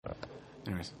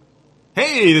Anyways.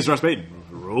 Hey, this is Ross Payton.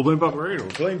 Roleplaying Buffalo. We're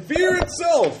playing Fear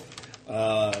itself.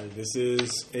 This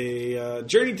is a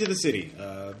Journey to the City,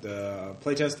 the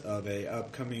playtest of a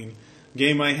upcoming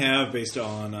game I have based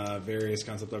on various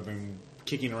concepts I've been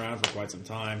kicking around for quite some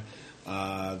time.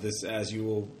 This, as you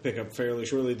will pick up fairly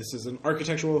shortly, this is an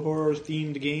architectural horror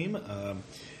themed game,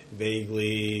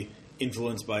 vaguely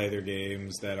influenced by other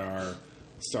games that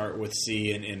start with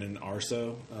C and in an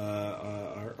Arso,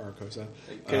 Arcosa.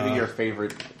 Could it be your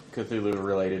favorite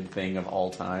Cthulhu-related thing of all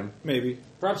time? Maybe.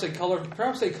 Perhaps a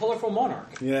colorful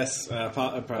monarch. Yes. I'm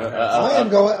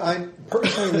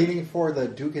personally leaning for the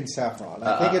Duke and Saffron.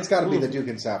 I think it's got to be the Duke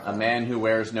and Saffron. A man who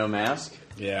wears no mask?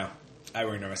 Yeah. I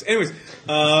wear no mask. Anyways,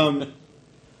 so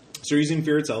we're using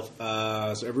Fear itself.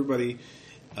 So everybody,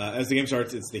 as the game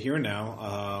starts, it's the here and now.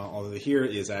 Although the here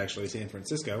is actually San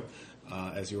Francisco,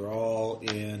 as you are all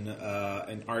in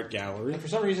an art gallery. And for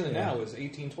some reason, the now is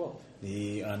 1812.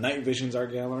 The Night Visions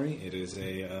Art Gallery. It is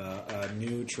a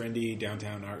new, trendy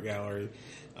downtown art gallery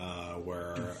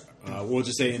where, we'll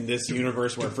just say in this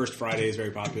universe where First Friday is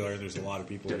very popular and there's a lot of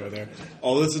people who go there.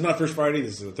 Although this is not First Friday,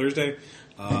 this is a Thursday.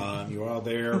 You are all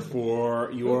there for...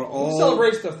 You are all... Who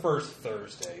celebrates the first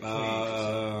Thursday,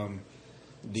 please?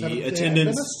 The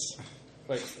attendance...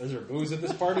 Wait, is there booze at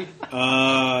this party?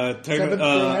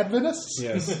 Seventh-day Adventists?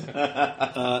 Yes.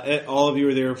 All of you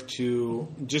are there to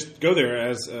just go there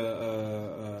as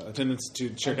attendants to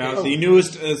check out the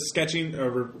newest sketching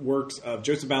works of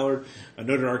Joseph Ballard, a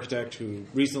noted architect who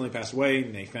recently passed away,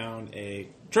 and they found a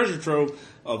treasure trove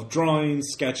of drawings,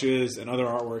 sketches, and other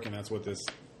artwork, and that's what this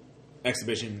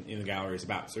exhibition in the gallery is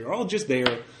about. So you're all just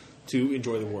there to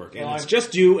enjoy the work. And it's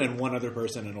just you and one other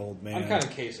person, an old man. I'm kind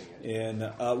of casing it.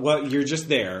 And, well, you're just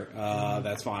there.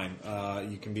 That's fine.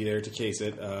 You can be there to case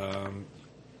it.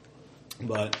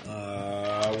 But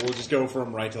we'll just go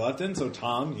from right to left then. So,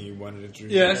 Tom, you wanted to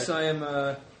introduce Yes, I am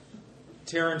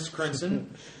Terrence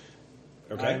Crenson.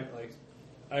 Okay.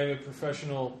 I am a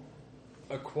professional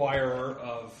acquirer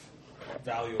of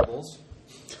valuables,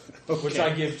 which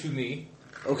I give to me.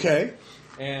 Okay.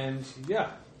 And,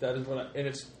 yeah, that is what and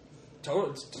it's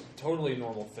totally a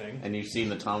normal thing. And you've seen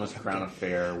the Thomas Crown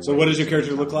Affair. So what does your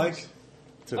character look like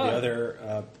to the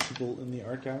other people in the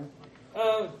art gallery?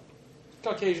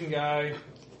 Caucasian guy,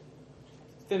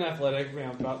 thin, athletic,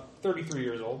 about 33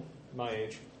 years old, my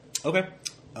age. Okay.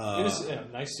 In a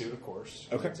nice suit, of course.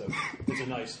 Okay. It's a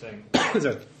nice thing.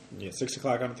 So, 6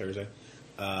 o'clock on a Thursday.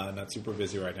 Not super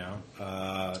busy right now.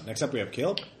 Next up we have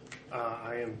Caleb.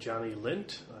 I am Johnny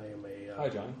Lint. I am Hi,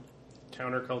 John.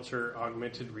 counterculture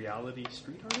augmented reality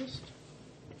street artist.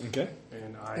 Okay.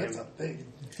 And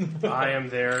I am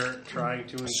there trying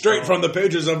to install... Straight from the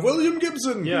pages of William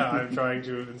Gibson. Yeah, I'm trying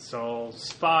to install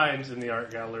spines in the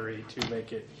art gallery to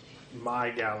make it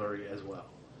my gallery as well.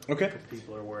 Okay. Because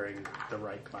people are wearing the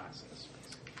right glasses.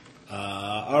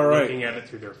 All right. Looking at it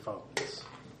through their phones.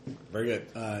 Very good.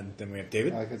 Then we have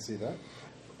David. can see that.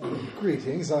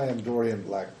 Greetings, I am Dorian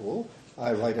Blackpool.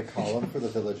 I write a column for the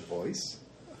Village Voice,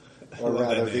 or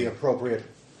rather the appropriate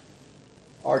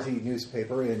arty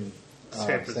newspaper in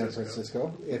San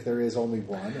Francisco, if there is only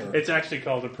one. Or It's actually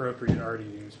called Appropriate Arty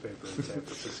Newspaper in San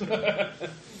Francisco.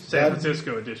 San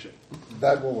Francisco edition.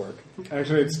 that will work.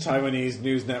 Actually, it's Taiwanese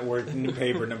News Network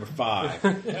paper number 5.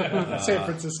 San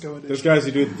Francisco edition. Those guys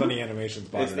who do the funny animations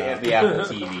bought It's it out. the Apple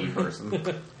TV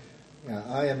person. Yeah,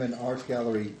 I am an art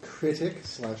gallery critic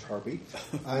 / harpy.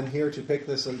 I'm here to pick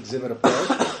this exhibit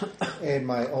apart in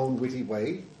my own witty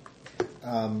way.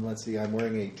 Let's see, I'm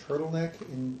wearing a turtleneck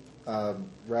in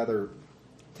rather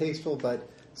tasteful but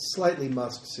slightly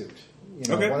mussed suit.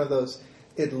 One of those.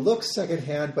 It looks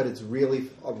secondhand, but it's really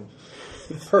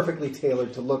perfectly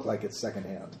tailored to look like it's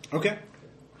secondhand. Okay.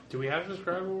 Do we have to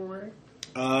describe what we're wearing?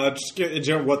 Just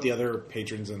get what the other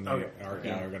patrons in the art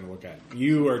gallery are going to look at.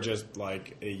 You are just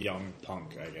like a young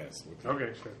punk, I guess.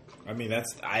 Okay, sure. I mean,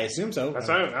 I assume so. That's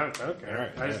okay. All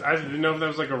right. I didn't know if there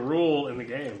was like a rule in the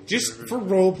game. Just for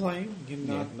role playing,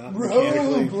 not Role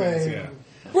mechanically. playing. Yeah.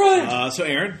 Right. So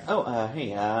Aaron.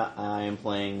 Hey, I am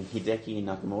playing Hideki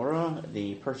Nakamura,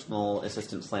 the personal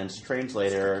assistant /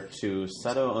 translator to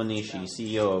Sato Onishi,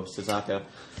 CEO of Suzaki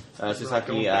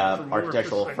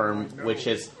architectural firm, which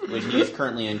he is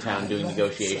currently in town doing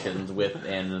negotiations with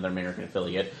another American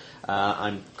affiliate.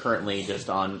 I'm currently just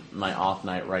on my off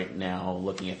night right now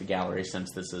looking at the gallery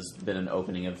since this has been an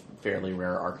opening of fairly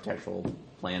rare architectural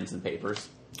plans and papers.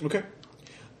 Okay.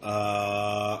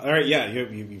 All right, yeah,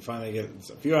 you finally get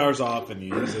a few hours off and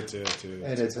you use it to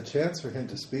And it's a chance for him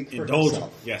to speak for indulge.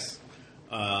 himself. Yes.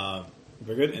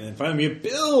 Very good. And then finally we have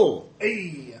Bill.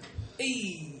 Hey.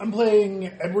 Hey! I'm playing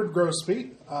Edward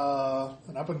Grosby,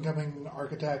 an up-and-coming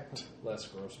architect. Les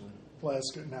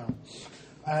Grossman. No.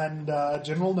 And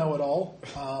general know-it-all.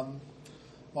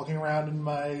 Walking around in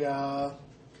my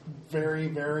very,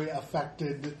 very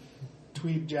affected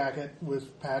tweed jacket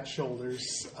with patched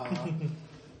shoulders.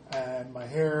 And my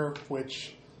hair,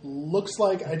 which looks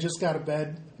like I just got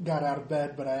out of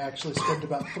bed, but I actually spent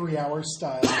about 3 hours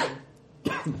styling,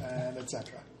 and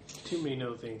etc. Too many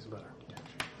know things about architecture.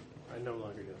 I no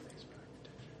longer know things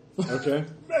about architecture.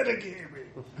 Okay.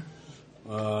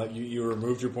 Metagaming. You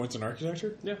removed your points in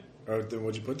architecture? Yeah. Or then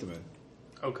what'd you put them in?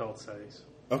 Occult studies.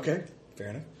 Okay, fair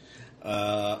enough.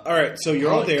 All right, so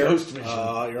you're all there. Ghost vision.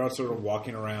 You're all sort of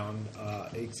walking around,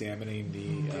 examining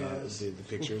the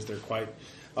pictures. They're quite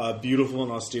beautiful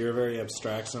and austere, very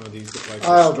abstract. Some of these look like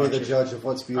I'll be the judge of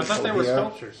what's I beautiful thought they were here.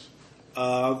 sculptures.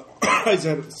 I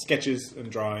said sketches and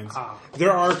drawings. Ah.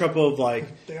 There are a couple of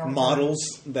They are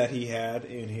models that he had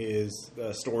in his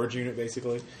storage unit,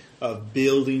 basically, of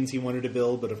buildings he wanted to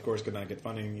build, but of course could not get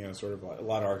funding. You know, sort of like a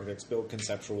lot of architects build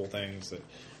conceptual things that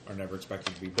are never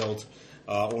expected to be built,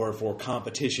 or for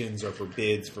competitions or for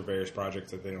bids for various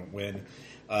projects that they don't win.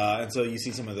 And so you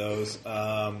see some of those.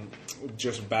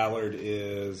 Joseph Ballard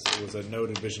was a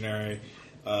noted visionary,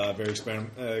 very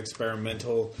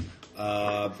experimental.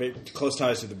 Very close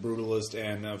ties to the brutalist,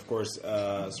 and of course,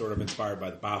 sort of inspired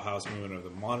by the Bauhaus movement of the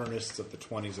modernists of the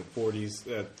 20s and 40s,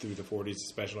 through the 40s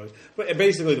especially. But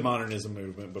basically, the modernism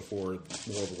movement before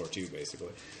World War II,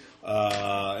 basically.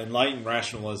 Enlightened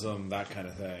rationalism, that kind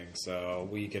of thing. So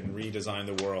we can redesign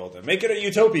the world and make it a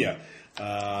utopia.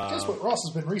 Guess what Ross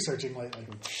has been researching lately?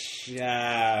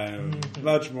 Yeah,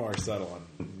 much more subtle,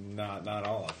 and not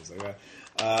all obviously.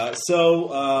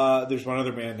 So there's one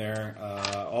other man there,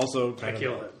 also kind I of.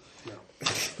 killed it. No.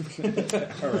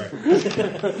 All right.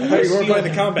 I thought you weren't playing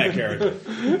the combat character.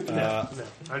 No,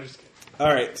 I'm just kidding. All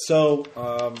right.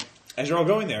 So as you're all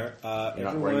going there, You're not wearing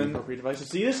the everyone. appropriate devices.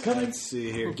 See this coming? Let's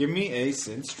see here. Give me a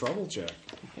sense trouble check.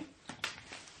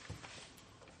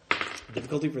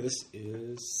 Difficulty for this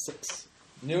is 6.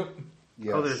 Nope.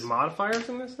 Yes. Oh, there's modifiers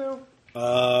in this now?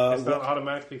 It's not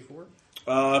automatically 4?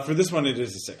 For this one, it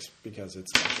is a 6 because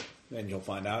it's special, and you'll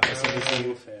find out. As soon as I you-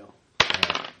 will fail.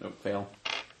 Nope, fail.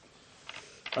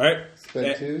 All right.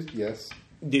 Spend 2? Yes.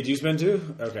 Did you spend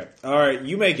 2? Okay. All right.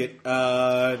 You make it.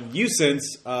 You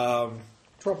sense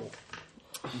Trouble.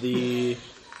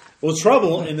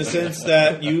 trouble in the sense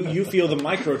that you feel the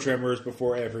micro tremors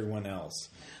before everyone else.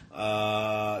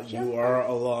 You are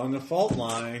along a fault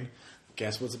line.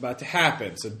 Guess what's about to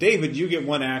happen? So, David, you get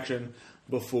one action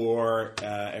before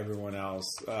everyone else.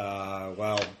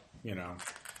 Well, you know.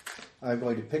 I'm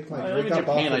going to pick my I live drink in up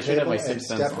off Japan, the I should have table my and Sixth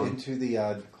Sense step on. into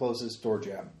the closest door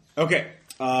jam. Okay.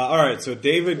 All right. So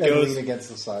David And goes. lean against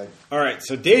the side. All right.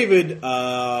 So David,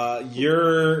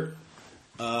 you're.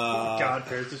 God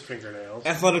pares his fingernails.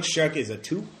 Athletics check is a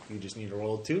 2. You just need to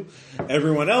roll a 2.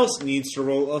 Everyone else needs to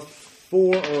roll a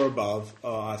 4 or above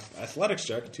athletics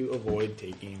check to avoid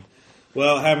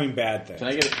having bad things. Can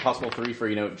I get a possible 3 for,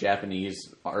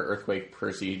 Japanese earthquake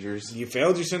procedures? You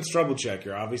failed your sense trouble check.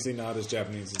 You're obviously not as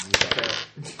Japanese as you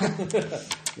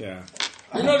thought. Yeah.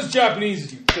 You're not as Japanese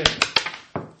as you think.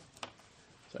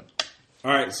 So,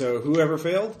 All right. So whoever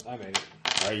failed. I made it.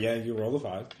 All right. Yeah, you rolled a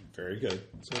 5. Very good.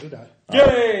 So did I.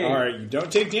 Yay! All right. You don't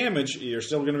take damage. You're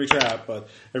still going to be trapped, but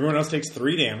everyone else takes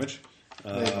 3 damage.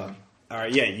 All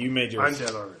right. Yeah, you made yours. I'm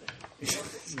dead already.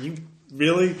 You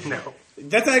really? No.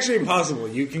 That's actually impossible.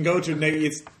 You can go to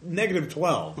it's negative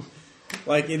 12.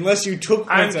 Like unless you took.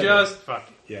 I'm points out of just it.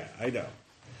 fucking. Yeah, I know.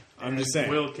 I'm just saying.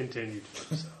 Will continue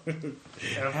to do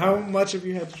so. How much have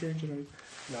you had to drink tonight?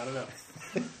 Not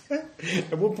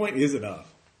enough. At what point is enough?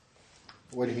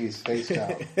 When he's face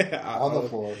down on the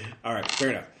floor. All right,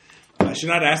 fair enough. I should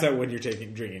not ask that when you're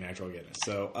drinking natural Guinness.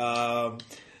 So,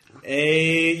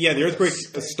 the earthquake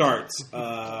starts.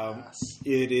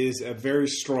 It is a very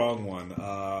strong one.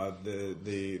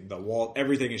 The wall,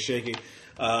 everything is shaking.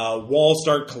 Walls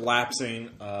start collapsing.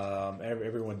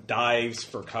 Everyone dives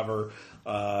for cover.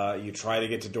 You try to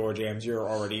get to door jams. You're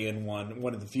already in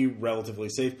one of the few relatively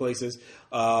safe places.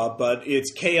 But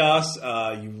it's chaos.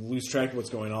 You lose track of what's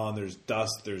going on. There's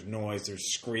dust. There's noise.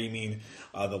 There's screaming.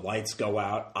 The lights go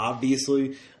out,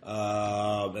 obviously,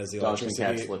 as the dogs and electricity.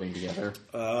 cats living together.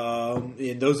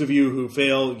 And those of you who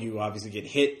fail, you obviously get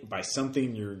hit by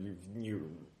something. You're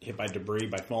hit by debris,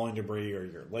 by falling debris, or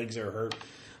your legs are hurt.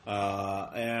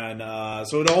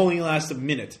 So it only lasts a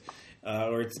minute.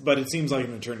 But it seems like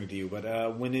an eternity to you.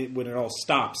 But when it all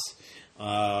stops, there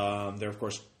are of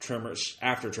course tremors,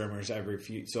 after tremors every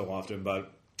few so often. But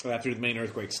after the main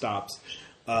earthquake stops,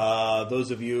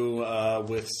 Those of you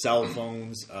with cell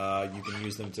phones, you can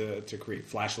use them to create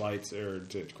flashlights or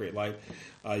to create light.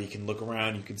 You can look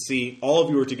around. You can see all of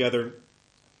you are together.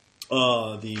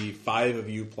 The 5 of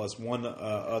you plus one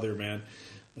other man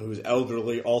who's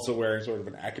elderly, also wearing sort of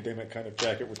an academic kind of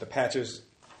jacket with the patches.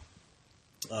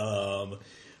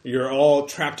 You're all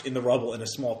trapped in the rubble in a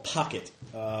small pocket.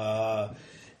 There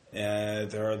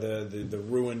are the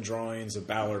ruined drawings of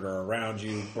Ballard are around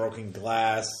you, broken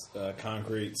glass,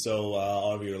 concrete. So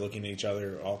all of you are looking at each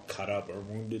other, all cut up or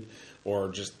wounded, or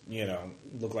just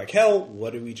look like hell.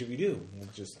 What do each of you do?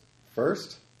 Just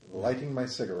First, lighting my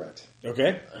cigarette.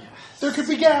 okay. There could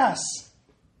be gas.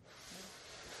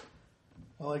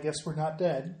 Well, I guess we're not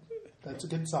dead. That's a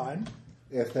good sign.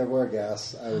 If there were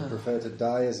gas, I would prefer to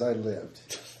die as I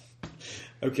lived.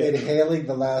 Okay. Inhaling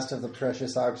the last of the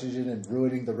precious oxygen and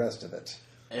ruining the rest of it.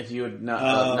 If you would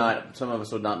not, some of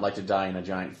us would not like to die in a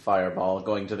giant fireball.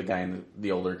 Going to the guy,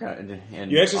 the older guy,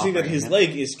 and You actually see that offering his him.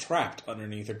 leg is trapped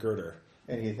underneath a girder.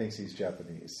 And he thinks he's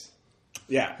Japanese.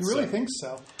 Yeah. You really think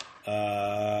so?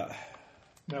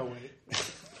 No, wait.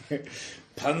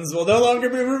 Puns will no longer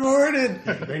be rewarded.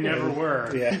 They never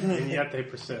were. Yeah. And yet they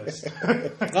persist.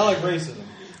 Not like racism.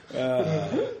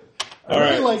 All I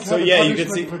really right. like how So the yeah, you can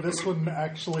punishment see. for this one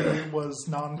actually was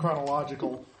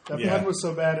non-chronological. That Yeah. pen was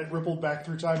so bad it rippled back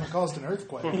through time and caused an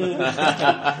earthquake. It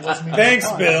wasn't even Thanks,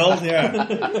 time. Bill.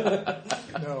 Yeah.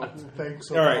 No,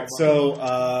 thanks. All right. Obama.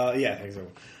 So yeah, thanks.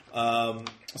 So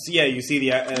yeah, you see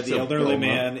the elderly Bill,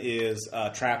 man is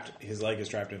trapped. His leg is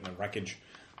trapped in the wreckage.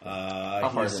 How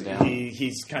far is it down?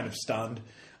 He's kind of stunned.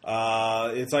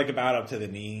 It's like about up to the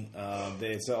knee.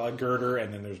 It's a girder,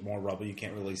 and then there's more rubble you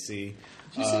can't really see.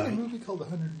 Did you see a movie called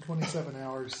 127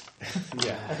 Hours?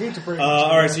 Yeah. I hate to break it.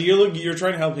 All right, so you're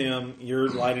trying to help him. You're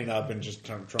lighting up and just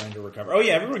trying to recover. Oh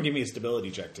yeah, everyone give me a stability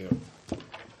check too.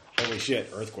 Holy shit,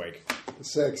 earthquake.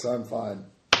 6, I'm fine.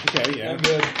 Okay, yeah. I'm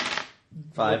good.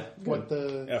 5. What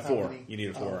the? how 4. many? You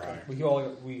need a 4 or okay. higher.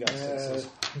 We got sixes.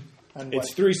 And what?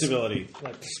 It's 3 stability.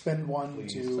 Like, Spend one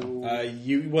to. You have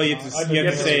You to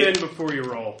have say to spin before you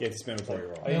roll. you have to spin before you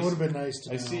roll. That would have been nice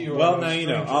to I know. see you. Well, are now you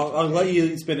know. I'll let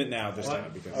you spin it now this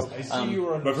time because. I see you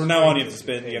are. But from now on, you have to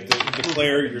spin. You have to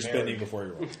declare you're spending before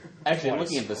you roll. Actually, I'm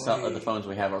looking at the phones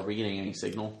we have. Are we getting any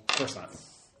signal? Of course not.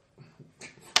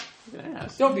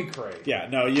 Yes. Don't be crazy. Yeah,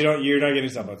 no, you don't. You're not getting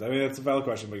cell phones. I mean, that's a valid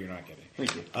question, but you're not getting.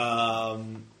 Thank you.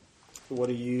 What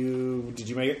do you? Did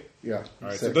you make it? Yeah. All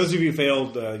right. 6. So those of you who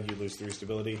failed, you lose 3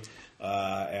 stability.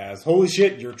 As holy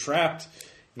shit, you're trapped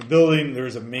in the building.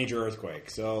 There's a major earthquake,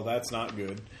 so that's not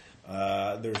good.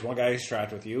 There's one guy who's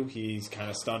trapped with you. He's kind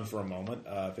of stunned for a moment.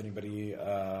 If anybody,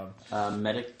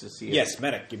 Medic to see. yes,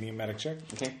 medic. Give me a medic check.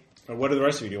 Okay. What do the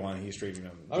rest of you do on He's treating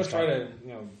them? I was trying to,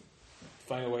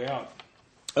 find a way out.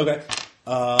 Okay.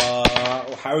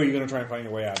 How are you going to try and find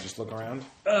your way out? Just look around.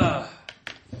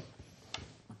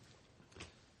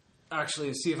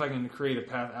 Actually, see if I can create a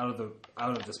path out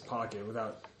of this pocket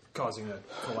without causing a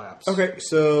collapse. Okay,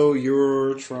 so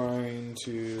you're trying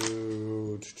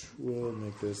to we'll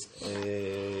make this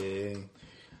a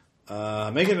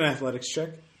make it an athletics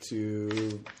check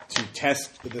to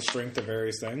test the strength of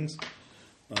various things.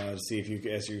 To see if you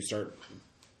as you start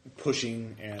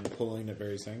pushing and pulling at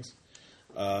various things.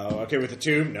 Okay, with the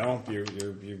 2, no, you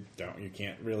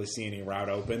can't really see any route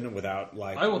open without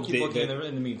like. I will keep looking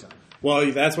in the meantime.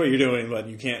 Well, that's what you're doing, but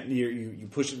you can't. You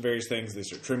push at various things. They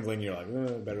start trembling. You're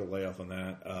like, better lay off on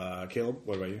that. Caleb,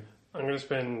 what about you? I'm going to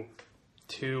spend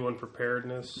 2 on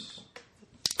preparedness.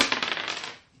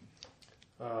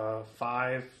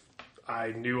 5.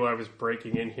 I knew I was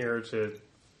breaking in here to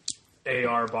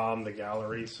AR bomb the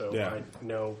gallery, so Yeah. I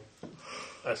know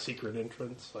a secret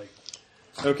entrance, like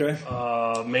Okay.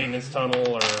 maintenance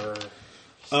tunnel or.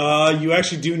 You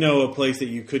actually do know a place that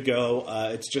you could go.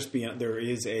 It's just beyond. There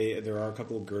are a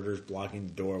couple of girders blocking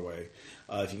the doorway.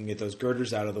 If you can get those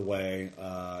girders out of the way,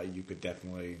 you could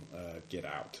definitely get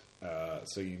out.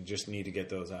 So you just need to get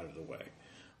those out of the way.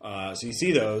 So you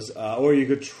see those, or you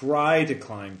could try to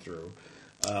climb through,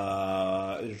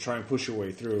 try and push your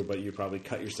way through, but you probably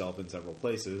cut yourself in several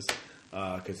places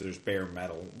because there's bare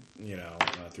metal,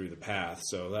 through the path.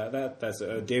 So that's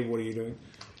Dave. What are you doing?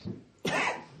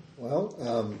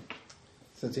 Well,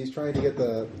 since he's trying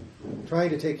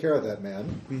to take care of that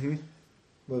man,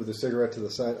 move the cigarette to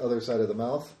the other side of the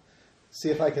mouth. See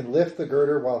if I can lift the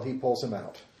girder while he pulls him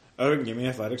out. Oh, give me an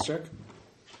athletics check.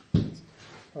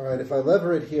 All right, if I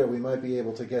lever it here, we might be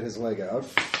able to get his leg out.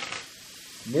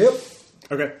 Nope.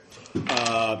 Okay.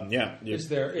 Yeah. It's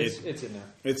there. It's in there.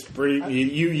 It's pretty.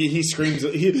 He screams.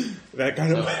 That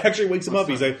kind of actually wakes him up.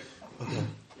 He's like,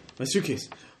 "My suitcase.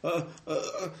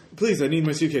 Please, I need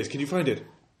my suitcase. Can you find it?"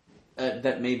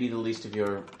 That may be the least of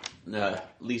your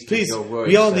Please, of your worries.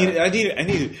 we all need it. I need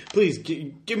it. Please,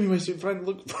 give me my suit.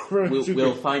 Look for my suit.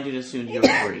 We'll find it as soon as you're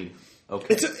free.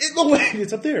 Okay.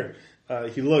 It's up there.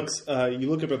 He looks. You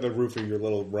look up at the roof of your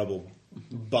little rubble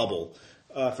bubble,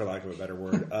 for lack of a better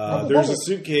word. There's a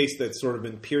suitcase that's sort of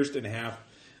been pierced in half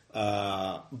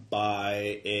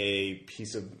by a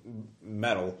piece of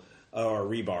metal or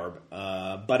rebarb,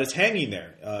 but it's hanging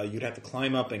there. You'd have to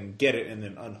climb up and get it, and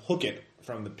then unhook it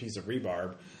from the piece of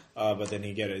rebarb. But then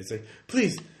you get it. It's like,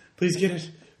 please get it,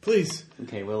 please.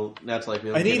 Okay, well, that's like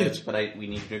I need it, but we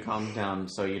need you to calm down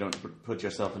so you don't put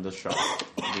yourself into shock.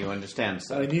 Do you understand,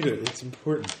 sir? I need it. It's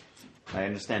important. I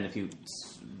understand if you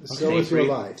So is your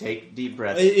life. take deep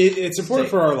breaths. It's important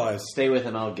for our lives. Stay with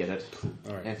him. I'll get it.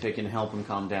 All right. If it can help him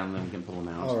calm down, then we can pull him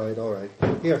out. All right.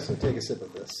 Here, so take a sip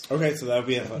of this. Okay, so that would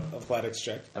be an athletics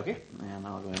check. Okay, and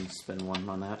I'll go ahead and spend 1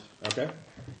 on that. Okay.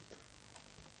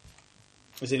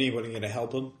 Is anybody going to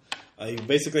help him? You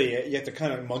have to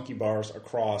kind of monkey bars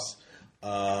across,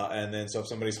 and then so if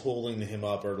somebody's holding him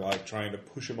up or like trying to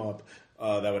push him up,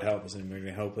 that would help. Is anybody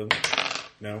going to help him?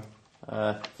 No?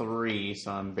 3,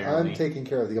 so I'm barely... I'm taking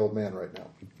care of the old man right now.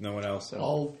 No one else?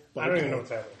 So. I don't even know what's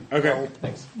happening. Okay.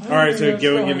 Thanks. All right, so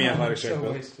give me an athletics check,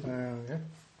 Bill. Okay.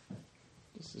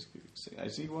 This is, I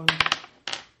see one.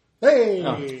 Hey!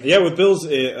 Oh. Yeah, with Bill's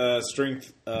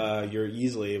strength, you're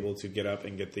easily able to get up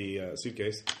and get the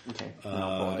suitcase. Okay, and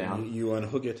I'll pull it down. You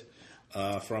unhook it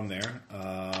from there.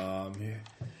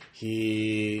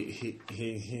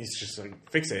 He's just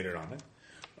like fixated on it.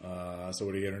 So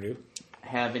what are you gonna do?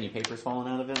 Have any papers fallen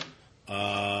out of it?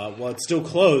 Well, it's still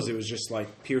closed. It was just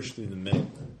like pierced through the middle.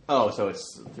 Oh, so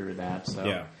it's through that. So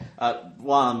Yeah.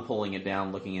 While I'm pulling it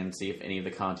down, looking in, see if any of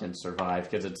the contents survive,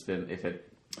 because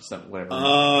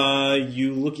whatever.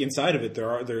 You look inside of it.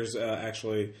 There's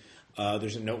actually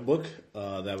there's a notebook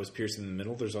that was pierced in the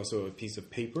middle. There's also a piece of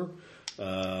paper.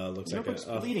 Looks like Notebook's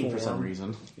a bleeding for some form.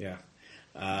 reason. Yeah.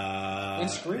 And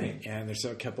screaming. And there's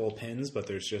a couple of pens, but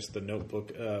there's just the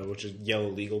notebook, which is yellow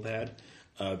legal pad,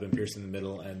 been pierced in the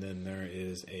middle, and then there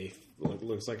is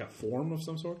looks like a form of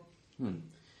some sort.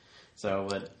 So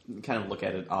kind of look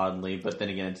at it oddly, but then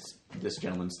again, it's this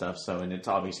gentleman's stuff, and it's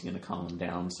obviously going to calm him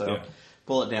down. So Yeah.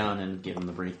 pull it down and give him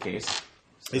the briefcase.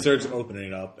 He starts opening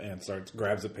it up and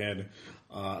grabs a pen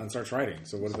and starts writing.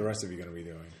 So what are the rest of you going to be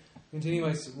doing? Continue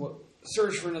my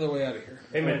search for another way out of here.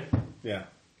 Hey, man. Yeah.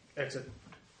 Exit.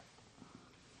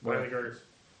 Behind the girders.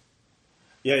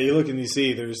 Yeah, you look and you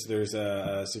see there's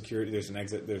a security, there's an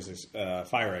exit, there's a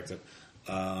fire exit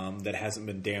that hasn't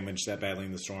been damaged that badly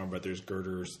in the storm, but there's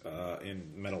girders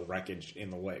and metal wreckage in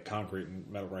the way, concrete and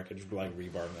metal wreckage like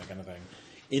rebar and that kind of thing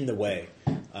in the way.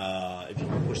 If you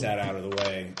can push that out of the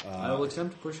way, I will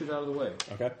attempt to push it out of the way.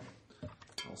 okay,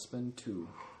 I'll spend 2.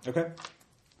 okay,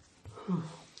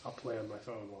 I'll play on my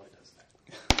phone while he does that.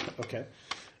 okay.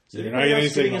 So Is you're not anybody getting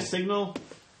else any getting a signal. signal?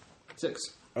 6.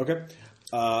 Okay.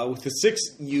 With the 6,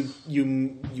 you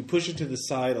push it to the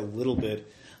side a little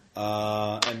bit,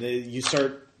 and then you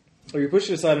push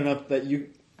it aside enough that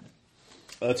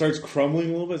it starts crumbling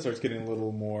a little bit. It starts getting a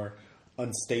little more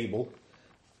unstable,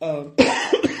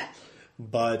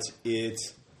 but it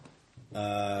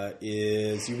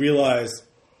is. You realize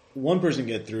one person can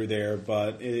get through there,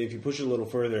 but if you push it a little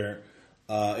further,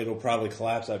 it'll probably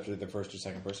collapse after the first or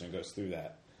second person goes through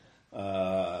that.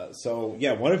 So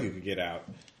yeah, one of you could get out.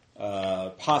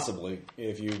 Possibly,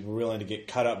 if you were willing to get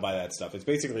cut up by that stuff. It's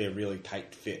basically a really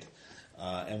tight fit.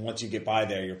 And once you get by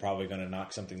there, you're probably going to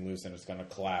knock something loose and it's going to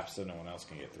collapse so no one else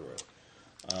can get through it.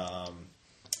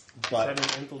 Is that an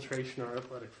infiltration or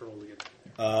athletics roll to get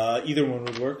there? Either one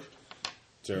would work.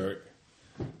 Sure.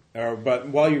 But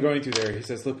while you're going through there, he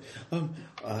says, "Look,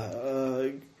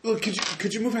 look,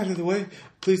 could you move out of the way,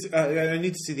 please? I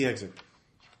need to see the exit."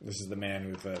 This is the man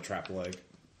with a trapped leg.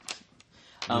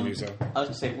 I was going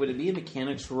to say, would it be a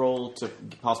mechanics roll to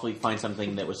possibly find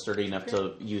something that was sturdy enough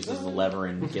to use as a lever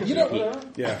and get Yeah. I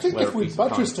think Whatever if we piece of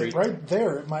buttressed it concrete. right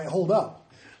there, it might hold up.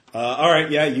 All right,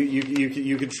 yeah,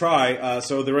 you could try.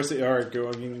 So the rest of all right, go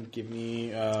and give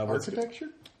me Architecture?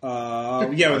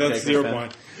 yeah, that's Okay, 0 good.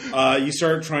 point. You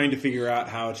start trying to figure out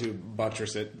how to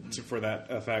buttress it for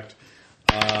that effect.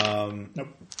 Nope.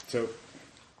 So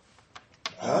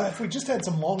If we just had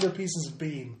some longer pieces of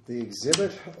beam. The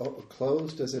exhibit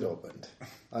closed as it opened,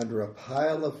 under a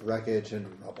pile of wreckage and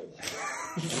rubble.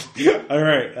 all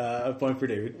right, a point for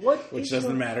David, What which is doesn't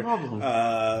your matter.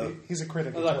 problem? He's a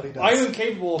critic. That's what he does. I'm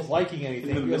incapable of liking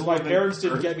anything because my parents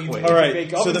didn't get me to All make All right, fake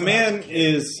so ovens the when I was man a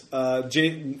kid. is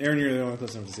Aaron. You're the only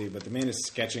close enough to see, but the man is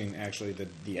sketching actually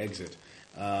the exit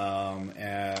on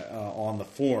the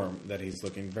form that he's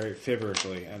looking very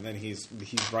feverishly, and then he's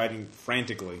writing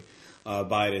frantically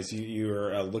by it as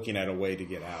you're looking at a way to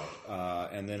get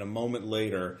out. And then a moment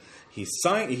later, he goes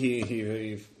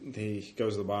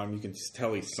to the bottom. You can just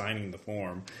tell he's signing the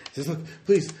form. He says, "Look,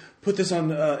 please put this on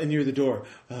near the door."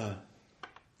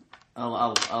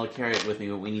 I'll carry it with me,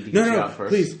 but we need to get you out first.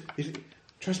 Please,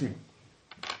 trust me.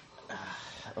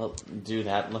 I'll do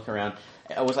that. Look around.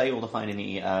 Was I able to find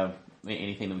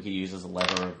anything that we could use as a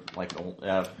lever, like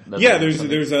there's a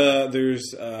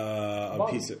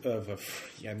piece of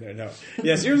no.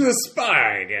 Yes, you're a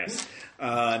spy. Yes.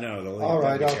 No. All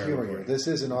right, I'll humor you. This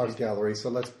is an art gallery, so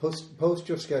let's post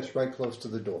your sketch right close to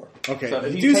the door. Okay, so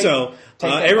if you do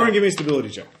everyone give me a stability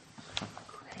check.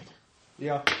 Great.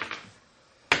 Yeah.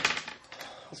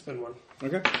 I'll spend one.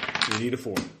 Okay. You need a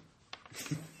 4.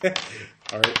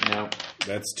 All right. No.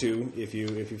 That's 2 if you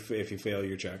fail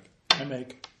your check. I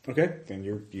make. Okay, then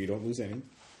you don't lose any.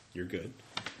 You're good.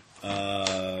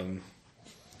 Thank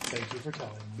you for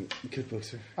telling me. Good book,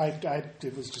 sir.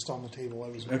 It was just on the table. I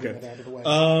was moving it out of the way.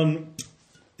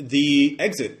 The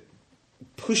exit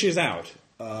pushes out.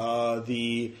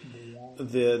 The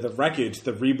wreckage,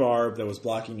 the rebar that was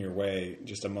blocking your way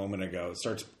just a moment ago,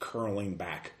 starts curling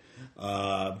back,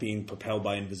 being propelled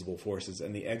by invisible forces,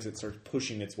 and the exit starts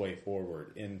pushing its way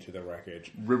forward into the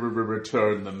wreckage.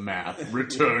 Return the map.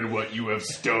 Return what you have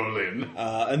stolen.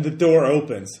 And the door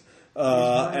opens.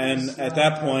 And at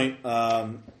that point,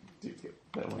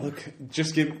 look,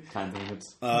 just give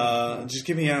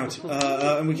me out,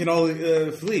 and we can all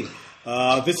flee.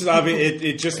 This is obvious.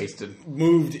 It just Wasted.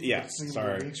 moved. Yeah,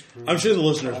 sorry. I'm sure the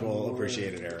listeners will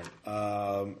appreciate it, Aaron.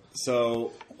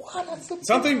 So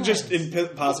something just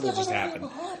impossible just happened.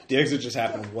 The exit just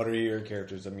happened. What are your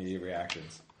characters' immediate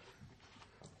reactions?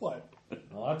 What?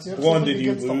 Well, that's One, did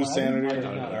you against the lose line? sanity? I did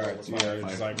not. All right, so you're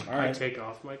just like, all I right. take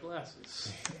off my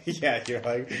glasses Yeah, you're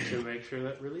like, to make sure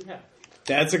that really happened.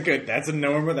 that's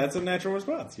a natural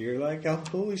response. You're like, oh,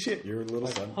 holy shit, you're a little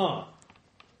son. Huh.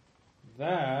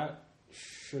 That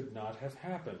should not have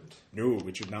happened. No,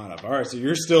 it should not have. All right, so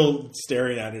you're still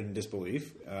staring at it in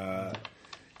disbelief.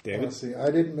 David? Let's see.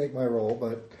 I didn't make my roll,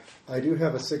 but I do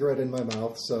have a cigarette in my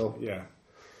mouth, so... Yeah.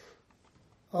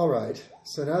 All right.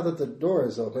 So now that the door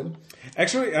is open...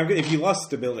 Actually, if you lost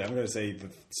stability, I'm going to say the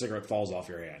cigarette falls off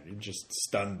your hand. You're just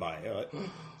stunned by it.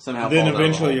 Somehow Then fall down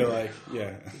eventually the you're hole. like,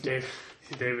 yeah.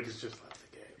 David has just left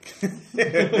the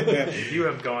game. You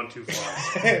have gone too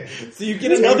far. So you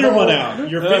get another one out.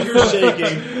 Your finger's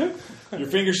shaking. Your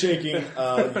finger's shaking.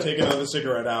 You take another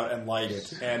cigarette out and light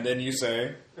it. And then you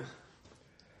say...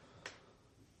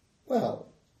 Well,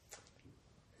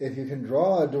 if you can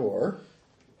draw a door,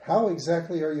 how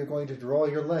exactly are you going to draw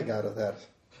your leg out of that?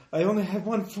 I only have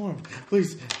one form.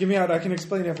 Please, get me out. I can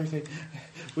explain everything.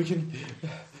 We can...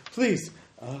 Please.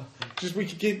 We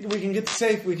can get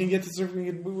safe. We can get to surf.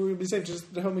 We'll be safe.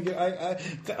 Just help me get...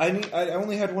 I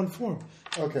only had one form.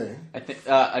 Okay.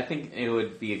 I think it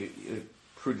would be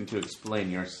prudent to explain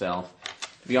yourself.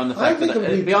 Beyond the I fact think it would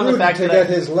be beyond the prudent fact to that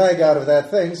get his leg out of that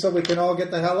thing so we can all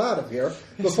get the hell out of here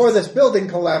before this building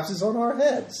collapses on our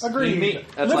heads. Agreed.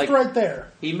 that's Lift like- right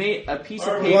there. he made a piece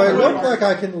of Do I paper. look like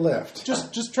I can lift?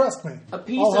 Just trust me. A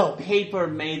piece I'll of help. paper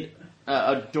made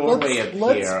a doorway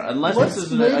Let's- appear. Unless let's this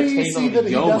is a maybe table see of that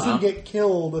he doesn't Yoma. get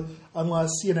killed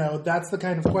unless, that's the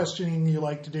kind of questioning you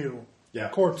like to do. Yeah.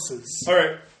 Corpses. All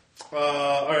right.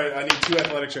 I need 2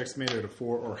 athletic checks made at a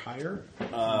 4 or higher.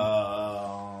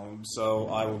 So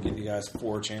I will give you guys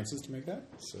 4 chances to make that.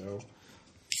 So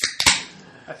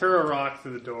I threw a rock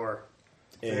through the door.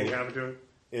 Anything it, happen to it?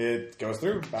 it goes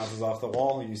through, bounces off the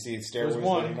wall. You see stairways There's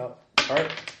one. leading up. All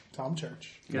right. Tom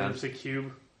Church. Get him to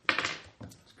cube.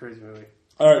 It's a crazy movie.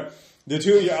 All right. The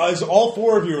 2, all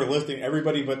 4 of you are lifting.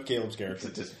 Everybody but Caleb's character.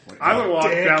 It's a disappointment. I would walk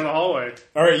Dick. down the hallway.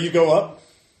 All right, you go up.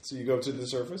 So you go to the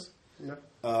surface. No.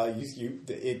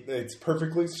 It's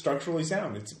perfectly structurally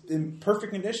sound. It's in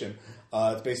perfect condition.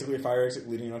 It's basically a fire exit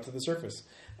leading onto the surface.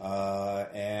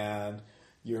 And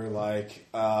you're like,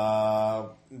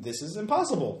 this is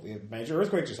impossible. A major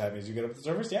earthquake just happened. As you get up to the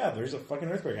surface, yeah, there's a fucking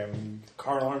earthquake happening.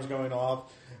 Car alarms going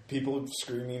off. People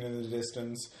screaming in the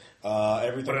distance.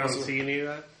 Everything. But I don't else- see any of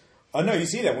that. no, you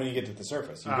see that when you get to the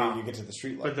surface. Ah. You get to the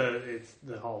street level. But it's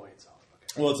the hallway itself.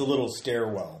 Well, it's a little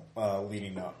stairwell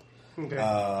leading up. Okay.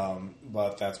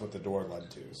 But that's what the door led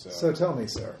to. So tell me,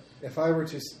 sir, if I were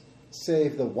to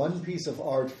save the one piece of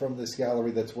art from this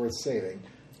gallery that's worth saving,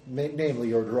 namely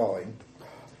your drawing,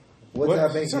 would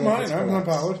that make It's the mine. entrance I'm not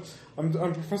collapse? Ballard.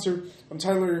 I'm Professor. I'm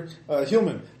Tyler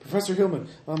Hillman. Professor Hillman.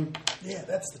 Yeah,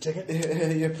 that's the ticket.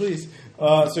 Yeah, please.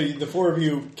 So the 4 of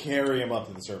you carry him up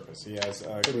to the surface. He has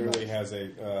clearly has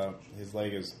his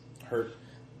leg is hurt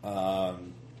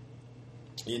You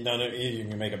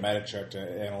can make a medic check to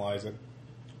analyze it.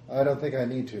 I don't think I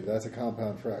need to. That's a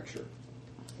compound fracture.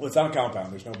 Well, it's not a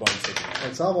compound. There's no bones sticking out.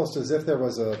 It's almost as if there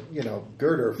was a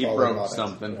girder He falling on broke it.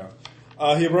 something.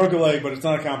 Yeah. He broke a leg, but it's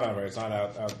not a compound. Right? It's not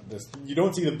out this. You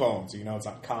don't see the bone, so you know it's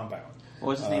not compound. What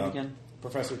was his name again?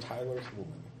 Professor Tyler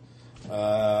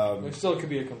Hillman. Which still could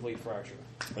be a complete fracture.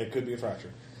 It could be a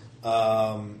fracture.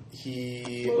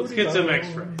 Let's get some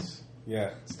X-rays.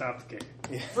 Yeah. Stop the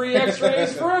game. Free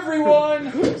X-rays for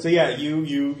everyone. So yeah,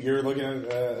 you're looking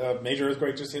at a major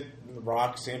earthquake just hit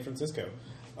Rock, San Francisco,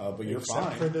 but you're Except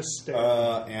fine. for this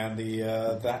stairwell. And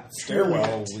that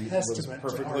stairwell Truly a was testament to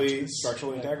perfectly arches.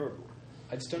 structurally integral.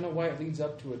 I just don't know why it leads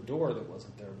up to a door that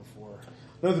wasn't there before.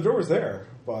 No, the door was there,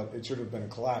 but it should have been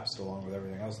collapsed along with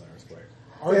everything else in the earthquake.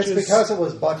 Arches, It's because it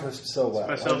was buttressed so well.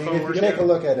 My cell I mean, phone if you working? take a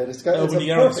look at it, it's got. Oh, it's when a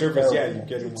you get on the perfect surface, yeah, parallel. you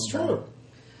get in It's one true.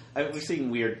 bar. We're seeing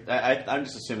weird. I'm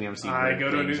just assuming I'm seeing I weird go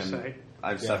to a things, news and site.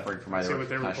 I'm Yeah. suffering from either See what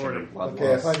they're concussion or reporting. blood Okay,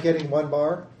 loss. if I'm getting 1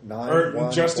 bar, 9, Or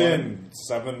 1, just 1. in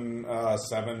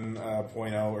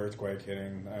 7.0 earthquake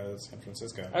hitting San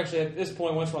Francisco. Actually, at this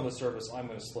point, once we're on the surface, I'm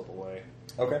going to slip away.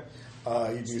 Okay.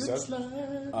 You do so.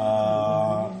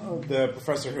 The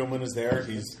Professor Hillman is there.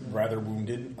 He's rather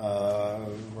wounded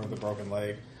with a broken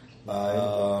leg.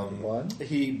 1.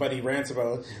 But he rants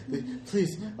about,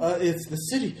 please, it's the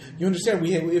city. You understand?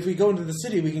 If we go into the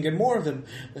city, we can get more of them.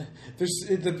 There's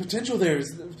the potential there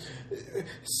is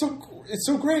it's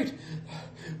so great.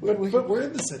 but we're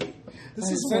in the city. This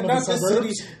is one of not the the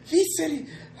suburbs. city. The city.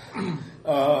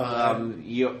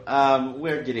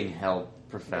 We're getting help,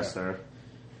 Professor.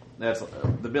 That's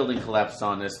the building collapsed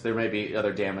on us. There may be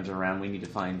other damage around. We need to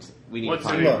find What's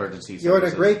emergency it? Look, you're in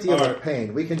a services. great deal Alright. of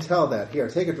pain. We can tell that. Here,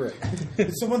 take a drink.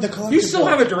 It's someone that collected. You still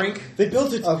have a drink? They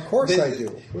built it. Of course I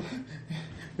do.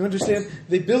 You understand?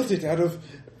 They built it out of.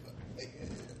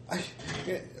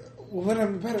 What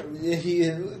I'm better. Yeah,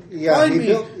 he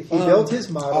built his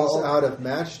models out of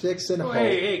matchsticks and Oh, hope.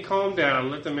 hey, calm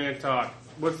down. Let the man talk.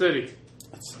 What city?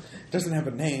 Doesn't have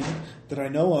a name that I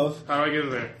know of. How do I get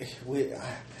there?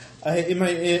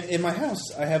 In my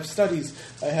house, I have studies.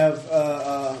 I have.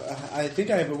 I think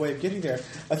I have a way of getting there.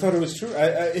 I thought it was true.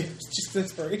 It was just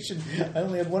inspiration. I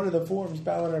only had one of the forms.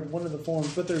 Ballard had one of the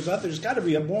forms, but there's got to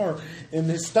be a more in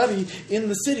his study in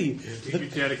the city. You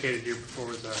dedicated your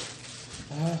performance art.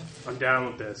 I'm down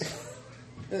with this.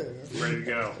 I'm ready to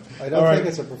go. I don't All right. think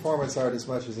it's a performance art as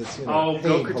much as it's Oh, pain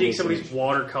go critique somebody's hallucination.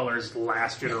 watercolors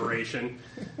last generation.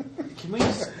 Can we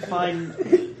just find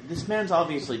this man's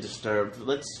obviously disturbed?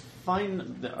 Let's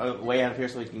find a way out of here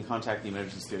so we can contact the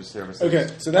emergency services. Okay,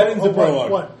 so that ends the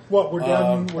prologue. What? We're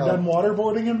done. We're um, done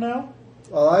waterboarding him now.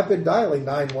 Well, I've been dialing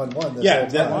 911 this Yeah,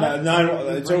 whole time.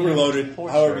 it's overloaded. For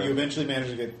However, sure. you eventually manage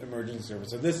to get emergency service.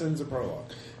 So this ends the prologue.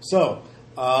 So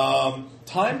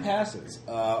time passes.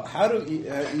 How do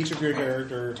each of your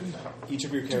characters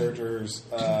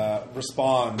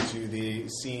respond to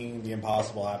seeing the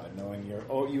impossible happen, knowing you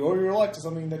owe your life to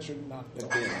something that should not have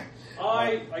been?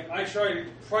 I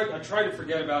try to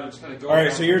forget about it. Just kind of go. All right,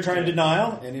 around so you're and- trying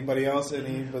denial. Anybody else?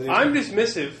 Anybody? I'm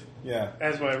dismissive Yeah.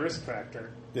 as my risk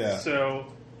factor. Yeah. So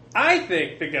I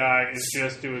think the guy is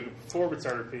just doing a performance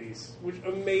art piece, which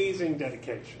amazing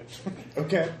dedication.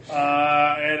 Okay.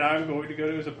 And I'm going to go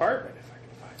to his apartment if I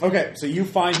can find Okay, so you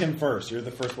find him first. You're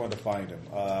the first one to find him.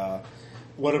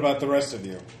 What about the rest of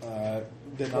you?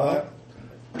 Denial?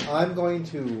 Well, I'm going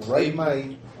to write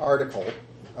my article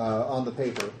on the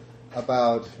paper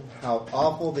about how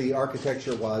awful the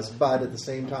architecture was, but at the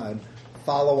same time,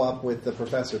 follow up with the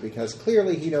professor because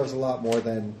clearly he knows a lot more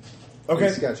than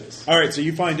these sketches. All right, so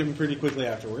you find him pretty quickly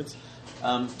afterwards.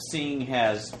 Seeing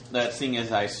as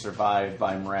I survived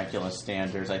by miraculous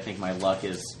standards, I think my luck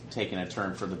is taking a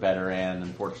turn for the better and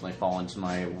unfortunately fall into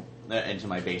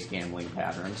my base gambling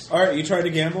patterns. All right, you try to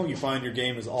gamble. You find your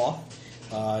game is off.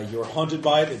 You're haunted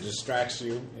by it. It distracts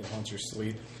you. It haunts your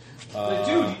sleep. Like,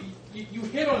 dude, you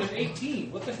hit on an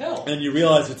 18. What the hell? And you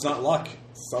realize it's not luck.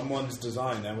 Someone's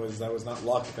design. That was not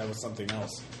luck. That was something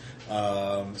else.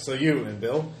 So you and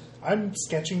Bill, I'm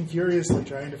sketching furiously,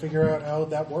 trying to figure out how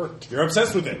that worked. you're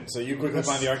obsessed with it. So you quickly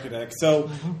find the architect. So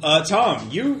Tom,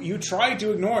 you tried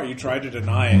to ignore it. You tried to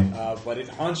deny it, but it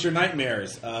haunts your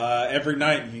nightmares. Every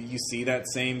night you see that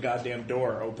same goddamn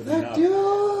door opening up,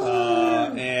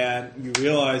 and you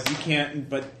realize you can't.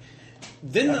 But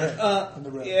then,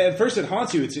 at first it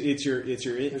haunts you.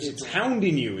 It's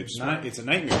hounding you. It's a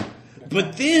nightmare.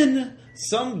 But then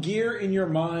some gear in your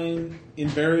mind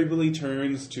invariably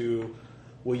turns to,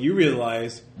 well, you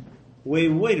realize, wait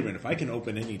a minute. If I can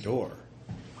open any door,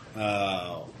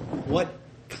 what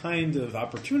kind of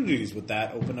opportunities would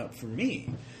that open up for me?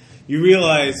 You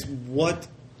realize what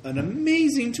an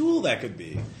amazing tool that could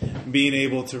be, being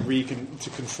able to to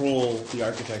control the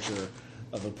architecture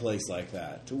of a place like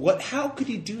that. How could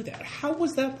he do that? How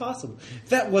was that possible?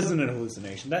 That wasn't an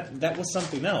hallucination. That was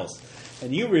something else.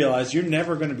 And you realize you're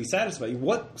never going to be satisfied.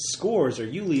 What scores are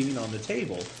you leaving on the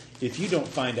table if you don't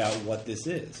find out what this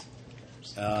is?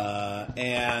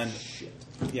 And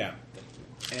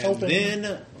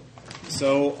then,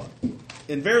 so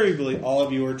invariably, all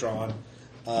of you are drawn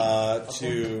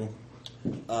to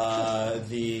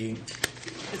the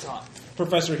It's hot.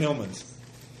 Professor Hillman's.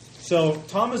 So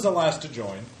Tom is the last to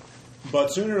join,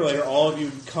 but sooner or later, all of you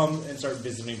come and start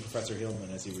visiting Professor Hillman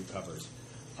as he recovers.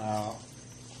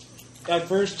 At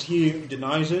first, he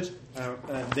denies it,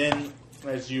 and then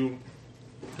as you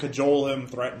cajole him,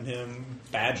 threaten him,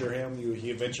 badger him, he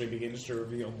eventually begins to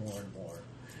reveal more and more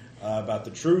about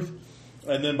the truth.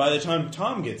 And then by the time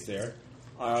Tom gets there,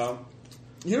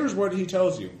 here's what he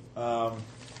tells you.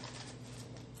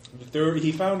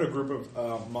 He found a group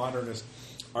of modernist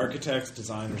architects,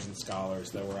 designers, and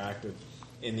scholars that were active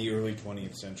in the early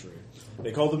 20th century.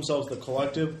 They called themselves the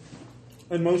Collective,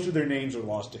 and most of their names are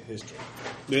lost to history.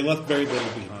 They left very little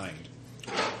behind.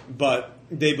 But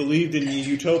they believed in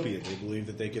utopia. They believed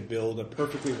that they could build a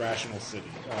perfectly rational city,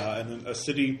 and a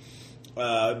city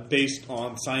based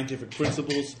on scientific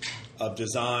principles of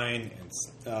design,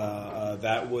 and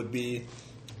that would be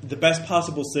the best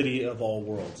possible city of all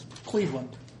worlds.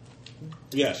 Cleveland.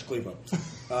 Yes, Cleveland.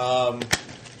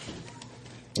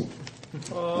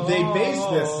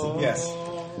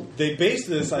 They based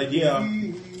this idea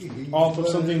off of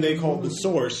something they called the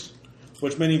Source,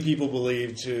 which many people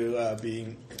believe to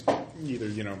be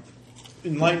either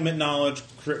Enlightenment knowledge,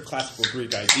 classical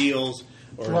Greek ideals,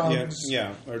 or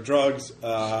drugs,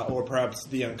 or perhaps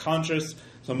the unconscious.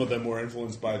 Some of them were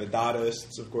influenced by the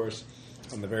Dadaists, of course,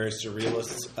 and the various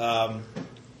surrealists.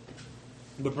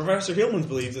 But Professor Hillman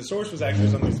believes the Source was actually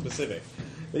something specific.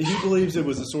 He believes it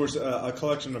was a source, a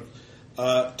collection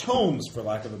of tomes, for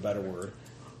lack of a better word,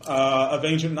 of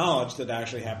ancient knowledge that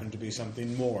actually happened to be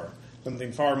something more,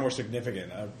 something far more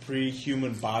significant, a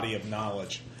pre-human body of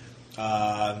knowledge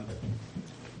that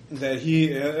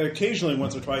he occasionally,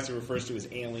 once or twice, he refers to as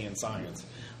alien science.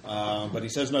 But he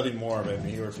says nothing more of it, and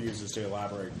he refuses to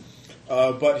elaborate.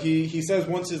 But he says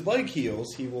once his leg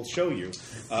heals, he will show you.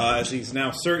 As he's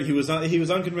now certain, he was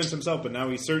unconvinced himself, but now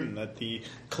he's certain that the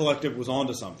Collective was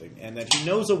onto something, and that he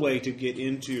knows a way to get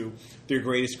into their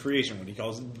greatest creation, what he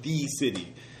calls the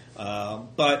city.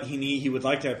 But he would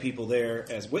like to have people there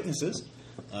as witnesses,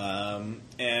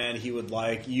 and he would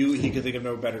like you. He could think of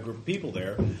no better group of people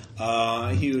there.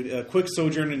 He would a quick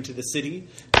sojourn into the city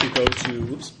to go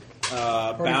to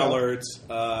Ballard's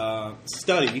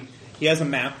study. He has a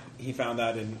map. He found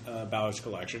that in Ballard's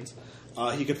collections.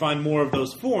 He could find more of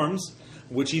those forms,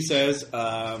 which he says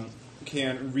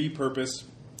can repurpose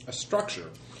a structure.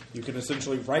 You can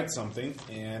essentially write something,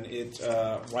 and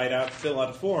fill out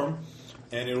a form,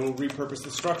 and it will repurpose the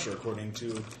structure according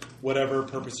to whatever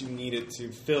purpose you need it to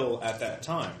fill at that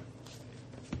time.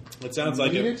 It sounds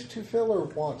like need it to fill or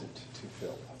want it to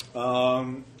fill?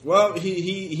 Well,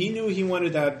 he knew he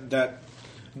wanted that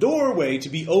doorway to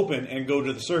be open and go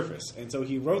to the surface, and so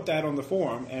he wrote that on the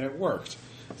form, and it worked.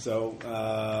 So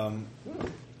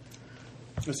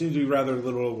it seems to be rather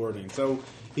literal wording. So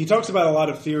he talks about a lot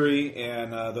of theory,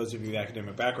 and those of you with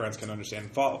academic backgrounds can understand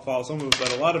and follow some of it,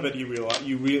 but a lot of it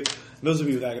those of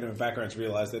you with academic backgrounds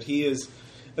realize that he is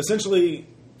essentially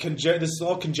this is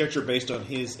all conjecture based on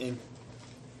his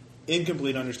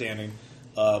incomplete understanding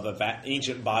of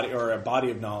ancient body, or a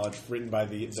body of knowledge written by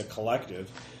the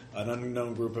Collective, an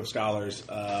unknown group of scholars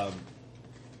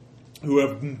who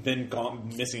have been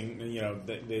missing.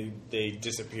 They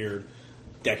disappeared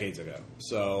decades ago.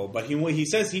 So, but he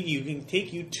says he can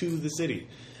take you to the city.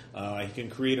 He can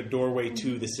create a doorway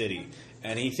to the city,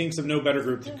 and he thinks of no better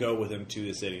group to go with him to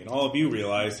the city. And all of you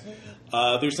realize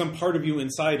there's some part of you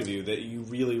inside of you that you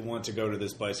really want to go to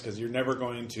this place, because you're never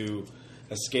going to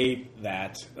escape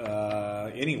that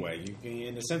anyway.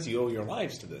 In a sense, you owe your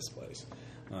lives to this place.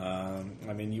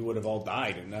 You would have all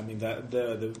died, and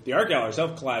the art gallery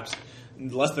itself collapsed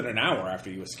less than an hour after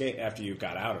you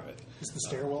got out of it. Is the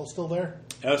stairwell still there?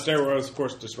 The stairwell was, of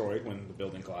course, destroyed when the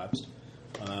building collapsed.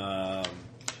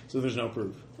 So there's no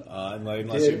proof.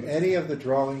 Did any of the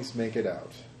drawings make it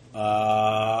out?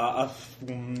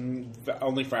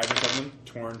 Only fragments of them,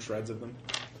 torn shreds of them.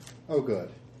 Oh, good.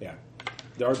 Yeah,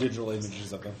 there are digital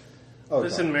images of them. Oh,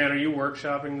 Listen, man, are you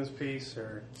workshopping this piece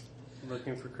or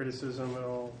looking for criticism at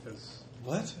all? 'Cause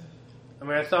What? I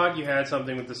mean, I thought you had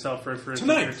something with the self-referential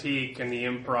Tonight. critique and the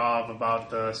improv about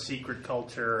the secret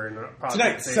culture and positive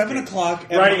Tonight, thinking. 7 o'clock.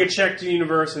 Writing a check to the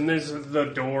universe, and there's the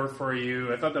door for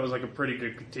you. I thought that was like a pretty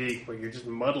good critique, but you're just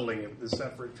muddling it with this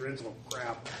self-referential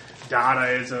crap.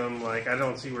 Dadaism, like, I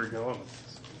don't see where you're going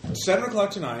with this. 7 o'clock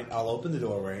tonight, I'll open the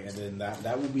doorway, and then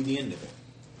that will be the end of it.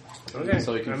 Okay.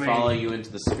 So we can I mean, follow you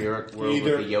into the spirit world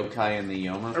Either- with the yokai and the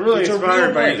Yoma. I'm really It's a inspired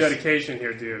real by your place. dedication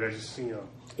here, dude. I just,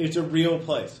 It's a real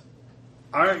place.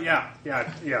 Yeah,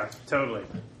 totally.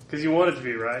 Because you want it to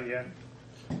be, right? Yeah.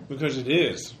 Because it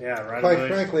is. Yeah, right. Quite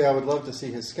frankly, I would love to see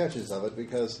his sketches of it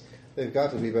because they've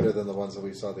got to be better than the ones that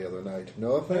we saw the other night.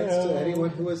 No offense to anyone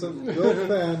who is a good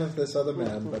fan of this other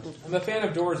man, but I'm a fan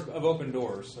of open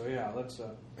doors. So yeah, let's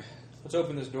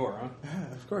open this door, huh?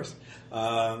 Of course.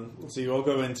 So you all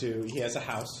go into. He has a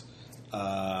house,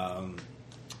 and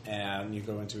you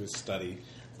go into his study,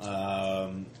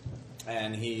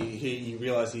 and you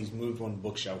realize he's moved one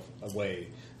bookshelf away,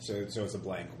 so it's a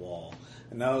blank wall.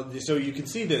 And now, so you can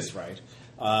see this, right?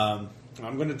 I'm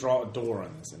going to draw a door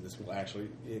on this, and this will actually.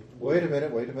 wait a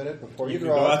minute. Before You you can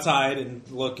draw go it, outside and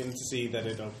look and see that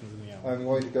it opens in the outside. I'm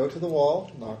going to go to the wall,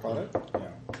 knock on it. Yeah,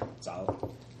 solid.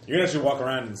 You can actually walk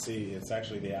around and see it's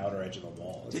actually the outer edge of the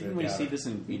wall. It's Didn't the we outer- see this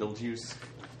in Beetlejuice?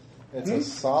 It's a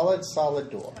solid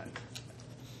door.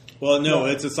 Well, no,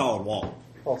 it's a solid wall.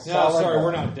 Well, No, solid sorry, wall.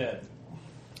 we're not dead.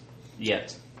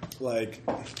 Yet. Like,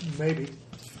 Maybe.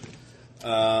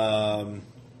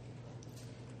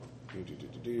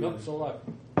 Nope, still alive.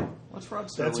 What's Rod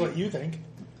That's what you think.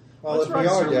 Well, What's if we Rod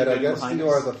are Serling dead, I doing guess behind you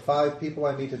us? are the 5 people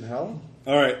I meet in hell.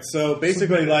 All right, so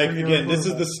basically, Submit like for your again, this is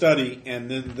approval. the study,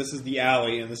 and then this is the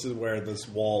alley, and this is where this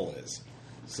wall is.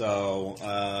 So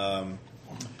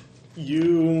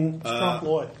you Trump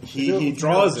Lloyd. he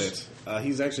draws it.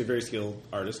 He's actually a very skilled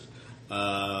artist.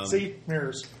 See?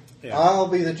 Mirrors. Yeah. I'll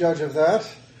be the judge of that.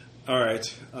 All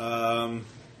right, and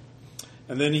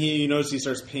then you notice he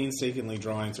starts painstakingly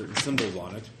drawing certain symbols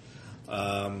on it.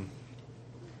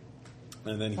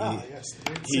 And then Yes.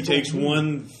 he takes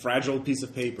one fragile piece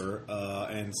of paper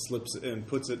and slips and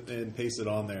puts it and pastes it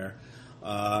on there.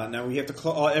 Now we have to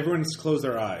everyone has to close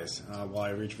their eyes while I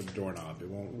reach for the doorknob. It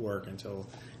won't work until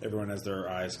everyone has their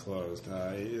eyes closed.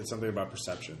 It's something about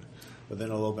perception, but then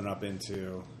it'll open up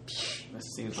into.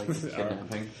 This seems like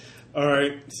kidnapping. All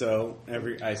right, so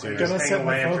I see. Gonna Just hang set a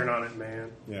my lantern phone- on it,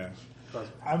 man. Yeah.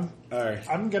 I'm All right.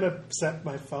 I'm gonna set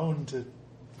my phone to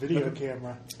video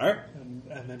camera All right.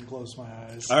 and then close my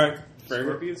eyes. All right. Very good.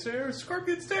 Scorpion stare,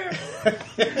 scorpion stare.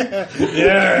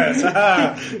 Yes!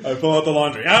 I pull out the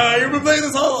laundry. You've been playing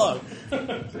this all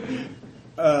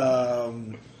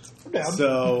along! Down.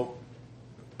 So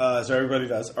everybody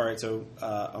does. All right, so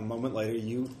a moment later,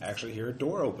 you actually hear a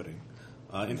door opening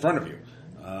in front of you.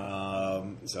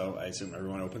 So I assume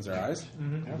everyone opens their eyes.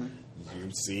 Mm-hmm.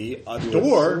 You see a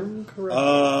door assume correctly.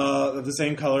 of the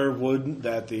same color wood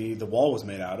that the wall was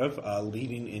made out of,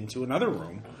 leading into another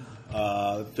room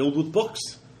filled with books.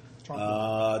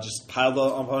 Just piled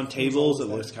up on tables. It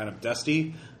looks kind of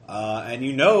dusty. And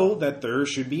you know that there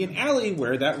should be an alley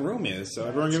where that room is. So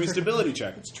everyone give me a stability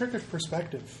check. It's trick of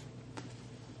perspective.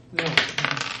 No.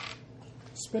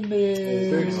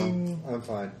 Spending. I'm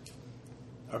fine.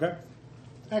 Okay.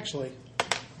 Actually,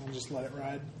 I'll just let it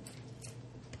ride.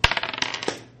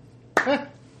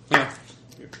 Yeah.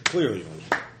 Clearly. you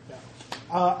lose.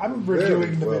 I'm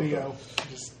reviewing the well video.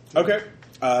 Just Okay.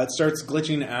 It starts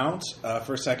glitching out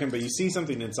for a second, but you see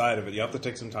something inside of it. You have to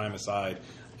take some time aside.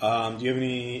 Do you have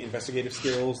any investigative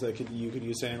skills that you could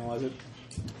use to analyze it?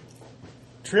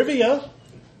 trivia.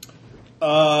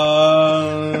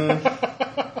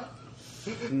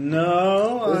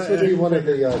 No. This would be one of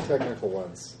the technical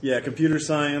ones. Yeah, computer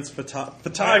science, Computer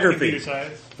photography.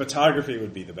 science. Photography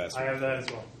would be the best I one. have that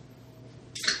as well.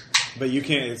 But you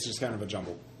can't, it's just kind of a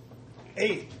jumble.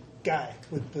 Hey, guy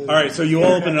with the. All right, so you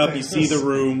all open it up. You see the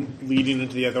room leading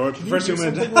into the other door. First, do you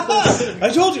went, something with those? I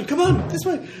told you, come on, this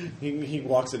way. He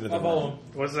walks into the I follow room. him.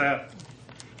 What's that?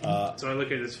 So I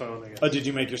look at his phone. I go, Oh, did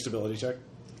you make your stability check?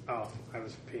 oh, I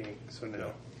was peeing, so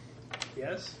no.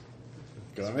 Yes?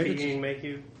 Go Does and make it. peeing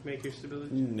make your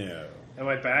stability? No. Am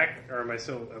I back, or am I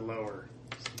still at lower?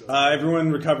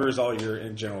 Everyone recovers all your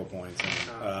general points.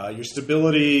 Your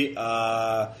stability,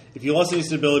 if you lost any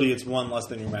stability, it's one less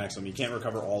than your maximum. You can't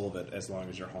recover all of it as long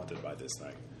as you're haunted by this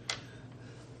thing.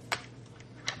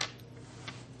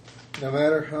 No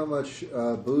matter how much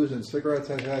booze and cigarettes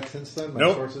I've had since then, my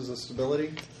Nope. sources of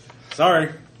stability. Sorry,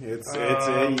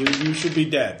 you should be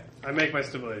dead. I make my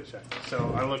stability check,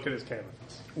 so I look at his canvas.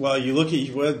 Well, you look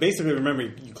at well, basically. Remember,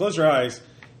 you close your eyes.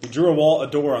 You drew a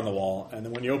door on the wall, and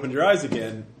then when you opened your eyes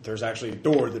again, there's actually a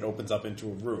door that opens up into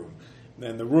a room.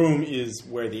 then the room is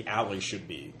where the alley should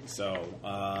be. So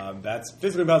that's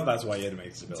physically possible. That's why you had to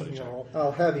make this It's a ability check. mural.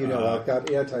 I'll have you know, I've got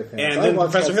anti-fans. And I then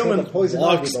watched Professor that Hillman Poison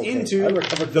walks Ivy book. into I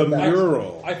recovered the from that.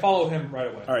 mural. I follow him right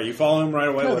away. All right, you follow him right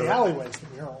away. No, What the about- alleyway's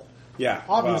the mural. Yeah,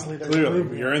 Obviously, well, there's a clearly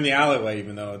room you're in the alleyway,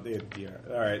 even though.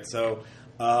 All right, so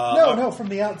No, from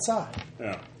the outside.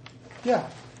 yeah, Yeah.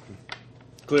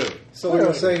 clearly. So what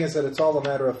you're saying is that it's all a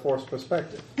matter of forced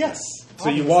perspective. Yes. So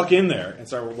you walk in there and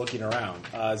start looking around.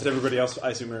 Is everybody else?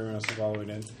 I assume everyone else is following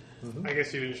in. I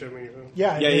guess you didn't show me your phone.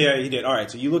 Yeah. Yeah, he did. All right,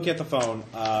 so you look at the phone.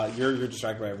 You're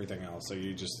distracted by everything else, so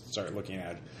you just start looking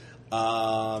at it.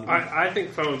 I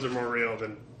think phones are more real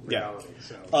than Yeah. reality.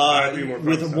 So I'd be more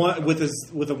with focused one on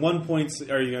with a 1 point,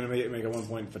 are you going to make a 1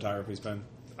 point photography spin?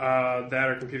 that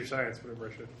or computer science, whatever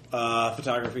I should.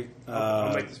 Photography.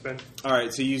 I'll make the spin. All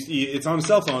right, so you it's on a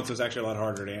cell phone, so it's actually a lot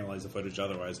harder to analyze the footage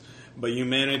otherwise. But you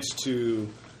managed to.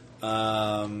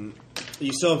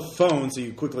 You still have phones, so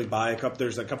you quickly buy a couple.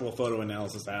 There's a couple of photo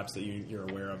analysis apps that you're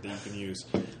aware of that you can use.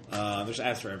 There's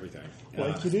apps for everything.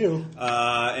 Like you do.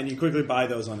 And you quickly buy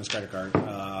those on his credit card.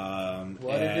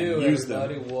 What to and do, use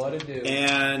everybody? them. What to do?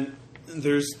 And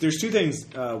there's two things.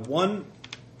 One,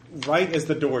 right as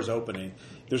the door's opening,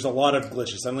 there's a lot of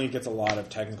glitches. Suddenly it gets a lot of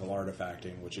technical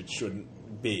artifacting, which it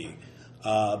shouldn't be.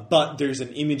 But there's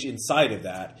an image inside of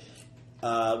that,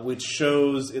 which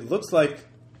shows, it looks like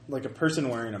a person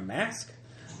wearing a mask.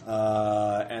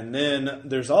 And then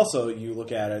there's also, you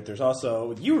look at it, there's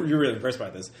also, you're really impressed by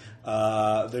this,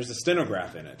 there's a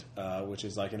stenograph in it, which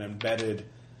is like an embedded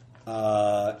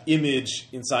image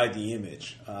inside the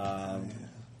image.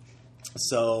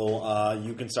 So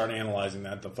you can start analyzing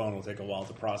that. The phone will take a while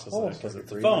to process that because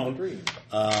it's a phone,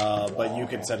 but you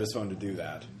can set his phone to do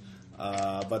that.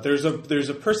 But there's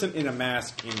a person in a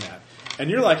mask in that, and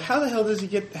you're like, how the hell did he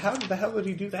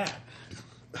do that?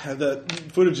 Have the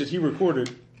footage that he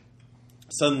recorded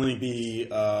suddenly be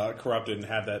corrupted and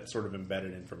have that sort of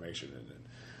embedded information in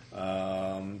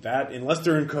it? That, unless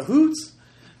they're in cahoots,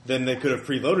 then they could have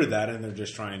preloaded that and they're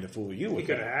just trying to fool you You with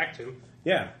could it. have hacked him.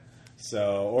 Yeah.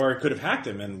 So, or it could have hacked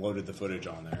him and loaded the footage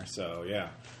on there. So, yeah.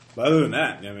 But other than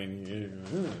that, I mean,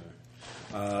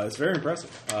 it's very impressive.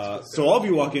 So all of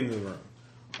you walk into the room.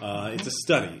 It's a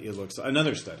study. It looks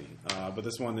another study, but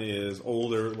this one is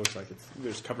older. It looks like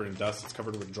it's covered in dust. It's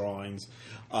covered with drawings.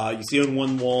 You see on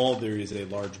one wall there is a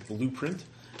large blueprint.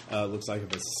 Looks like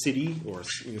of a city or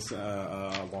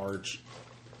a large,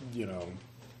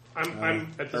 I'm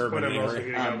at this urban point. I'm also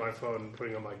area. getting out my phone and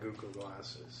putting on my Google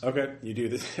glasses. Okay, you do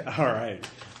this. All right,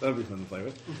 that'll be fun to play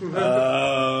with.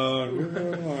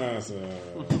 Google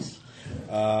Glasses.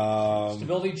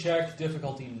 Stability check,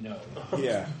 difficulty no.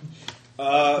 Yeah.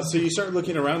 So you start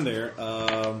looking around there.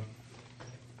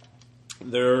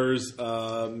 There's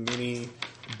many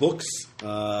books.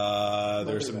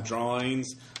 There's some drawings.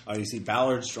 You see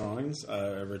Ballard's drawings,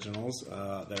 originals,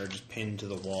 that are just pinned to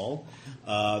the wall.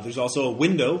 There's also a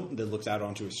window that looks out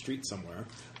onto a street somewhere.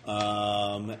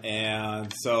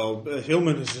 And so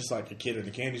Hillman is just like a kid in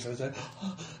a candy store. He's like,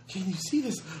 oh, can you see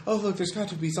this? Oh, look, there's got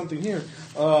to be something here.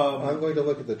 I'm going to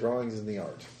look at the drawings and the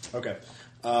art. Okay.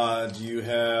 Do you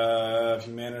have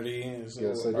humanity?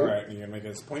 Yes, I do. All right, you're going to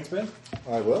make a point spin?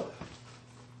 I will.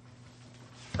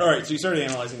 All right, so you started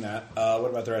analyzing that. What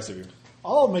about the rest of you?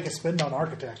 I'll make a spin on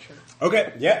architecture.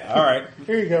 Okay, yeah, all right.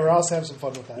 Here you go, Ross. Have some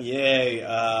fun with that. Yay.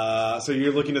 So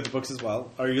you're looking at the books as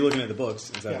well? Or are you looking at the books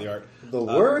instead of the art? The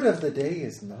word of the day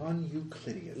is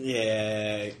non-Euclidean.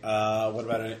 Yay. What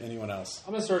about anyone else?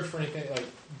 I'm gonna search for anything like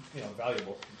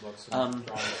valuable books. And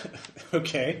drawings.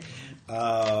 Okay.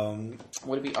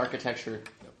 Would it be architecture?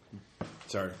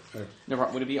 Sorry. No,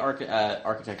 would it be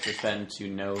architecture spend to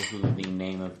know who the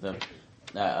name of the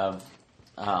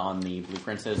on the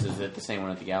blueprints is? Is it the same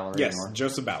one at the gallery? Yes, or?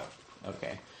 Joseph Ballard.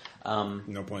 Okay.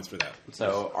 No points for that.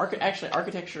 So,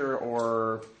 architecture,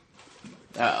 or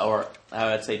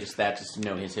I'd say just to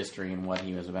know his history and what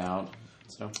he was about.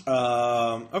 So,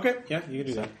 okay, yeah, you can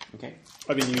do that. okay.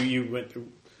 I mean, you went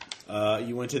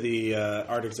to the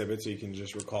art exhibit, so you can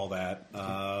just recall that.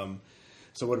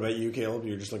 So what about you, Caleb?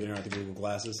 You're just looking around at the Google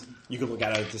glasses. You can look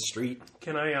out at the street.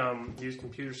 Can I use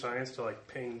computer science to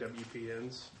ping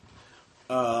WPNs?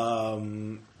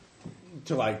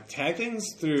 To tag things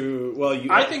through. Well,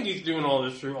 I think he's doing all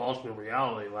this through alternate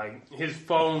reality. Like his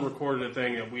phone recorded a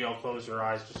thing that we all closed our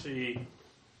eyes to see.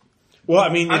 Well, I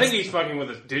mean, I think he's fucking with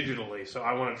us digitally. So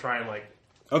I want to try and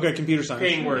okay, computer science.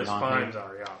 ping where his On spines here.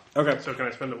 are. Yeah. Okay. So can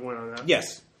I spend a point on that?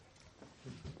 Yes.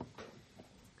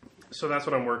 So that's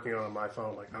what I'm working on my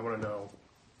phone. I want to know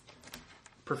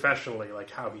professionally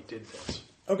how he did this.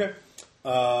 Okay.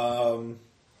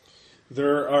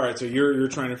 All right, so you're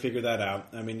trying to figure that out.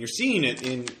 I mean, you're seeing it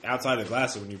in outside of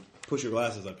glasses. When you push your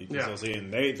glasses up, you can still see it.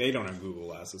 And they don't have Google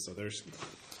Glasses, so they're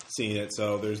seeing it.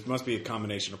 So there must be a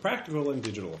combination of practical and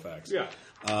digital effects. Yeah.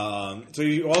 So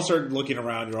you all start looking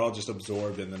around. You're all just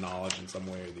absorbed in the knowledge in some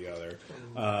way or the other.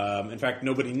 In fact,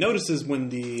 nobody notices when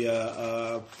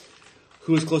the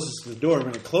who is closest to the door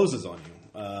when it closes on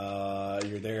you.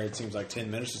 You're there. It seems like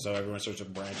 10 minutes or so. Everyone starts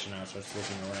branching out, starts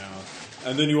looking around,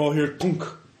 and then you all hear "punk."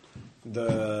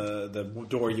 The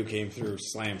door you came through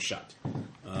slams shut.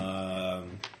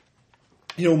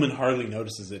 Hillman hardly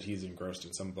notices it. He's engrossed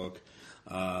in some book,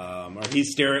 or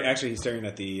he's staring. Actually, he's staring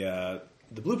at the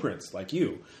blueprints, like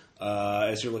you.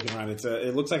 As you're looking around,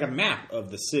 it looks like a map of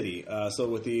the city. So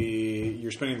with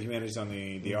you're spending the humanities on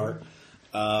the art.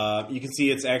 You can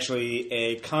see it's actually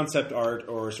a concept art,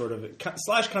 or sort of /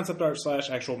 concept art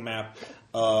 / actual map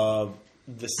of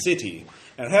the city,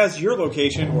 and it has your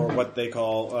location, or what they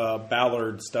call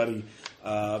Ballard study,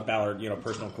 Ballard,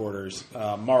 personal quarters,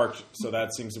 marked. So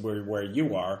that seems to be where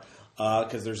you are,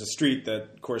 because there's a street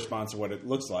that corresponds to what it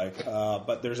looks like.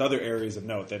 But there's other areas of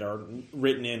note that are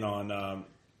written in on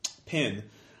pin,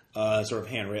 sort of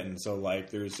handwritten. So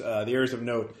like there's the areas of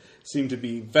note seem to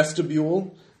be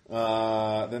vestibule.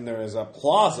 Then there is a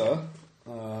plaza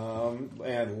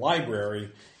and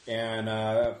library and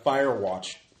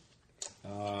Firewatch.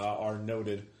 Are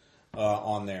noted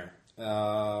on there.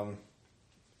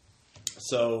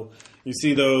 So you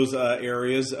see those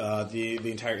areas. The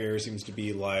entire area seems to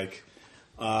be like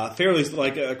fairly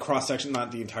like a cross section,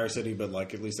 not the entire city, but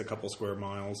like at least a couple square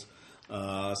miles.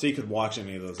 So you could watch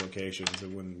any of those locations.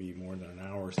 It wouldn't be more than an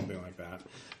hour or something like that.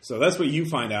 So that's what you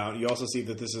find out. You also see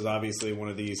that this is obviously one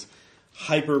of these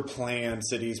hyper-planned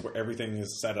cities where everything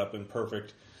is set up and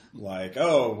perfect. Like,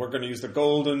 we're going to use the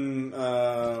golden...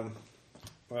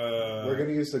 we're going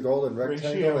to use the golden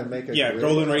rectangle and make a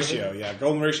golden ratio. Yeah,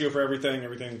 golden ratio for everything.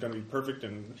 Everything's going to be perfect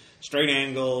and straight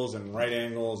angles and right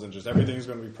angles, and just everything's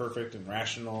going to be perfect and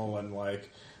rational and like.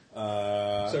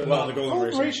 The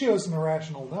golden ratio is an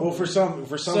irrational number. Well, for some,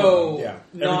 so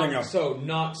everything else. So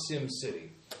not SimCity.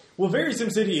 Well, very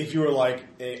SimCity if you were like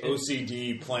a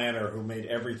OCD planner who made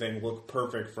everything look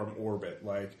perfect from orbit.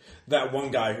 Like that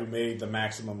one guy who made the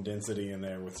maximum density in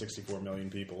there with 64 million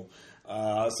people.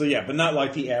 But not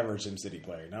like the average SimCity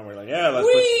player. Not where like,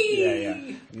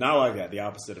 not like that. The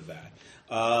opposite of that.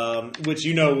 Which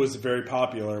was very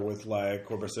popular with like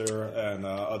Corbusier and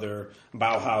other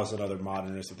Bauhaus and other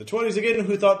modernists of the 20s again,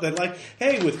 who thought that like,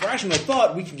 hey, with rational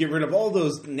thought, we can get rid of all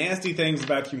those nasty things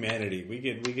about humanity. We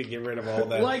could get rid of all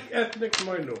that, like ethnic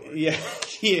minorities.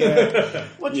 Yeah.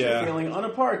 What's your feeling on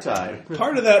apartheid?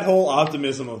 Part of that whole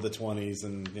optimism of the 20s,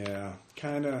 and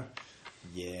kind of.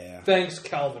 Yeah. Thanks,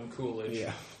 Calvin Coolidge.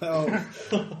 Yeah. Well,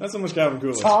 not so much Calvin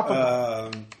Coolidge.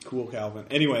 Cool Calvin.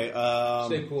 Anyway.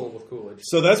 Stay cool with Coolidge.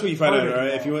 So that's what you find out,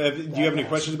 right? Do you have any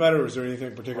questions about it, or is there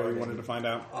anything particular you wanted to find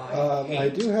out? I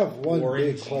do have one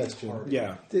big question.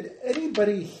 Yeah. Did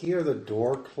anybody hear the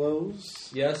door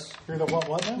close? Yes. Hear the what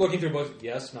now? Looking through books.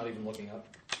 Yes, not even looking up.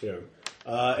 Yeah.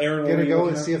 Aaron, Gonna go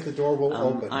and see if the door will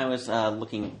open. I was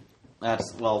looking...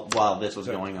 while this was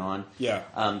going on. Yeah.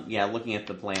 Looking at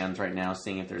the plans right now,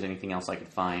 seeing if there's anything else I could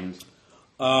find.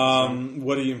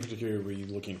 What are you in particular were you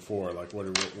looking for? Like, what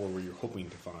were you hoping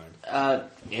to find?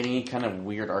 Any kind of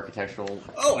weird architectural...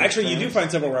 Oh, actually, you do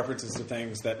find several references to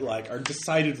things that, like, are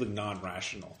decidedly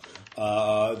non-rational.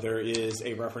 There is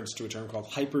a reference to a term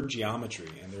called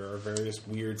hypergeometry, and there are various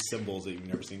weird symbols that you've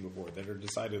never seen before that are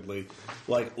decidedly,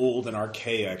 like, old and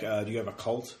archaic. Do you have a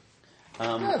cult?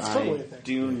 It's totally a thing.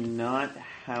 Do not,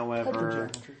 however...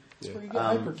 Hypergeometry. That's where you get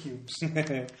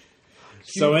hypercubes.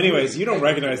 So anyways, you don't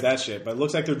recognize that shit, but it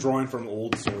looks like they're drawing from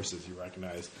old sources you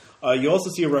recognize. You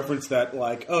also see a reference that,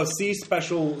 like, see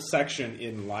special section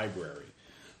in library.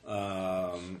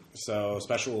 So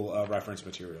special reference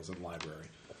materials in library.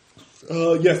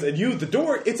 Yes, and the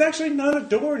door, it's actually not a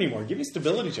door anymore. Give me a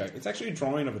stability check. It's actually a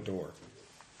drawing of a door.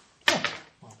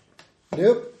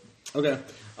 Nope. Okay.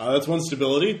 That's one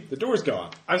stability. The door's gone.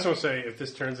 I just want to say, if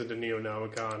this turns into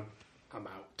Neonomicon, I'm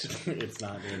out. It's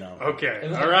not,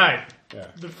 Okay, alright. Yeah.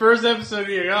 The first episode of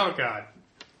Neonomicon,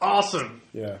 awesome.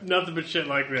 Yeah. Nothing but shit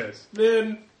like this.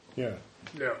 Then, Yeah.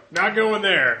 no, not going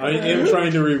there. I am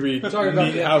trying to reread Talking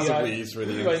about the House FBI. of Leaves for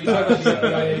the You talking about the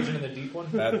FBI agent in the deep one?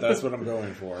 That's what I'm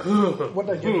going for. What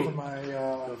did I get for my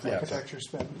architecture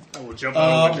spin? I will jump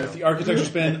on With the architecture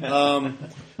spin.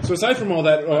 So aside from all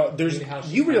that,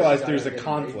 you realize there's a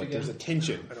conflict, there's a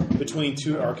tension between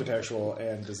two architectural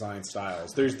and design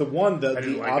styles. There's the one,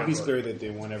 the obvious theory that they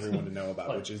want everyone to know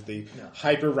about, which is the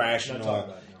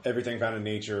hyper-rational everything found in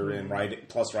nature and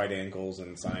plus right angles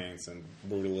and science and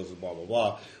brutalism, blah, blah,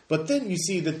 blah. But then you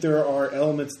see that there are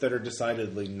elements that are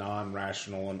decidedly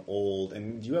non-rational and old.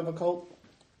 And do you have a cult?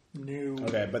 No.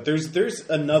 Okay, but there's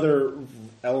another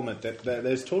element that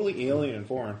is totally alien and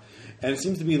foreign, and it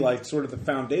seems to be like sort of the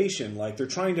foundation. Like they're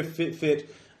trying to fit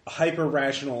a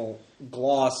hyper-rational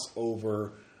gloss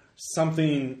over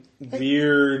something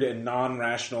weird and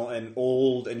non-rational and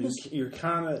old, and you're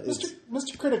kind of...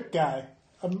 Mr. Critic guy,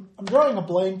 I'm drawing a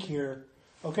blank here,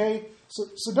 okay?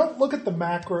 So don't look at the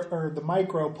macro or the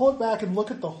micro. Pull it back and look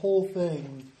at the whole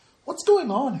thing. What's going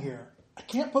on here? I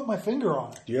can't put my finger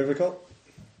on it. Do you have a cult?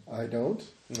 I don't.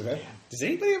 Okay. Does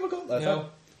anybody have a cult? No.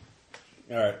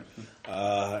 All right.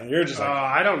 You're just like...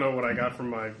 I don't know what I got from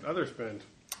my other spend.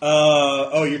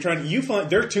 You're trying to... You find...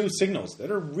 There are two signals that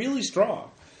are really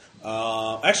strong.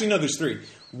 Actually, no, there's three.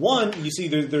 One, you see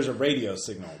there's a radio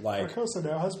signal, like Carcosa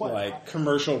now has Wi-Fi. like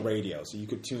commercial radio, so you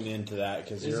could tune into that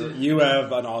because you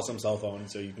have an awesome cell phone,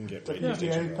 so you can get radio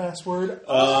station. PPA password.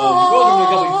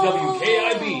 Welcome to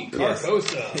WKIB,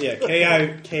 Carcosa. Yeah,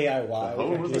 KIY.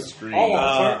 Over the screen. All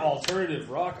alternative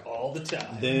rock all the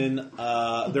time. Then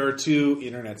there are two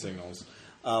internet signals.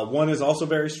 One is also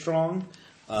very strong,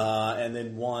 and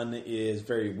then one is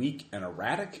very weak and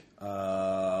erratic.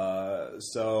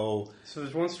 So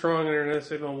there's one strong internet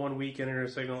signal, one weak internet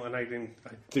signal, and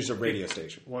there's a radio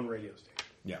station. One radio station.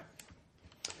 Yeah.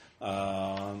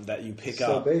 That you pick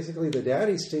So up. basically, the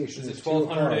daddy station Is is it too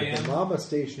 1200 hard, AM? the mama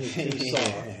station is too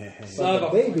soft. Son of But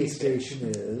a the baby fucking station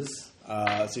is...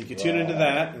 So you can tune into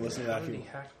that and listen to that. If Somebody you,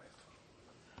 hacked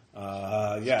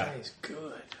yeah. my phone. It's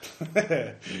good.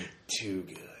 Too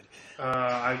good.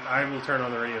 I will turn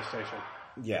on the radio station.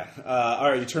 Yeah. All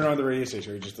right, you turn on the radio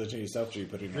station. Or you just listen to yourself, or you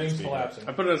put it on Dreams speaker. collapsing.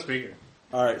 I put it on speaker.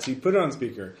 All right, so you put it on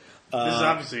speaker. This is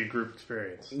obviously a group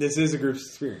experience. This is a group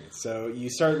experience. So you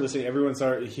start listening. Everyone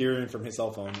start hearing from his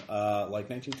cell phone, like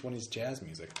 1920s jazz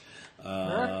music.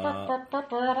 More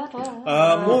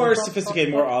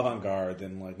sophisticated, more avant-garde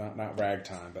than like not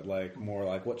ragtime, but like more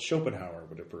like what Schopenhauer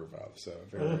would approve of. So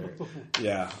very,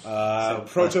 yeah.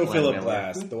 Proto Philip Glenn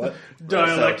Glass. The what?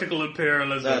 Dialectical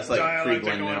imperialism. That's like dialectical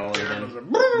pre-Glenn Miller, then.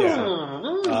 imperialism.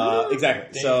 Yeah.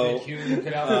 Exactly. So Hume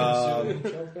cut out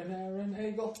Schopenhauer and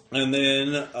Hegel. and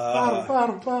then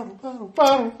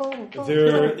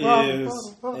there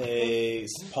is a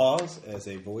pause as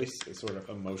a voice, a sort of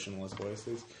emotionless voice.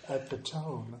 At the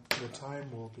tone, the time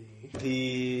will be.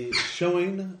 The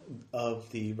showing of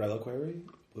the reliquary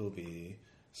will be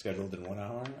scheduled in 1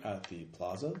 hour at the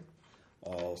plaza.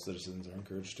 All citizens are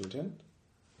encouraged to attend.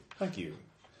 Thank you.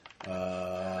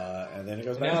 And then it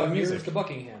goes back Now to the here's music. the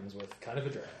Buckinghams with kind of a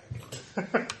drag.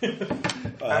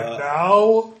 And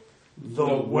now, the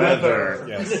weather.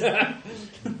 Yes.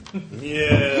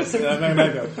 Yes.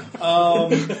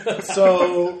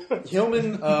 So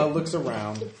Hillman looks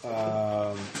around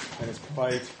and is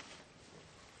quite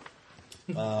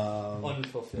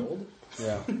Unfulfilled.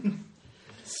 yeah.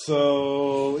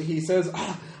 So he says,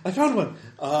 I found one.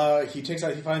 He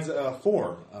finds a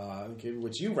form,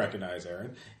 which you recognize,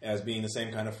 Aaron, as being the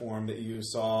same kind of form that you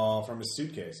saw from his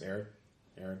suitcase. Aaron.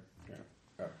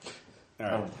 Oh. All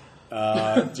right.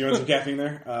 Do you want some caffeine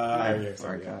there?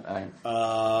 Sorry, God.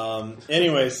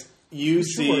 Anyways, you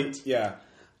see, short. yeah.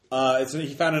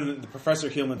 The Professor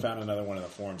Hillman found another one of the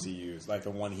forms he used, like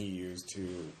the one he used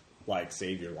to like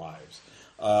save your lives.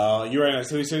 You're right.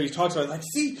 So he talks about it, like,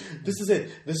 see, this is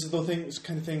it. This is the thing, this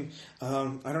kind of thing.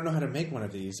 I don't know how to make one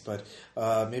of these, but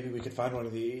maybe we could find one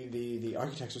of the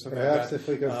architects or something. Perhaps like that. if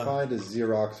we could find a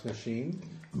Xerox machine.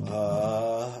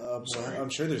 I'm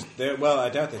sure there's. Well, I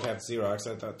doubt they'd have Xerox.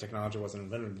 I thought technology wasn't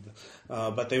invented,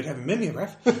 but they would have a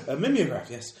mimeograph. A mimeograph,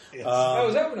 yes. I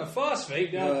was having a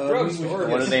phosphate down at the drugstore.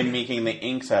 What are they making the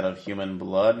inks out of? Human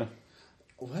blood?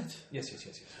 What? Yes.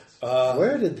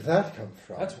 Where did that come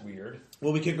from? That's weird.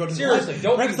 Well, we could go to Seriously, the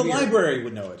don't perhaps be the weird. library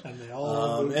would know it. And they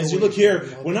all moved As you away look here, from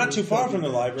the we're not too far from the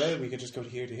bench. library. We could just go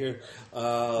here to here.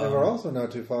 And we're also not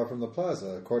too far from the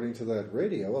plaza. According to that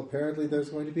radio, apparently there's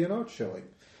going to be an art showing.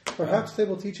 Perhaps they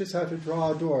will teach us how to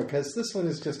draw a door, because this one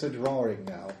is just a drawing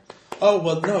now. Oh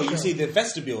well, no. You see, the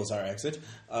vestibule is our exit.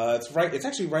 It's right. It's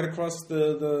actually right across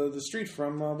the street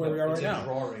from where we are right It's a now.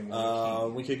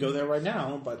 drawing. We could go there right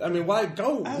now, but I mean, why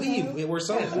go? Leave. We've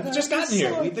just gotten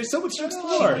here. There's so much to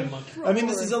explore. I mean,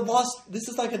 this is a lost. This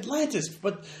is like Atlantis,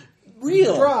 but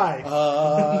real. Dry.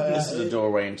 This is a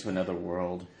doorway into another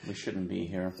world. We shouldn't be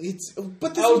here.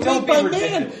 But this Oh, is don't made by be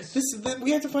man. ridiculous. We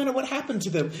have to find out what happened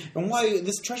to them and why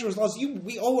this treasure was lost.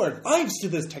 We owe our lives to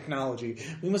this technology.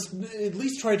 We must at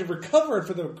least try to recover it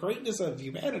for the greatness of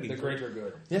humanity. The greater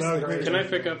good. Yes, No, the greater Can I good.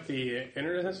 pick up the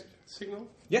internet signal?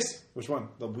 Yes. Which one?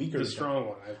 The weak or The strong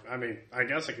one. I mean, I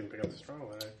guess I can pick up the strong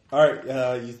one. All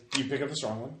right. You pick up the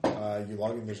strong one. You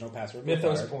log in. There's no password.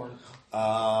 Mythos required.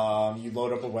 porn. You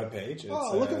load up a web page.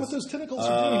 Oh, look at what those tentacles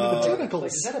are doing to the tentacles.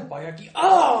 Like, is that a Bayaki?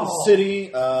 Oh! City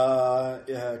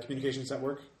Communications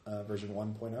Network version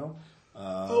 1.0.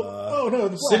 Oh no,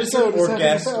 the Citizen Black Zone is or having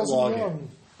guest 1,000 login. young.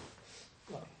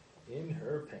 In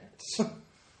her pants.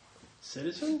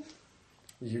 Citizen?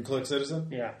 You click Citizen.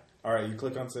 Yeah. All right. You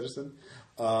click on Citizen.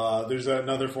 There's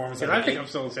another form. And I think I'm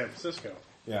still in San Francisco.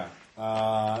 Yeah.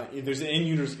 There's an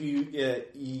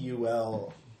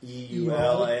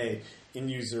EULA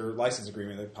in-user license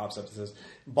agreement that pops up that says,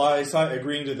 by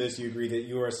agreeing to this, you agree that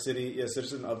you are a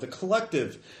citizen of the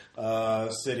collective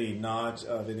city, not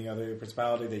of any other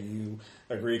principality, that you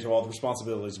agree to all the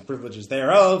responsibilities and privileges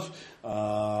thereof.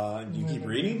 Do you keep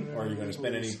reading, or are you going to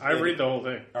spend any... I read the whole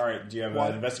thing. All right. Do you have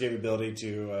an investigative ability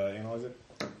to analyze it?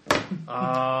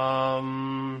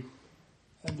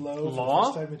 And low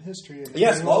Law? for first time in history.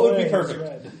 Yes, law would be Is perfect.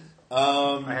 red.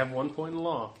 I have 1 point in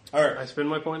law. All right. I spend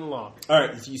my point in law. All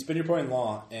right, so you spend your point in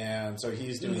law, and so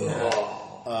he's doing that.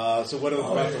 So what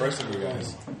about the rest of you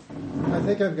guys? I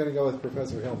think I'm going to go with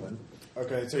Professor Hillman.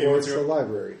 Okay, so Towards you the went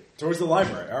library. towards the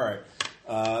library. All right.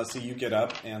 So you get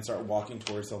up and start walking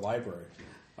towards the library.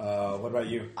 What about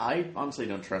you? I honestly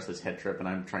don't trust this head trip, and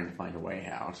I'm trying to find a way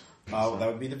out. That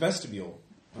would be the vestibule.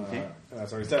 Okay.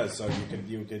 That's what he says. So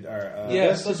you could.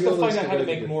 Yes, let's go vestibule find is out the how to way to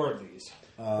make do it. more of these.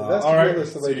 all vestibule right.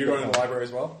 is the So way to you're go. going to the library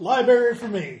as well. Library for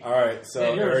me. All right. So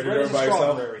And yours, Aaron, you're red going as by a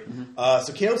yourself. strawberry.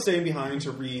 So Caleb's staying behind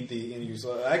to read the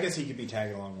end-user. I guess he could be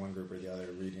tagging along one group or the other,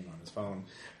 reading on his phone.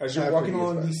 As you're After walking he gets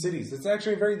along back. these cities, it's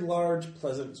actually a very large,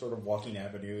 pleasant sort of walking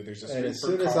avenue. There's a street And as for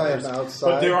soon as cars, I am outside,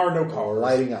 but there are no cars.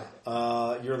 lighting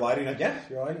up. You're lighting up. Yeah,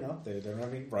 you're lighting up. They don't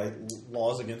have any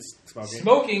laws against smoking.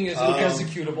 Smoking is an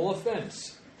executable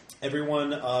offense. Everyone,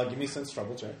 give me a sense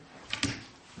trouble check.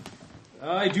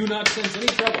 I do not sense any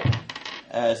trouble.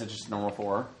 Is it just normal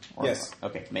 4? Or, Yes.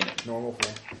 Okay, made it. Normal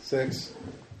 4. 6.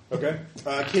 Okay.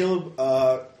 Caleb,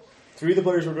 3 of the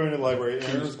players were going to the library.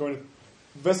 Aaron was going to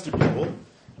vestibule.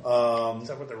 Is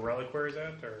that what the reliquary is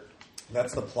at? Or?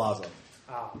 That's the plaza.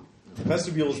 Ah. The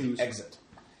vestibule is the exit.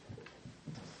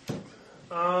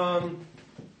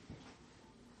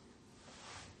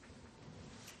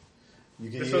 You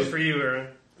can This was for you, Aaron.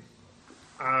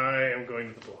 I am going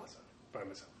to the plaza by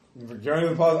myself. We're going to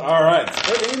the plaza. All right.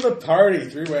 Splitting the party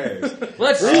 3 ways.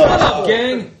 Let's split up,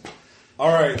 gang.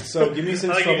 All right. So give me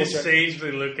some I like you trouble just check.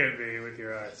 sagely look at me with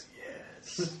your eyes.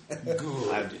 Yes.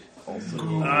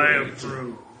 I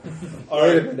approve. All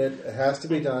Wait a right. minute. It has to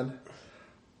be done.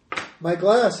 My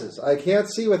glasses. I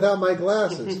can't see without my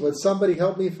glasses. Would somebody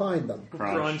help me find them?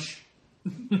 Crunch.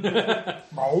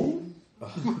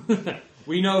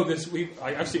 We know this.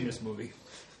 I've seen this movie.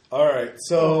 All right.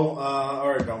 So, all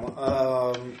right, Belmont.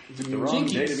 The wrong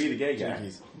day to be the gay guy.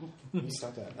 Jinkies. You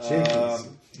stop that.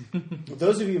 Jinkies.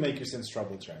 Those of you who make your sense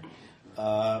trouble check,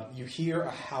 you hear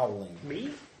a howling.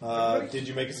 Me? Did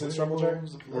you make a sense trouble check?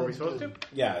 Were we supposed to?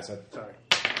 Yeah, I said. Sorry.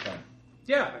 Fine.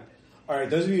 Yeah. All right,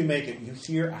 those of you who make it, you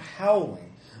hear a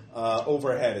howling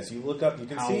overhead. As you look up, you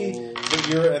can see that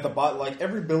you're at the bottom. Like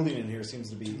every building in here seems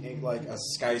to be like a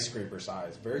skyscraper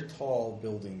size, very tall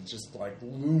buildings, just like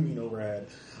looming overhead.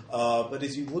 But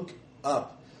as you look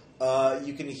up,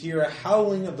 you can hear a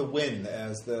howling of the wind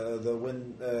as the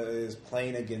wind is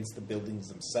playing against the buildings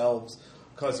themselves,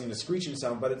 causing a screeching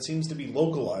sound. But it seems to be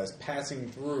localized, passing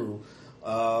through.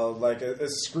 Like a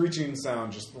screeching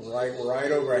sound just right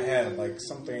overhead, like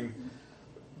something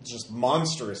just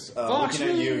monstrous looking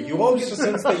at you. You all get the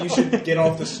sense that you should get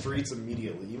off the streets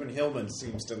immediately. Even Hillman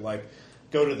seems to like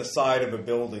go to the side of a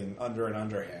building under an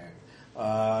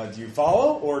underhang. Do you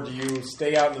follow, or do you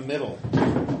stay out in the middle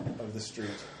of the street?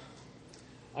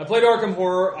 I played Arkham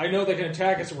Horror. I know they can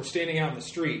attack us if we're standing out in the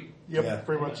street. Yep, Yeah.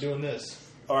 pretty I'm not much. doing this.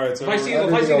 All right, so If I see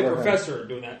Under the the overhang. professor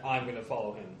doing that, I'm going to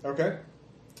follow him. okay.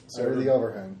 Under the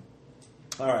overhang.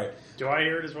 All right. Do I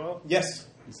hear it as well? Yes.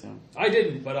 So, I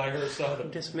didn't, but I heard some of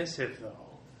I'm them. dismissive, though.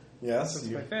 Yes. That's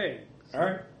you- my thing. all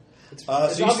right. It's So you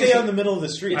stay obviously- out in the middle of the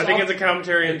street. I think it's a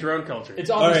commentary on drone culture. It's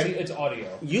obviously right. it's audio.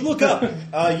 You look up.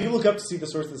 You look up to see the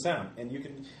source of the sound, and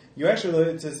you actually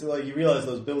you realize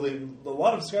those building a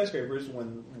lot of skyscrapers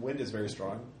when wind is very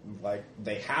strong, like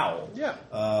they howl. Yeah.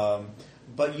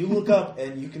 But you look up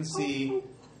and you can see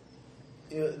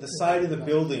the side of the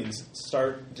buildings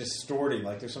start distorting,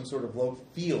 like there's some sort of low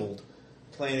field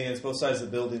playing against both sides of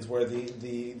the buildings, where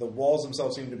the walls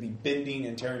themselves seem to be bending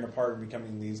and tearing apart and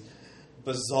becoming these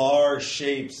bizarre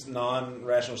shapes,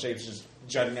 non-rational shapes, just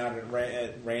jutting out at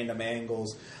random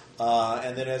angles.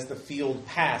 and then as the field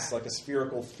passed, like a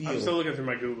spherical field. I'm still looking through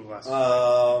my Google Glasses.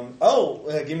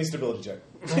 Give me a stability check.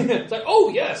 It's like, oh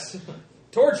yes,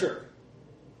 torture.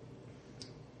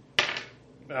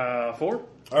 4. All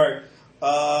right.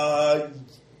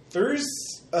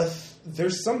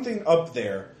 There's something up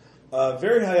there,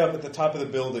 very high up at the top of the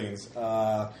buildings,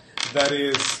 that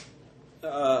is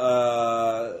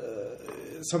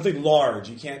something large.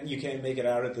 You can't make it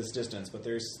out at this distance, but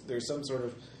there's some sort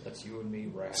of That's you and me,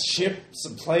 rat. ship,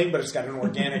 some plane, but it's got an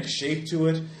organic shape to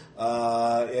it,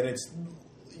 and it's.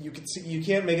 You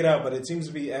can't make it out, but it seems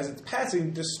to be, as it's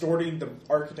passing, distorting the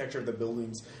architecture of the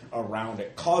buildings around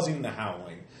it, causing the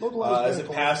howling. As it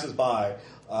passes by,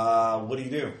 what do you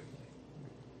do?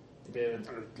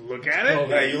 Look at it.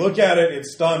 Yeah, you look at it,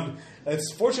 it's stunned.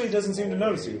 Fortunately, it doesn't seem to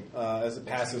notice you as it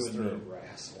passes through.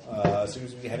 As soon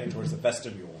as we heading towards the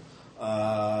vestibule.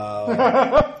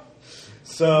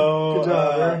 So, Good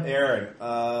job, Aaron,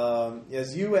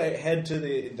 as you head to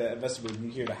the vestibule, you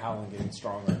hear the howling getting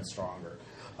stronger and stronger.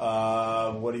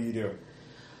 What do you do?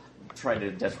 Try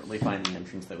to desperately find the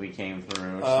entrance that we came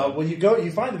through. When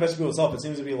you find the vestibule itself. It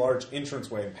seems to be a large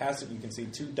entranceway, and past it you can see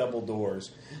 2 double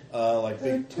doors, like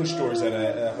big push doors at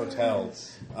a hotel.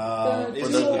 Were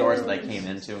those the doors that I came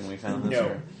into when we found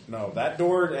this? No, that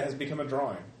door has become a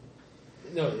drawing.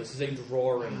 No, this is a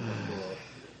drawing door,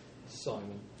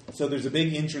 Simon. So there's a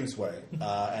big entranceway,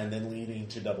 and then leading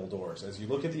to double doors. As you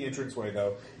look at the entranceway,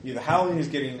 though, the howling is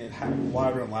getting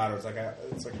louder and louder. It's like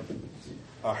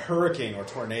a hurricane or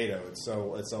tornado. It's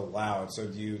so loud. So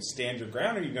do you stand your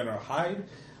ground, or are you going to hide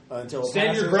until it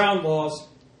Stand your passes? ground, laws.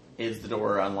 Is the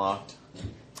door unlocked?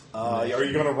 Are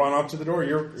you going to run up to the door?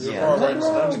 You're Yeah, far away.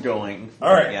 I'm going.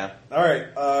 All right. Yeah. All right.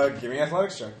 Give me an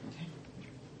athletics check.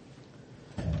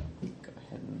 Go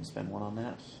ahead and spend 1 on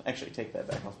that. Actually, take that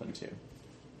back. I'll spend 2.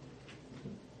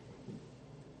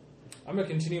 I'm going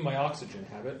to continue my oxygen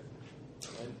habit.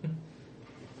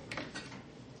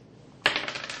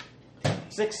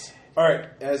 6. All right.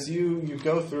 As you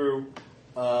go through,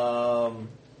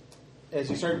 as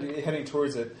you start heading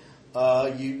towards it,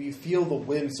 you feel the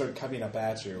wind start coming up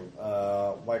at you,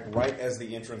 like right as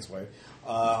the entranceway,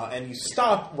 and you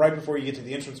stop right before you get to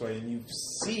the entranceway, and you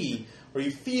see or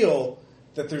you feel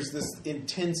that there's this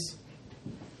intense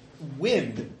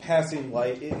wind passing,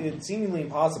 like it's seemingly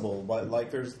impossible, but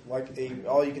like there's like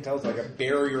all you can tell is like a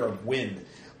barrier of wind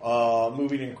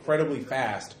moving incredibly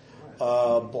fast,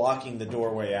 blocking the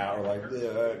doorway out, or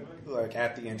like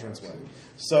at the entranceway.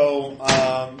 So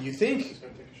you think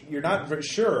you're not very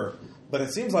sure, but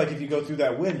it seems like if you go through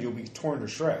that wind, you'll be torn to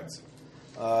shreds.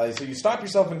 So you stop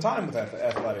yourself in time with that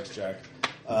athletics check,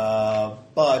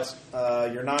 but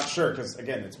you're not sure because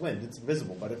again, it's wind, it's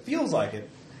invisible, but it feels like it.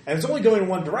 And it's only going in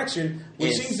one direction,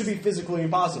 which seems to be physically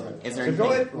impossible. Is there so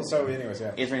go ahead. So, anyways,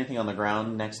 yeah. Is there anything on the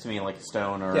ground next to me, like a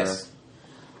stone, or Yes.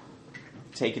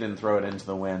 take it and throw it into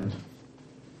the wind?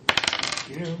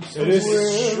 It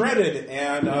is shredded,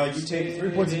 and you take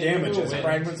 3 points of damage as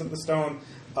fragments of the stone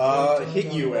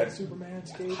hit you at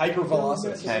hyper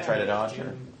velocity. Can I try to dodge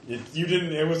her? You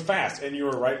didn't. It was fast, and you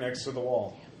were right next to the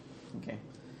wall. Okay.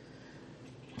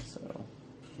 So.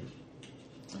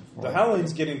 The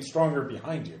howling's getting stronger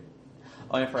behind you.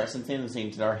 Oh, yeah, for us, since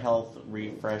did our health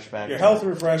refresh back? Your health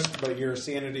refreshed, but your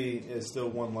sanity is still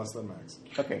 1 less than max.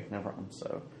 Okay, no problem.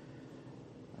 So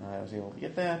I was able to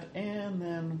get that, and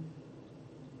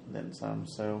then some.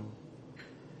 So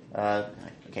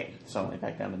okay, so I'm only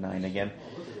back down to 9 again.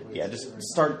 Yeah, just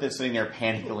start this sitting there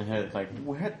panicking, like,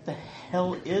 what the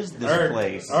hell is this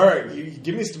place? All right, you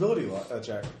give me a stability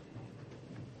check.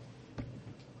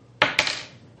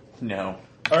 No.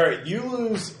 All right, you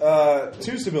lose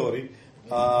 2 stability,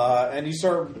 and you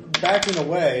start backing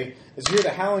away as you hear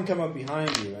the howling come up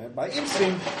behind you. And by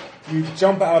instinct, you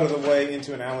jump out of the way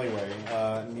into an alleyway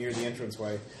near the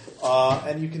entranceway,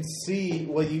 and you can see.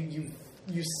 Well, you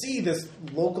see this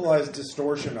localized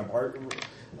distortion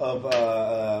of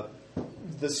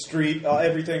the street,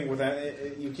 everything with that.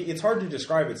 It's hard to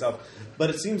describe itself, but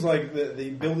it seems like the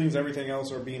buildings, everything else,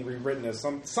 are being rewritten as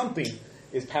something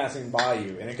is passing by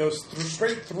you, and it goes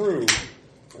straight through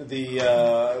the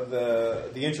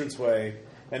entranceway,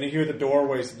 and you hear the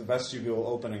doorways to the vestibule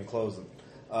open and closing.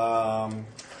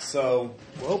 So,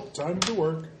 Well, time to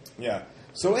work. yeah.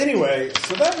 So anyway,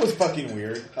 so that was fucking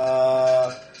weird.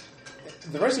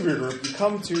 The rest of your group, you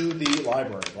come to the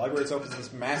library. The library itself is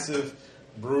this massive,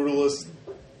 brutalist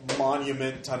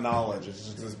monument to knowledge. It's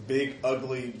just this big,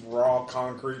 ugly, raw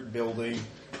concrete building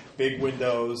big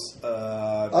windows.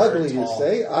 Ugly, very you tall.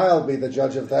 say? I'll be the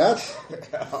judge of that.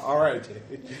 All right,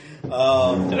 David. Did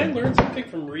I learn something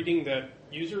from reading that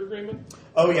user agreement?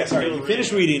 Oh yeah, sorry. Still You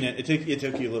finished reading reading it. It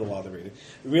took you a little while to read it.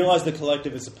 You realize the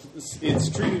collective it's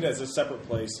treated as a separate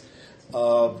place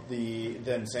of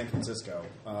than San Francisco,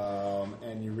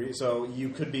 and so you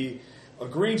could be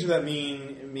agreeing to that.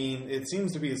 Mean it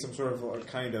seems to be some sort of a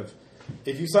kind of,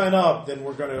 if you sign up, then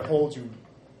we're going to hold you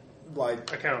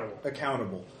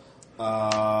accountable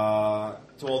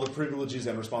to all the privileges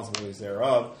and responsibilities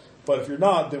thereof. But if you're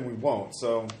not, then we won't.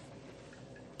 So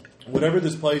whatever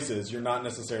this place is, you're not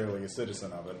necessarily a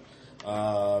citizen of it.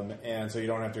 And so you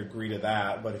don't have to agree to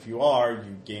that. But if you are,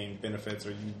 you gain benefits,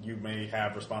 or you may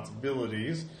have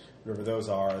responsibilities, whatever those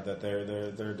are, that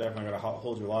they're definitely going to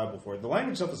hold you liable for. The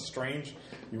language itself is strange.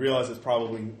 You realize it's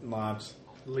probably not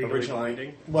Legally originally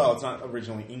binding? Well, it's not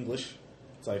originally English.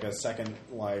 It's like a second,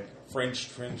 like French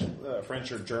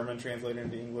or German translated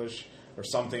into English, or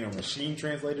something, or machine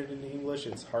translated into English.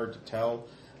 It's hard to tell.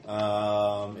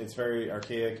 It's very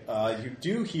archaic. You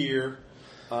do hear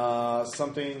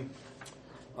something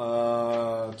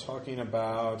talking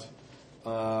about.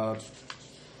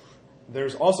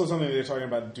 There's also something they're talking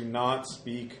about. Do not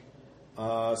speak.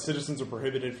 Citizens are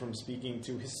prohibited from speaking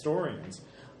to historians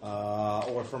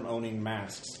or from owning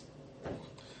masks.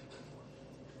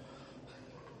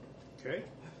 Okay.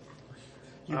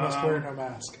 You must wear no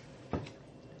mask.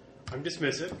 I'm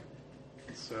dismissive.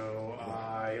 So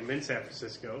I am in San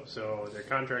Francisco, so their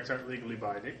contracts aren't legally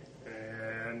binding.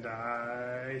 And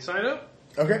I sign up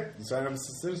Okay, you sign up as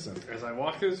a citizen. as I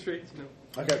walk through the streets.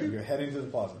 Okay, you're heading to the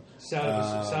plaza.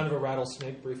 Sound of a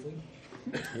rattlesnake, briefly.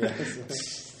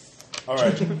 Yes. All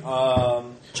right.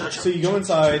 So you go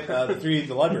inside.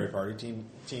 The library party team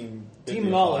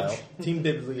Knowledge. team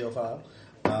bibliophile.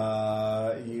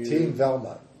 Team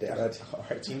Velma, damn it. All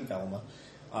right, Team Velma.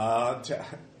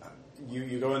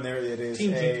 You go in there. It is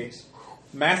Team a Jinkies.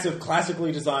 massive,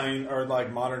 classically designed or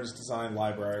like modernist designed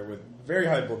library with very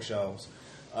high bookshelves.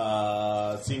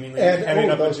 Seemingly And having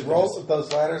a bunch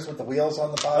those ladders with the wheels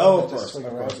on the bottom. Oh, that of just course, swing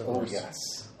of around. course, of Oh, course. yes.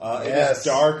 It Yes. is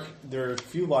dark. There are a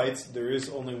few lights. There is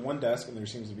only one desk, and there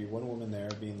seems to be one woman there,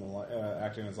 being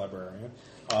acting as librarian.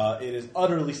 It is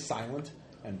utterly silent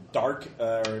and dark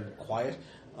or quiet.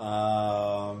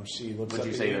 She looks. Would up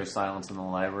you at say there's silence in the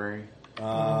library?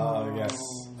 Yes.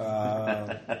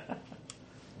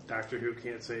 Doctor Who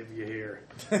can't save you here.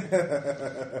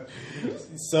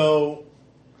 So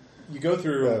you go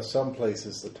through. Some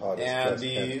places the TARDIS And just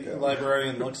can't the go.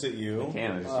 librarian looks at you They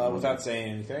can, it's- without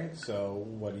saying anything. So,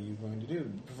 what are you going to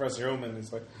do? Professor Hillman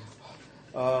is like,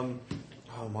 oh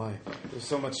my, there's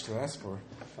so much to ask for.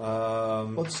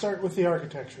 Let's start with the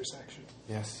architecture section.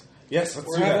 Yes, let's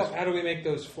Or do how, that. how do we make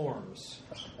those forms?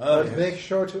 But make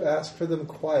sure to ask for them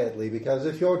quietly, because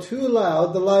if you're too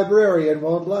loud, the librarian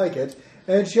won't like it,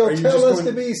 and Are she'll you tell just us going-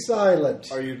 to be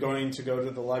silent. Are you going to go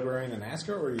to the librarian and ask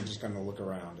her, or are you just going to look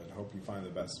around and hope you find the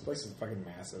best? This place is fucking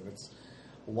massive. It's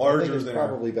I larger think it's than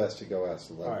probably best to go ask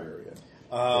the librarian.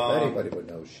 If anybody would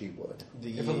know, she would.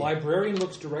 If a librarian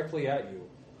looks directly at you,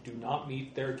 do not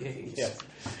meet their gaze. Yes.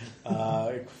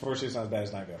 Fortunately, it's not as bad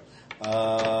as Night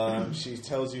she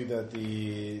tells you that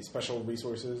the special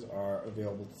resources are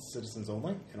available to citizens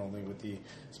only, and only with the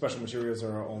special materials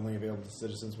are only available to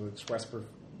citizens with express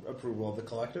approval of the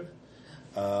collective.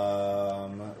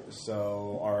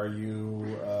 So, are you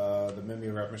the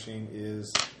mimeograph machine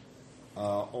is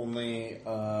only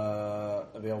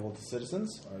available to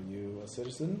citizens? Are you a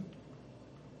citizen?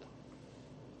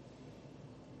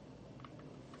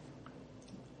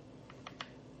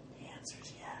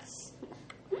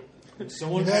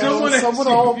 Someone Someone asked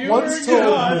all you if you once were told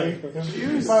God. me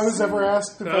if I was ever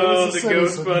asked if I Oh, was the a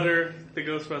citizen.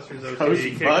 Ghostbusters OC Coach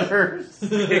kicks Butters.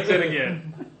 it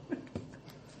again.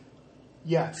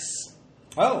 Yes.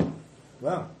 Oh,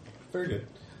 wow. Very good.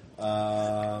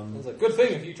 It's a good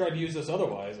thing if you tried to use this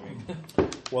otherwise. I mean,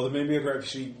 Well, the mimeograph,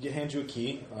 she hands you a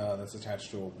key that's attached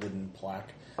to a wooden plaque.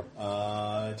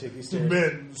 Take these stairs.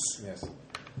 Bins. Yes.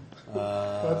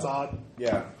 That's odd.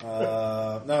 Yeah.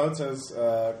 No, it says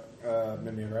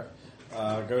mimeograph.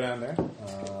 Go down there.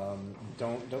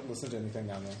 Don't listen to anything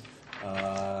down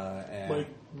there. And Like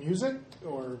music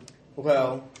or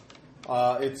well,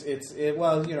 it's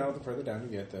well, you know, the further down you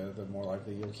get, the more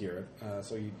likely you'll hear it.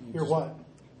 So you hear what?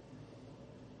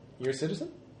 You're a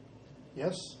citizen?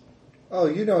 Yes. Oh,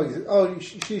 you know. Oh,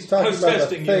 she's talking I was about the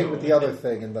testing thing you. with the other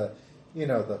thing and the, you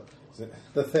know, Is it-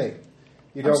 the thing.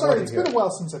 You I'm don't sorry, want it's to hear. been a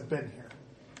while since I've been here.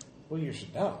 Well, you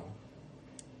should know.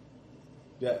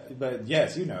 Yeah, but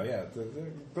yes, you know. Yeah,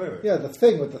 clearly. Yeah, the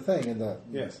thing with the thing and the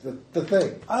Yes. the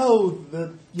thing. Oh,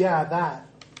 that.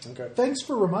 Okay. Thanks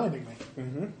for reminding me.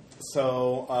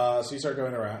 So you start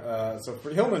going around. So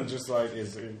for Hillman, is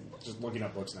just looking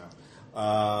up books now.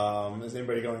 Is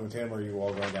anybody going with him, or are you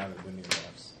all going down to the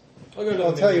mimeographs?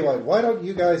 I'll tell you what. Why don't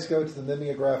you guys go to the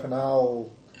mimeograph and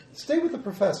I'll stay with the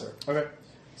professor. Okay.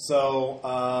 So,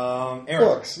 Aaron.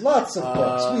 Books, lots of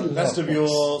books. We love Vestibule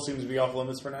books. seems to be off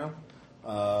limits for now.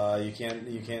 You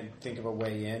can't think of a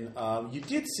way in. You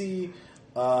did see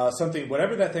something.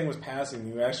 Whatever that thing was passing,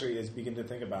 you actually is begin to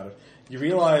think about it. You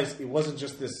realize it wasn't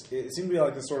just this. It seemed to be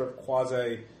like this sort of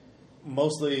quasi,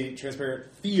 mostly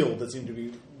transparent field that seemed to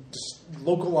be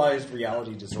localized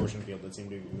reality distortion field that seemed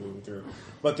to be moving through.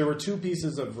 But there were two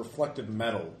pieces of reflective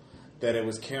metal that it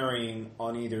was carrying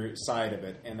on either side of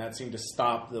it, and that seemed to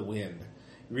stop the wind.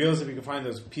 You realize if you could find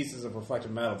those pieces of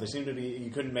reflective metal, they seemed to be, you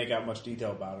couldn't make out much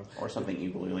detail about them. Or something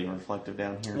equally reflective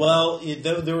down here. Well,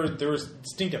 there was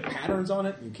distinctive patterns on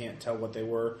it. You can't tell what they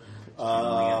were.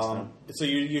 So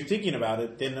you're thinking about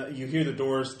it, then you hear the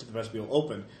doors to the vestibule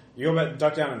open. You go back,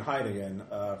 duck down and hide again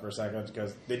for a second,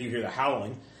 because then you hear the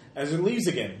howling as it leaves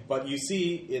again. But you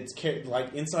see it's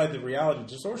like inside the reality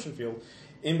distortion field,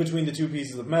 in between the two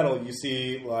pieces of metal, you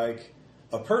see like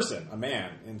a person, a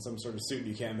man in some sort of suit.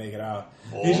 You can't make it out.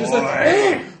 Boy. He's just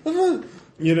like,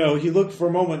 he looked for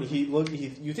a moment.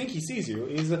 You think he sees you.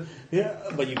 He's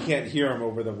but you can't hear him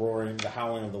over the roaring, the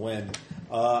howling of the wind,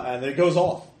 and then it goes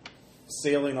off,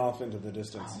 sailing off into the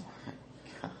distance.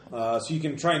 So you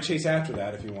can try and chase after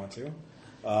that if you want to,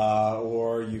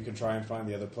 or you can try and find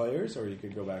the other players, or you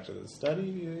could go back to the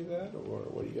study, that, or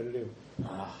what are you going to do?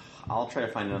 I'll try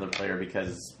to find another player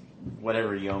because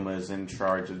whatever Yoma is in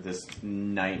charge of this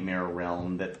nightmare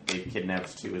realm that they've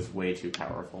kidnapped to is way too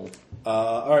powerful.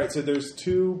 All right, so there's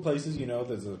two places.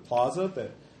 There's a plaza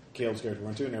that Caleb's character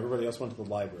went to, and everybody else went to the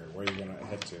library. Where are you going to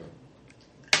head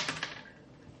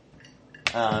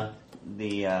to?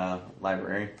 The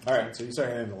library. All right, so you start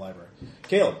heading to the library.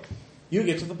 Caleb, you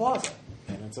get to the plaza,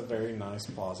 and it's a very nice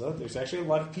plaza. There's actually a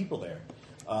lot of people there.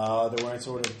 They're wearing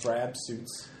sort of drab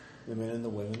suits, the men and the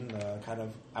women, kind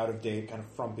of out of date, kind of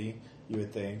frumpy, you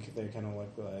would think. They kind of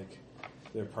look like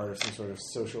they're part of some sort of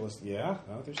socialist. Yeah,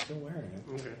 no, they're still wearing it.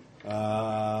 Okay.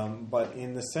 But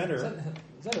in the center... Is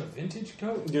that a vintage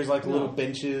coat? There's like little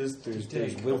benches,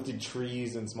 there's wilted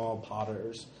trees and small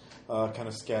potters kind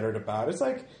of scattered about. It's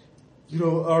like,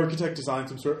 architect designed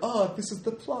some sort of, this is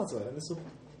the plaza, and this is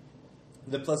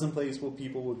the pleasant place where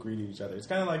people will greet each other. It's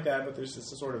kind of like that, but there's this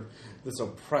sort of this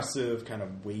oppressive, kind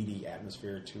of weighty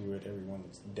atmosphere to it. Everyone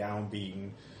looks downbeaten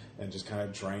and just kind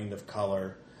of drained of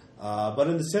color. But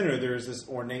in the center, there's this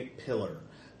ornate pillar,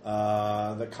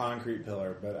 the concrete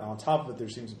pillar. But on top of it, there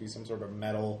seems to be some sort of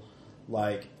metal,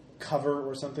 like, cover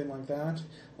or something like that.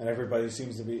 And everybody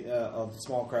seems to be, a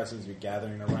small crowd seems to be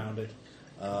gathering around it,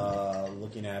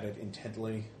 looking at it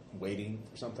intently, waiting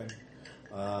for something.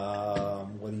 What are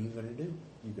you going to do?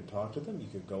 You could talk to them. You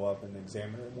could go up and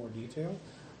examine it in more detail.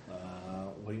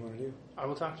 What do you want to do? I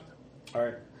will talk to them. All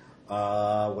right.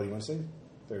 What do you want to say?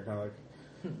 They're kind of like,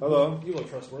 hello. You look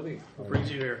trustworthy. What brings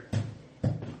you here?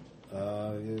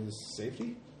 Is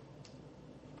safety?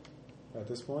 At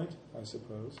this point, I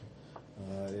suppose.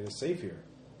 It is safe here.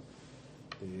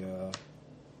 It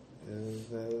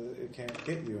can't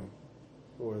get you.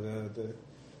 Or the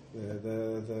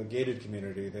gated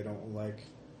community, they don't like,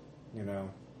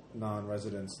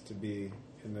 non-residents to be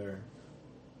in their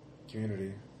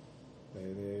community.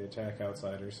 They attack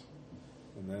outsiders.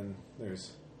 And then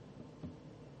there's,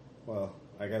 well,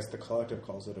 I guess the collective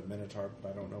calls it a minotaur,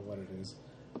 but I don't know what it is.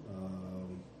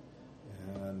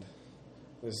 And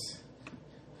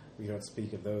we don't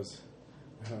speak of those.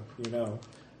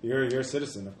 You're a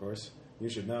citizen, of course. You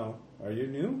should know. Are you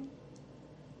new?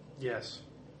 Yes.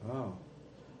 Oh.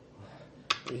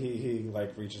 He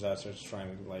reaches out, starts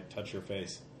trying to touch your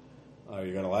face. Are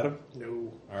you gonna let him?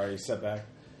 No. All right, you step back.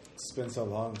 It's been so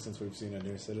long since we've seen a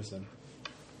new citizen.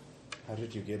 How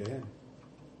did you get in?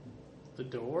 The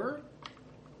door?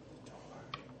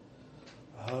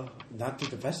 Not through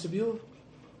the vestibule?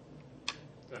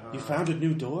 You found a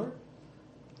new door?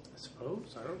 I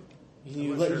suppose. I don't.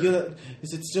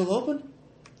 Is it still open?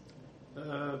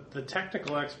 The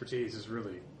technical expertise is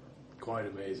really quite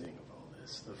amazing of all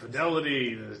this. The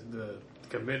fidelity, the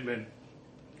commitment.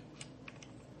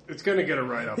 It's going to get a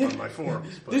write-up on my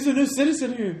forums. But there's a new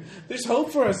citizen here. There's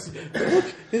hope for us. Look,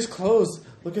 his clothes.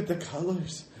 Look at the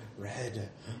colors. Red.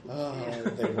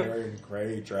 They're wearing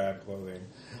gray drab clothing.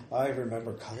 I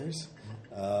remember colors.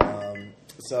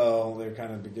 So they're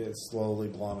kind of slowly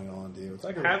blomming on to you. It's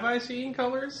like have I seen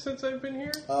colors since I've been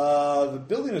here? The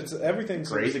building, everything's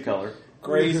gray's a color.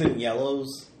 Grays and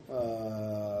yellows.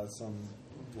 Some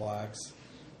blacks.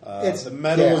 It's the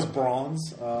metal is damp.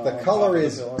 bronze. The on top color of the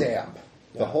is pillar. damp.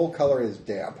 Yeah. The whole color is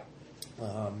damp.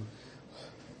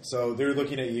 So they're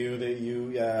looking at you. That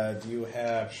you do you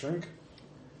have shrink?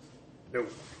 No.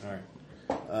 All right.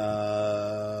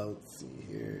 Let's see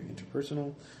here.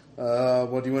 Interpersonal.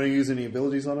 Well, do you want to use any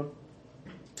abilities on them?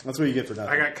 That's what you get for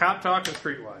nothing. I got cop talk and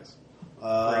streetwise. For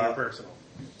interpersonal.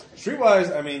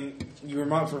 Streetwise, I mean, you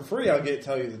remote for free. I'll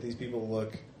tell you that these people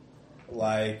look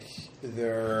like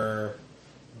they're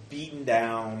beaten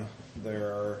down.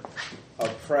 They're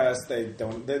oppressed. They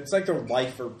don't. It's like they're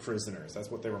life or prisoners. That's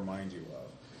what they remind you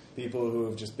of. People who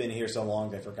have just been here so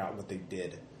long they forgot what they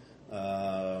did.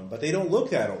 But they don't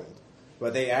look that old.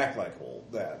 But they act like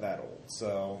that old.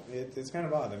 So it's kind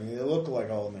of odd. I mean, they look like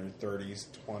all in their 30s,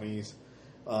 20s,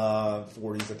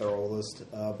 40s at their oldest.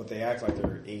 But they act like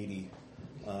they're 80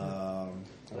 or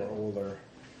older.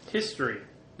 History.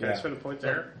 Can I spend a point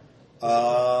there?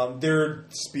 Their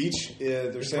speech,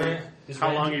 they're saying...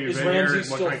 How long have you been here?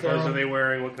 What kind of clothes are they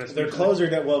wearing? What kind of Their clothes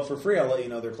are, well, for free, I'll let you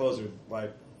know, their clothes are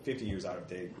like 50 years out of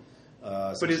date.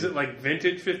 But is it like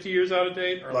vintage 50 years out of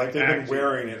date? Or like they've active? been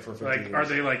wearing it for 50 Like, years. are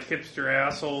they like hipster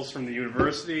assholes from the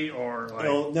university, or like?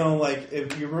 No, like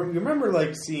if you remember,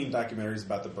 like seeing documentaries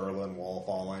about the Berlin Wall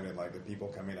falling and like the people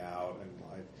coming out and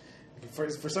like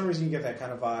for some reason you get that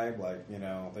kind of vibe. Like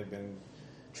they've been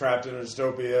trapped in a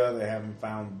dystopia. They haven't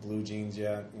found blue jeans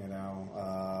yet.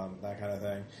 That kind of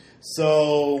thing.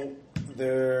 So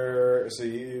that's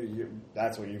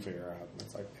what you figure out.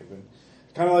 It's like they've been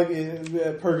kind of like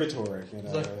purgatory.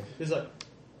 It's like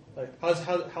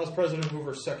how's President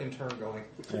Hoover's second term going?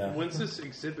 Yeah. When's this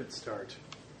exhibit start?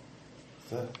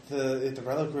 The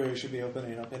reliquary should be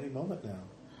opening up any moment now.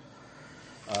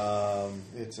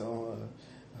 It's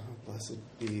blessed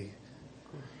be,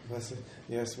 blessed.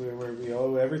 Yes, we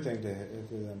owe everything to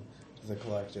them, to the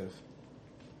collective.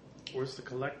 Where's the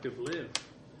collective live?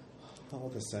 Oh,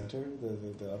 the center,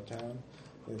 the uptown.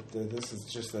 This is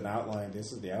just an outline.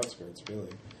 This is the outskirts,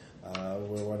 really.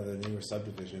 We're one of the newer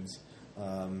subdivisions,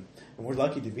 and we're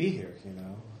lucky to be here.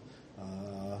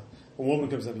 A woman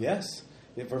comes up, yes.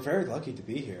 Yeah, we're very lucky to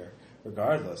be here,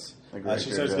 regardless.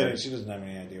 She starts getting. She doesn't have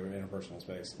any idea of interpersonal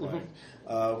space.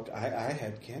 Mm-hmm. I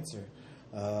had cancer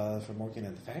from working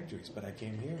in the factories, but I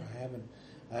came here. I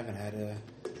haven't had a.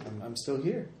 I'm still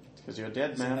here. Because you're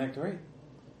dead, Isn't man. that great?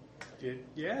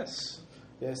 Yes.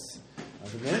 Yes.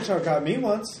 The Minotaur got me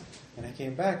once, and I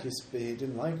came back. He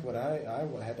didn't like what I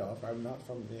had to offer. I'm not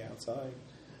from the outside.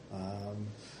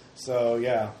 So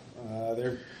yeah,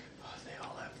 they're. They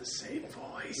all have the same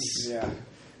voice. Yeah.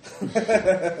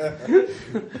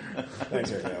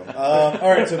 Thanks, Ariel. All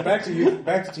right, so back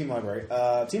to Team Library.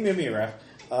 Team Mimeograph.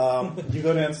 You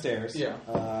go downstairs. Yeah.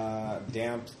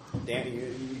 Down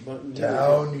you go.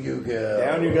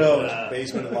 Down you go.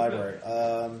 Basement of the library.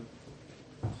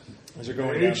 As you're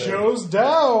going down It shows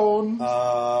down.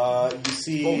 you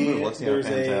see Let's see how it there's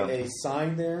pans out. a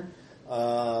sign there.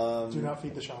 Do not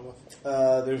feed the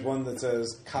Shabbath. There's one that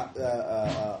says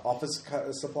office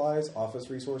supplies, office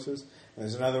resources, and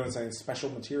there's another one saying special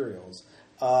materials.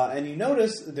 And you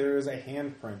notice there is a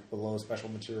handprint below special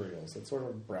materials. It's sort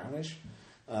of brownish.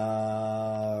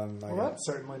 Well, that's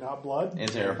certainly not blood.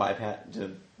 Is there a bypass?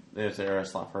 Is there a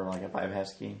slot for like a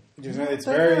bypass key? It's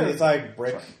there. it's like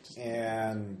brick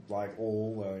and like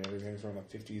old. Everything's from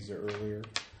the 50s or earlier.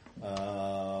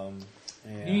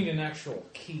 And You need an actual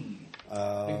key,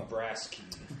 big brass key.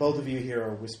 both of you hear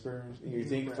a whisper. You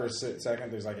think for a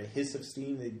second there's like a hiss of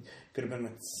steam that could have been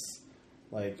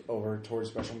like over towards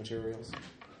special materials.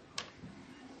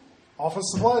 Office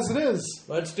supplies it is.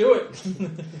 Let's do it. Need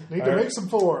to Alright. make some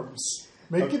forms.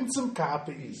 Making some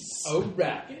copies. All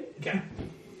right. Okay.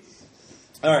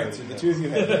 All right, so the two of you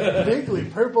head. Vaguely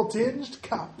purple tinged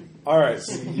copy. All right,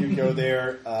 so you go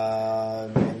there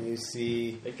and you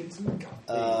see Making some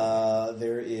coffee.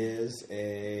 there is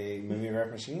a mimeograph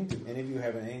machine. Do any of you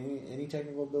have any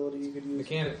technical ability you could use?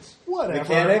 Mechanics. Whatever.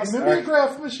 Mechanics? A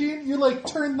mimeograph machine, you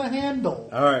turn the handle.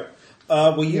 All right.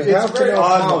 Well, You it's have a to very know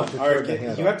odd how one. to All turn right, the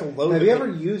handle. you have to load. Have the you ever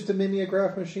used a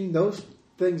mimeograph machine? Those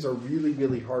things are really,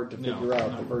 really hard to No, figure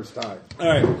out no. the first time. All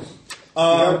right. You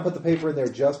got to put the paper in there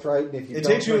just right, and if you It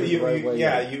don't takes you. put it the right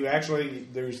way, You actually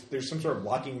there's some sort of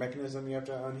locking mechanism you have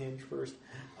to unhinge first,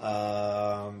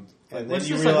 and then What's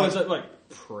you this realize. like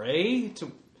pray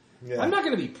to? Yeah. I'm not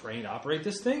going to be praying to operate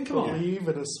this thing. Come on. Believe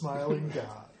in a smiling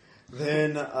God.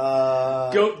 Then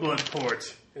Goat blood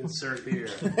port. Insert here.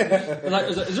 Is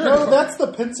there No, a, that's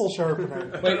the pencil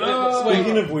sharpener. wait,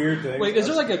 speaking wait, of weird things, wait, is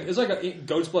there like a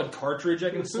goat's blood cartridge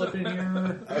I can slip in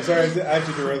here? I'm sorry, I have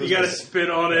to derail this. You gotta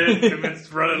spit on it if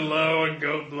it's running low on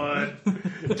goat blood.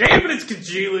 Damn it, it's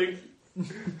congealing.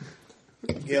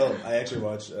 Gil, I actually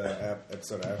watched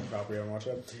episode of Property on Watch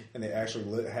Up, and they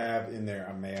actually have in there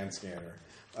a man scanner.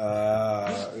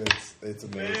 It's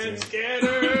amazing. Man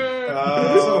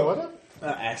scanner. What?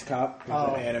 Axe Cop,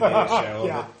 Oh. an animated show.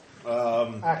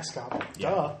 Yeah. Axe Cop.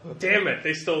 Duh. Damn it!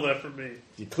 They stole that from me.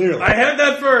 You clearly, I had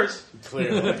that first.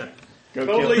 clearly,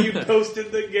 Totally, you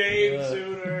posted the game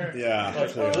sooner. yeah. For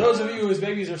Clearly. those of you whose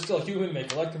babies are still human, may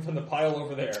collect them from the pile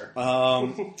over there.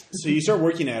 So you start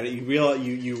working at it. You realize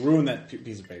you ruin that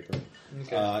piece of paper.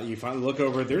 Okay. You finally look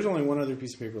over. There's only one other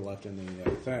piece of paper left in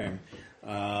the thing,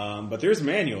 but there's a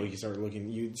manual. You start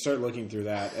looking through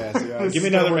that. Give me Still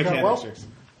another work out well? mechanics.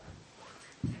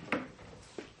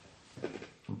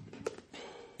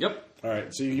 Yep. All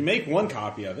right. So you make one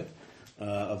copy of it.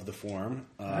 Of the form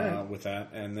right. with that,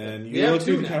 and then We you have look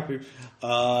through two the copy.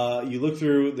 You look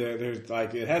through. There's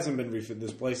like it hasn't been refilled.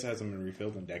 This place hasn't been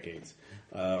refilled in decades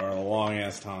or a long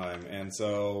ass time, and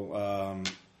so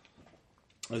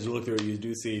as you look through it, you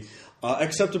do see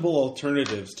acceptable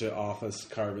alternatives to office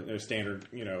carbon or standard,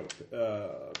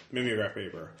 mimeograph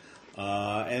paper.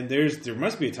 And there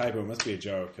must be a typo, must be a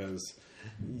joke because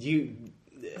you.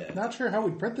 Not sure how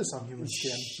we'd print this on human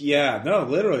skin. Yeah, no,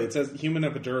 literally, it says human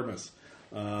epidermis.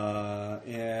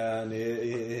 And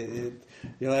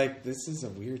you're like, this is a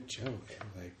weird joke.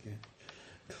 Like,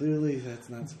 clearly that's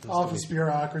not supposed Office to be.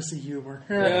 bureaucracy humor.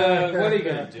 What are you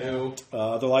going to do?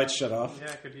 The lights shut off.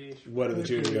 Yeah, What are the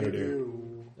two going to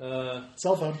do?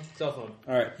 Cell phone. Cell phone.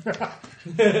 All right.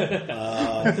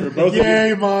 For both of you.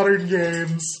 Yay, modern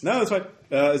games. No, that's fine.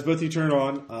 As both of you turn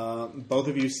on, both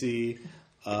of you see,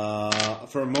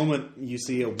 for a moment, you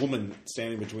see a woman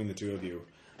standing between the two of you.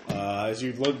 As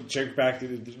you look, jerk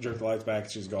the lights back,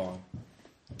 she's gone.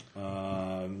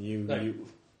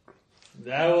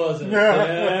 That wasn't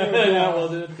that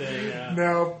wasn't a thing.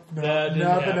 No, That didn't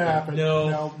nothing happen. happened. No,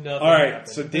 No. nothing. All right, happened.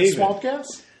 so David, Swamp gas?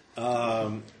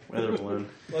 Weather balloon.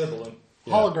 Weather balloon.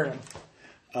 Hologram.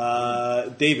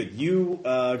 David, you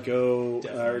are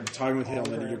Definitely. talking with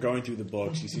Hillman, and you're going through the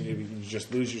books. You seem to you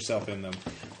just lose yourself in them,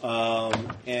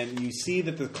 and you see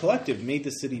that the collective made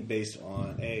the city based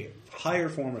on a higher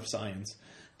form of science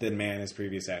than man has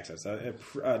previous access,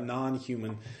 a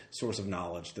non-human source of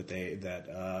knowledge.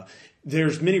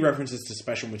 There's many references to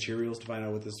special materials to find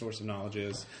out what the source of knowledge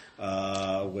is,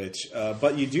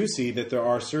 but you do see that there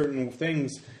are certain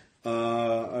things.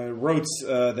 Roads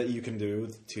that you can do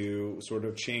to sort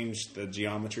of change the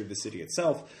geometry of the city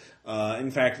itself. In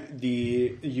fact,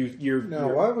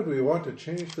 Why would we want to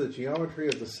change the geometry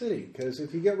of the city? Because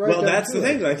if you get right down that's to the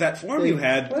it, thing. Like that form they you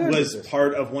had planned was this.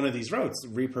 part of one of these roads,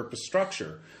 repurposed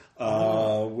structure,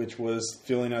 which was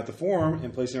filling out the form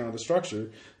and placing it on the structure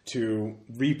to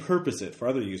repurpose it for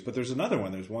other use. But there's another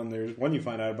one. There's one you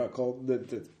find out about called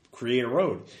the create a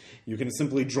road. You can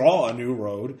simply draw a new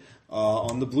road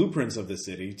on the blueprints of the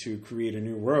city to create a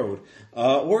new road.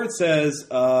 Or it says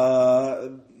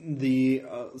the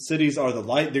cities are the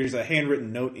light. There's a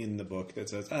handwritten note in the book that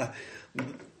says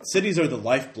cities are the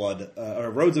lifeblood,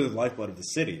 or roads are the lifeblood of the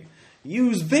city.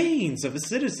 Use veins of a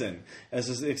citizen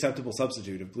as an acceptable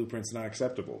substitute if blueprints not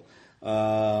acceptable.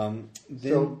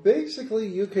 So basically,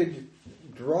 you could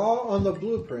draw on the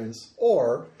blueprints,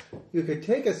 or you could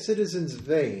take a citizen's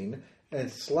vein and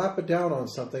slap it down on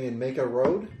something and make a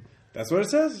road. That's what it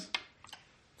says?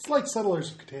 It's like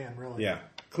Settlers of Catan, really. Yeah,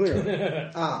 clearly.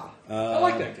 I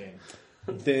like that game.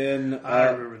 Then I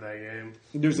remember that game.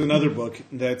 there's another book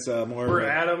that's more Where of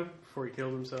a- Adam, before he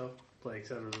killed himself, playing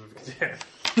Settlers of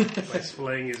Catan, by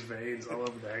splaying his veins all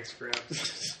over the X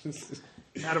scraps.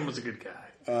 Adam was a good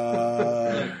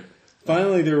guy.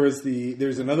 Finally,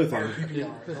 there's another thing.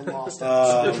 PPR, the lost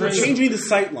For changing the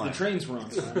sight The line. trains run.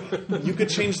 You could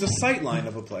change the sight line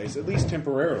of a place, at least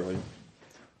temporarily.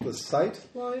 The sight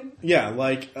line? Yeah,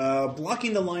 like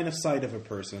blocking the line of sight of a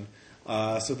person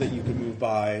so that you can move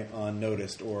by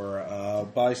unnoticed, or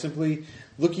by simply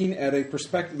looking at a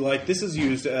perspective. Like this is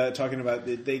used talking about.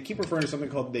 They keep referring to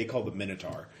something they call the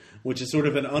Minotaur, which is sort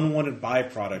of an unwanted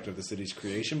byproduct of the city's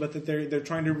creation, but that they're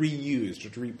trying to reuse, to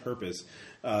repurpose,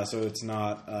 so it's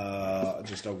not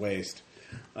just a waste.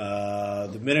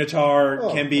 The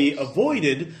Minotaur can be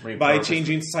avoided by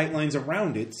changing sight lines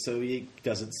around it so it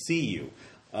doesn't see you.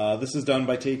 This is done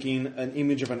by taking an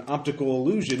image of an optical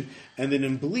illusion and then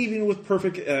in believing with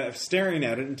perfect staring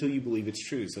at it until you believe it's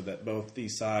true, so that both the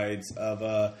sides of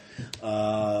a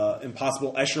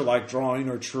impossible Escher-like drawing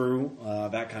are true,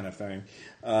 that kind of thing.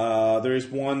 There is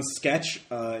one sketch,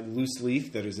 loose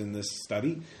leaf, that is in this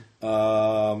study.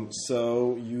 So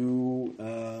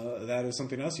that is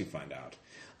something else you find out.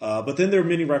 But then there are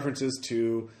many references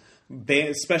to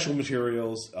special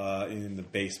materials in the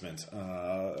basement,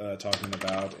 talking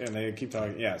about, and they keep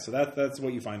talking. Yeah, so that's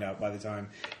what you find out by the time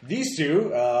these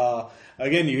two.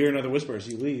 Again, you hear another whisper as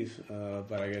you leave,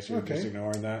 but I guess you're just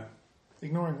ignoring that.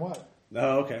 Ignoring what?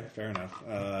 Oh, okay, fair enough.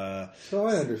 So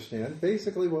I understand.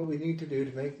 Basically, what we need to do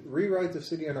to rewrite the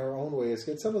city in our own way is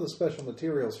get some of the special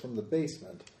materials from the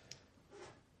basement.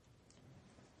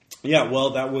 Yeah, well,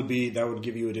 that would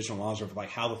give you additional knowledge of like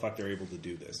how the fuck they're able to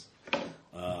do this.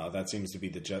 That seems to be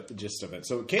the gist of it.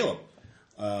 So, Caleb,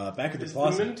 back at the Is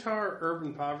closet. the Minotaur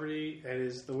urban poverty, and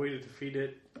is the way to defeat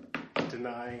it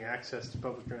denying access to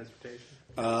public transportation?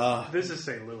 This is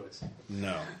St. Louis.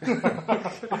 No.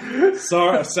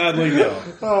 Sorry, sadly, no.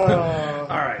 All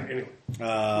right. Anyway,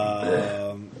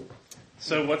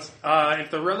 so what's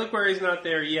if the reliquary is not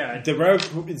there yet? The relic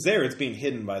is there. It's being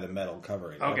hidden by the metal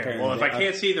covering. Okay. Apparently, Well, if I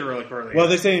can't see the reliquary, well,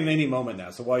 they're saying any moment now.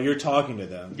 So while you're talking to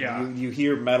them, Yeah. you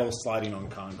hear metal sliding on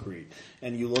concrete,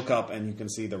 and you look up and you can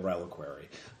see the reliquary.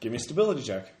 Give me a stability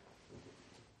check.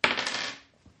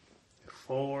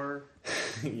 4.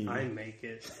 I make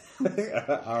it.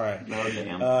 All right. No,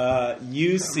 damn.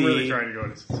 You I'm see. really trying to go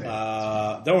to St.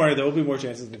 Don't worry, there will be more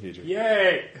chances in the future.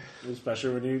 Yay!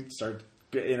 Especially when you start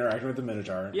interacting with the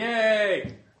Minotaur.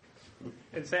 Yay!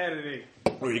 Insanity.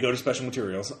 Or you go to special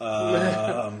materials.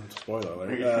 Spoiler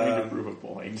alert. You're trying to prove a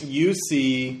point. You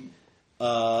see,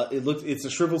 it's a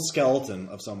shriveled skeleton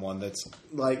of someone that's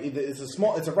like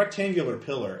it's a rectangular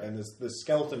pillar, and the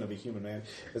skeleton of a human man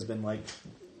has been like,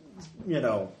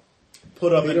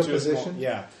 put up Fetal into position?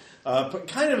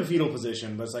 kind of a fetal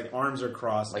position, but it's like arms are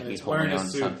crossed, Like and he's it's wearing holding a on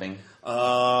suit. something.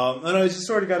 No, he's just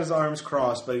sort of got his arms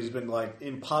crossed, but he's been like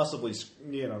impossibly,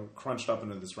 crunched up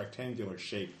into this rectangular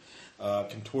shape.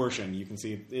 Contortion. You can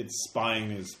see its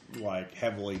spine is like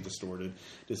heavily distorted,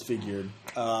 disfigured.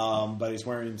 But he's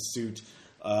wearing a suit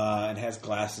and has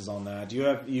glasses on that. Do you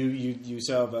have you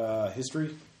still have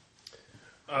history?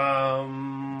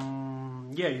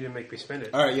 Yeah, you didn't make me spend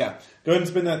it. All right, yeah. Go ahead and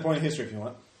spin that point of history if you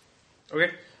want.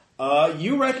 Okay.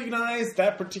 You recognize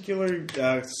that particular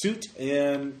suit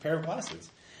and pair of glasses.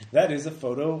 That is a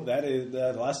photo. That is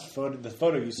the last photo. The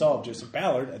photo you saw of Joseph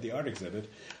Ballard at the art exhibit.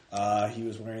 He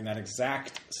was wearing that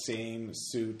exact same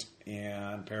suit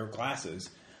and pair of glasses,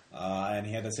 and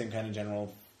he had the same kind of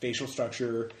general facial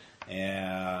structure.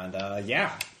 And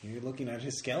you're looking at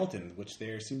his skeleton, which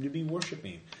they seem to be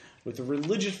worshiping with a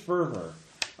religious fervor.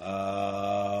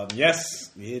 Yes,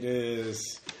 it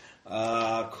is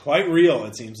quite real,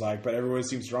 it seems like, but everyone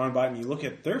seems drawn by it, and you look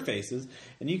at their faces,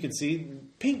 and you can see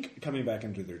pink coming back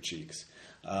into their cheeks.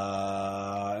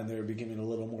 And they're becoming a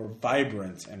little more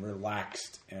vibrant and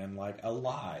relaxed and, like,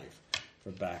 alive,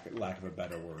 for lack of a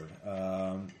better word.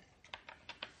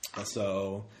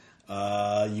 So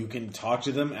you can talk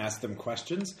to them, ask them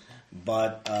questions,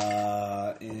 but,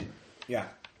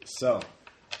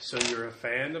 So you're a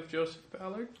fan of Joseph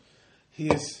Ballard? He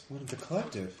is one of the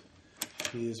collective.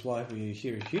 He is why we are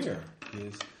here. He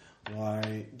is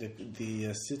why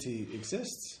the city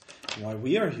exists. Why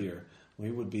we are here. We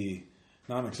would be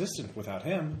non-existent without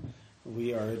him.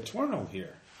 We are eternal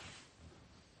here.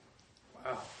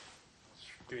 Wow. It's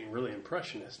getting really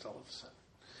impressionist all of a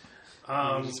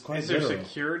sudden. It's quite Is there literal.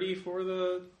 security for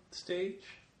the stage?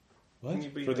 What? Can you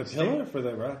be For the the pillar? same? For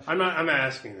the... I'm not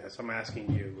asking this. I'm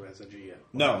asking you as a GM.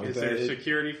 No, Is there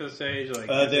security for the stage? Like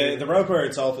the reliquary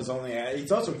itself is only...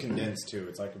 It's also condensed, too.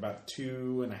 It's like about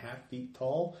 2.5 feet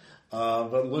tall.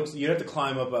 But you'd have to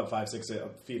climb up about 5-6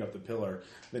 feet up the pillar.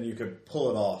 Then you could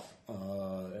pull it off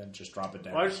and just drop it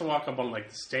down. Well, I just walk up on like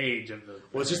the stage of the.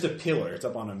 Well, it's just a pillar. It's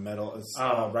up on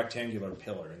a rectangular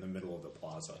pillar in the middle of the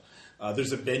plaza.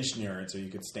 There's a bench near it, so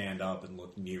you could stand up and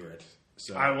look near it.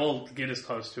 So I will get as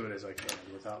close to it as I can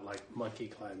without like monkey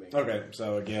climbing. okay.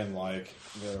 So again, like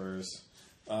there's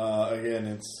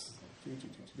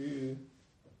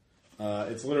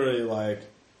it's literally like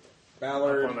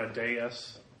Ballard. Up on a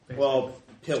dais. basically. Well,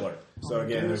 pillar. So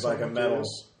again, there's like a metal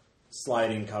Dais.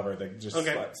 sliding cover that just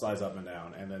slides up and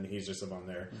down, and then he's just up on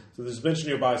there. So there's a bench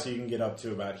nearby, so you can get up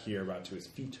to about here, about to his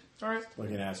feet. All right.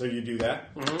 Looking at. So you do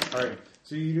that. Mm-hmm. All right.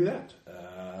 So you do that,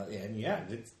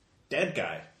 and it's dead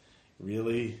guy,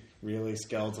 really, really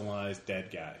skeletalized dead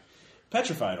guy,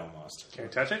 petrified almost. Can I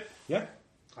touch it? Yeah.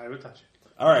 I would touch it.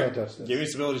 All right. Can't touch this. Give me a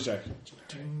stability check.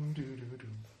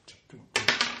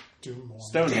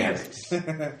 Stone Damn hands. it.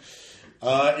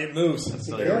 It moves.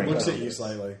 still It your looks ring. at you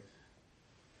slightly.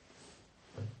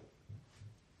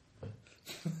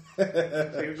 Take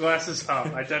the glasses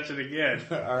off. I touch it again.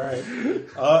 All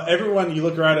right. Everyone, you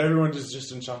look around. Everyone is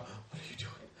just in shock. What are you doing?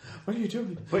 What are you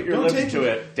doing? Put your Don't lips take to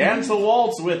it. Dance a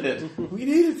waltz with it. We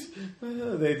need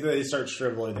it. They start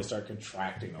shriveling. They start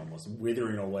contracting, almost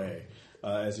withering away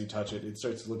as you touch it. It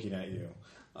starts looking at you.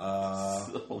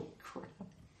 Holy crap.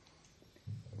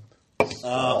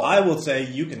 I will say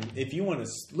you can, if you want to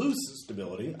lose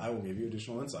stability, I will give you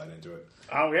additional insight into it.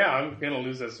 Oh, yeah, I'm going to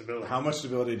lose that stability. How much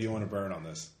stability do you want to burn on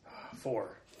this? 4.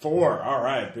 4. All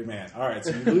right, big man. All right,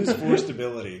 so you lose 4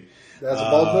 stability. That's a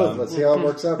bold move. Let's see how it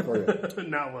works out for you.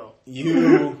 Not well.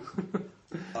 You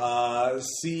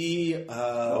see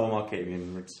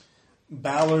Malkavian words.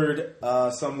 Ballard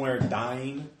somewhere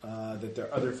dying. That there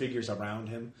are other figures around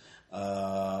him.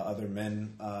 Other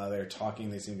men, they're talking.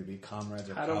 They seem to be comrades.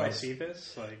 Or How do I see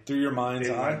this? Like through your mind's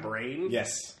in eye? my brain?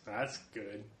 Yes. That's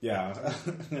good. Yeah.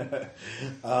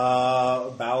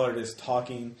 Ballard is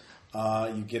talking.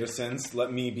 You get a sense.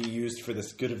 Let me be used for the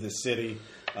good of the city.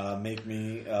 Make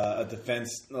me a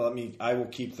defense. I will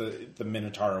keep the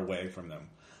Minotaur away from them.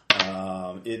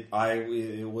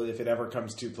 If it ever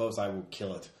comes too close, I will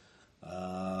kill it.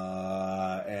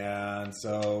 And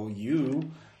so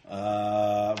you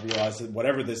realize that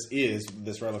whatever this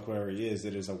reliquary is,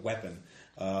 it is a weapon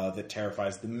that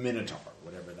terrifies the Minotaur,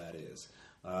 whatever that is.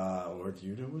 Or do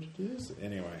you know what it is?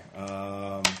 Anyway.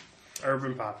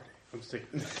 Urban poverty. I'm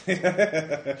sticking.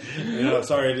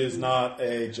 Sorry, it is not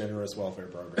a generous welfare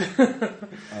program.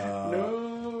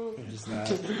 No. It is not.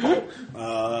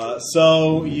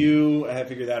 So you have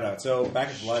figured that out. So back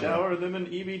at the library. Shower them in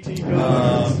EBT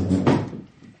guns.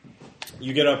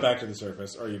 You get up back to the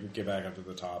surface, or you get back up to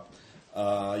the top.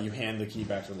 You hand the key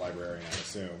back to the librarian, I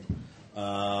assume.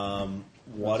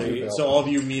 So all of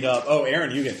you meet up. Oh,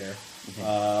 Aaron, you get there.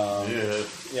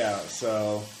 Yeah,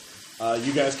 so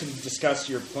you guys can discuss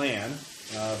your plan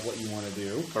of what you want to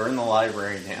do. Burn the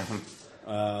library down.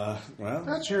 Well,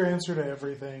 That's your answer to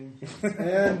everything.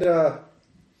 And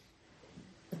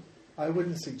I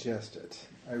wouldn't suggest it.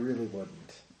 I really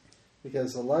wouldn't.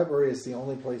 Because the library is the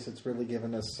only place that's really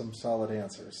given us some solid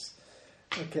answers.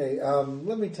 Okay,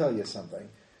 let me tell you something.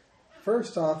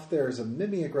 First off, there's a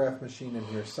mimeograph machine in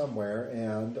here somewhere,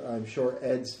 and I'm sure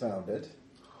Ed's found it.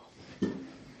 And,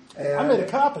 I made a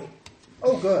copy.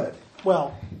 Oh, good.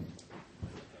 Well,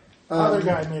 other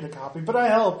guy made a copy, but I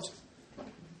helped.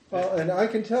 Well, and I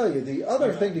can tell you, the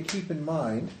other thing to keep in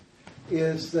mind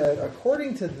is that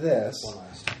according to this,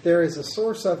 there is a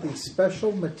source of these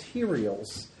special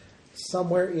materials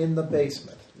somewhere in the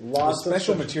basement. Lots the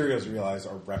special of materials you realize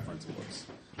are reference books.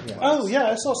 Yeah. Oh, yeah,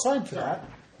 I saw a sign for that.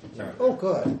 Yeah. Oh,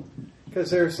 good.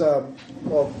 Because there's,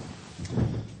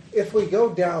 if we go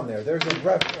down there, there's a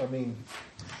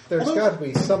there's Although- got to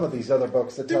be some of these other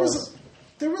books that tell us.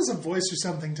 There was a voice or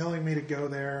something telling me to go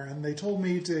there, and they told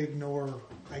me to ignore,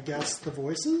 I guess, the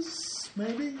voices,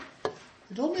 maybe?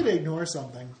 They told me to ignore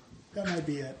something. That might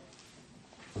be it.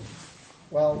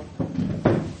 Well,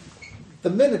 the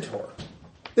Minotaur.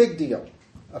 Big deal.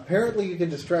 Apparently you can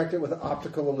distract it with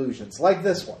optical illusions, like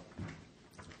this one.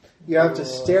 You have to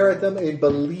stare at them and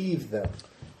believe them.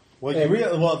 Well,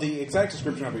 the exact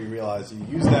description of it, you realize you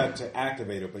use that to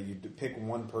activate it, but you pick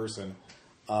one person,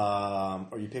 or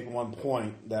you pick one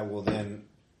point that will then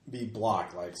be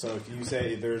blocked. Like, so if you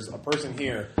say there's a person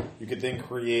here, you could then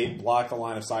block the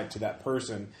line of sight to that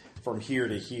person from here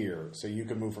to here, so you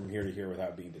can move from here to here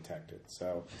without being detected.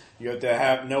 So you have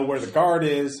to know where the guard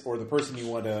is, or the person you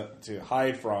want to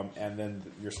hide from, and then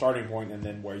your starting point, and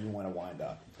then where you want to wind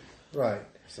up. Right.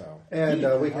 So, and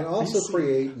we can also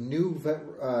create new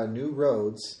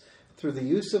roads through the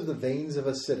use of the veins of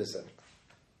a citizen.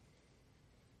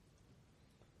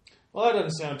 Well, that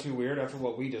doesn't sound too weird after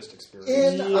what we just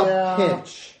experienced. In a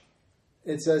pinch.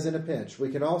 It says in a pinch. We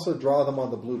can also draw them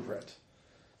on the blueprint.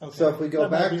 Okay. So if we go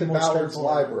That might back be to more Ballard's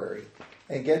straightforward. library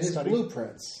and get his Study.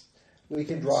 blueprints, we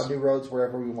can draw new roads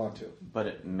wherever we want to. But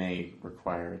it may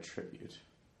require a tribute.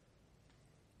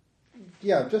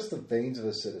 Yeah, just the veins of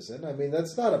a citizen. I mean,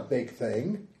 that's not a big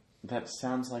thing. That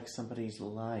sounds like somebody's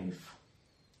life.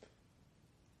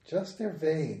 Just their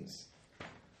veins.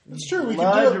 It's true, we could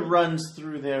Blood do it, runs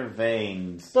through their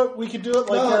veins. but we could do it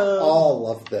like Not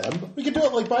all of them. we could do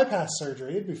it like bypass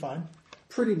surgery. It'd be fine.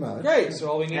 Pretty much. Great,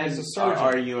 so all we need And is a surgeon.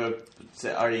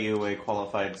 are you a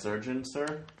qualified surgeon,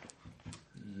 sir?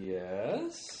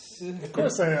 Yes. Of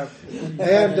course I am.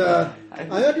 And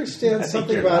I understand I think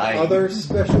something you're about lying. other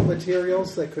special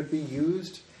materials that could be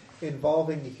used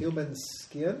involving human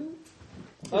skin.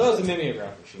 Oh, that was a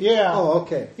mimeograph machine. Yeah. Oh,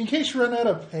 okay. In case you run out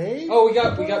of pay. Oh, we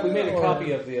made a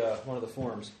copy of the one of the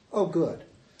forms. Oh, good.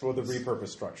 for the repurposed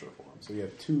structure form. So you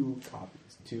have 2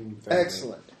 copies. 2.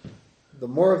 Excellent. The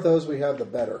more of those we have, the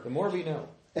better. The more we know.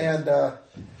 And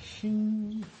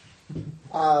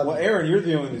Well, Aaron, you're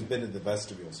the only one who's been to the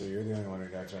vestibule, so you're the only one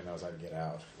who actually knows how to get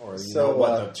out. Or you know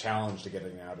what the challenge to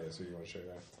getting out is, so you want to share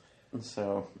that.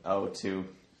 So,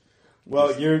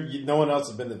 Well, no one else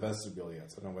has been to the vestibule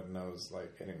yet, so no one knows,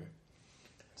 anyway.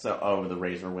 So, the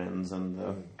razor winds and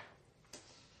the...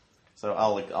 So,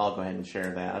 I'll go ahead and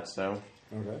share that, so...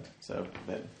 Okay. So,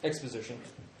 that... Exposition.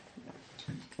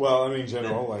 Well, I mean,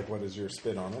 general, what is your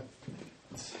spin on it?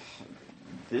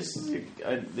 This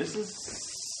is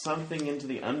something into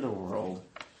the underworld.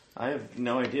 I have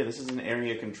no idea. This is an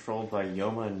area controlled by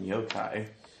Yoma and yokai.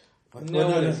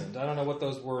 No, it isn't. I don't know what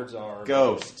those words are.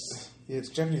 Ghosts. Yeah, it's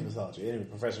Japanese mythology. Anyway,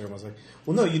 Professor was like,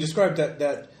 well, no, you described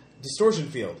that distortion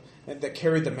field that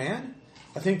carried the man.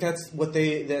 I think that's what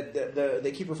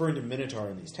they keep referring to Minotaur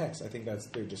in these texts. I think that's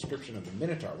their description of the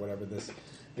Minotaur, whatever this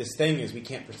thing is. We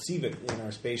can't perceive it in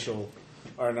our spatial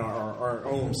or in our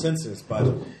own senses,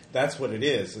 but that's what it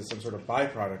is. It's some sort of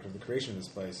byproduct of the creation of this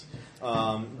place.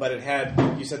 But it had,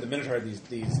 you said the Minotaur had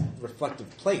these reflective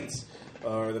plates,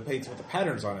 or the plates with the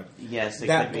patterns on it. Yes,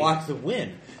 that block the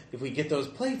wind. If we get those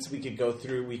plates, we could go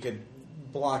through. We could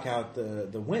block out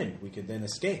the wind. We could then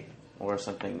escape. Or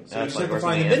something. So you just have to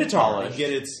find the Minotaur and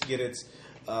get its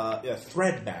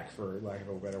thread back, for lack of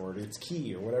a better word, its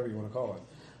key or whatever you want to call it.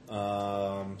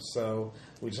 So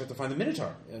we just have to find the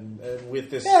Minotaur, and with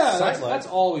this satellite, that's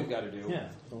all we've got to do. Yeah,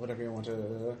 whatever you want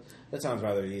to. That sounds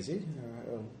rather easy.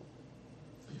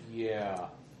 Yeah.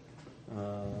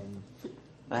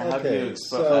 How do you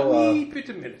a wee bit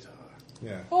of Minotaur.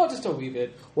 Yeah. Oh, just a wee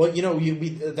bit. Well,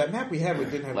 that map we had, we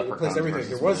didn't have to replace everything.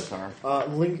 There was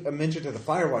a mention to the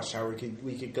Firewatch Tower.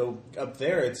 We could go up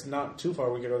there. It's not too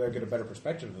far. We could go there and get a better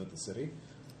perspective of the city.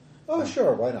 Oh,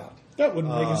 sure, why not? That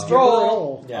wouldn't make us Stroll. at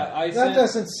all. Yeah. That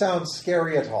doesn't sound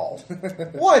scary at all.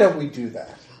 Why don't we do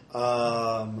that?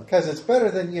 Because it's better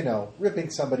than,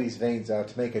 ripping somebody's veins out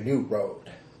to make a new road.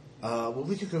 Well,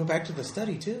 we could go back to the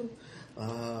study, too.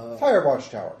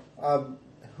 Firewatch Tower.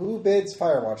 Who bids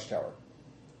Firewatch Tower?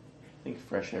 I think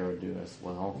Fresh Air would do as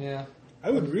well. Yeah.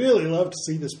 I would really love to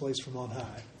see this place from on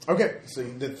high. Okay, so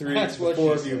the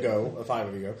four of you go, 5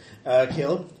 of you go.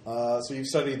 Caleb, so you've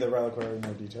studied the reliquary in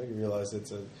more detail. You realize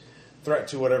it's a threat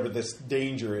to whatever this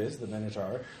danger is, the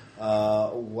Minotaur.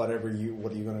 What are you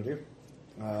going to do?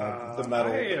 The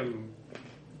metal. I am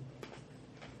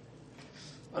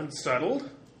unsettled.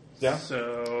 Yeah.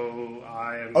 So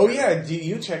I am. Oh yeah, do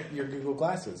you check your Google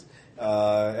Glasses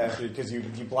after because you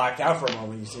blacked out for a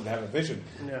moment? You seem to have a vision.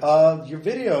 Yeah. Your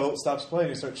video stops playing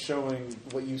and starts showing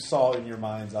what you saw in your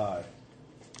mind's eye.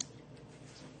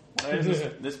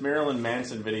 This Marilyn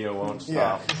Manson video won't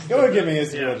Yeah, stop. go ahead, give me a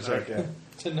video to check. Yeah.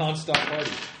 It's a non-stop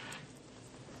party.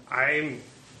 I'm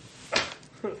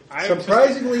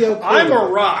Surprisingly okay. I'm a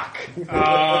rock.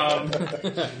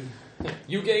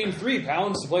 You gain 3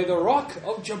 pounds to play the Rock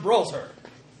of Gibraltar.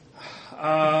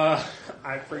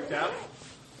 I freaked out,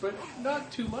 but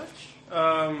not too much.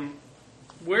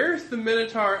 Where's the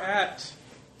Minotaur at?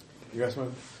 You guys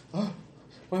went,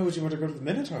 why would you want to go to the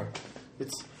Minotaur?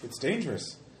 It's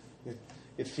dangerous.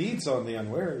 It feeds on the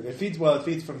unwary. It feeds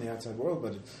from the outside world,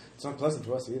 but it's not pleasant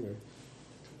to us either.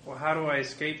 Well, how do I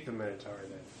escape the Minotaur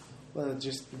then? Well,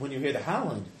 just when you hear the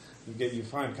howling, you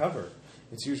find cover.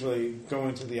 It's usually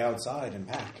going to the outside and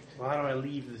back. Well, how do I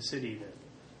leave the city then?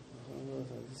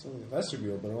 It's only the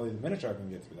vestibule, but only the Minotaur can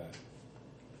get through that.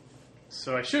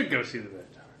 So I should go see the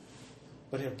Minotaur.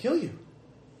 But he'll kill you.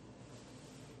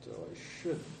 So I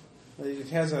shouldn't. It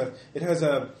has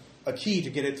a key to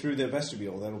get it through the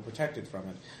vestibule that will protect it from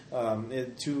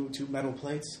it. Two metal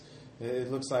plates.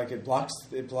 It looks like it blocks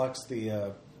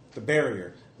the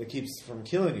barrier that keeps from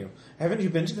killing you. Haven't you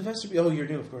been to the vestibule? Oh, you're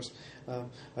new, of course.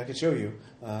 I could show you.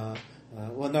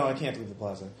 Well, no, I can't leave the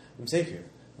plaza. I'm safe here.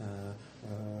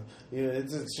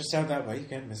 It's just out that way. You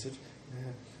can't miss it.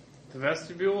 The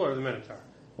vestibule or the Minotaur?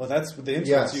 Well, that's the entrance.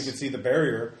 Yes. You can see the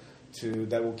barrier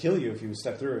that will kill you if you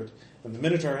step through it. And the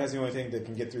Minotaur has the only thing that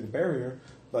can get through the barrier,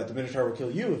 but the Minotaur will kill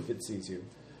you if it sees you.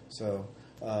 So,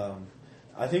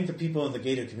 I think the people in the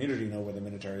gated community know where the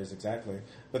Minotaur is exactly,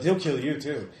 but they'll kill you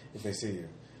too if they see you.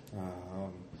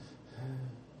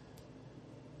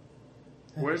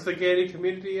 Where's the gated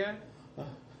community at?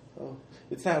 Oh,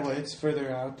 it's that way. It's further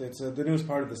out. It's the newest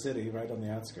part of the city, right on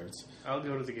the outskirts. I'll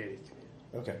go to the gated community.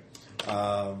 Okay.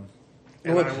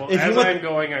 And Well, I will, if you as look- I'm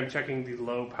going, I'm checking the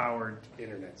low-powered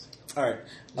internets. All right.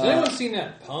 Has anyone seen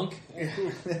that punk?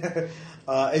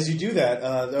 As you do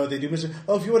that, they do.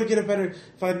 If you want to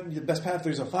find the best path,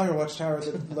 there's a Firewatch Tower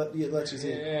that lets you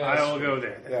see. Yeah, I will go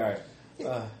there.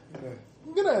 All right.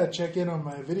 I'm gonna check in on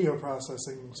my video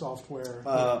processing software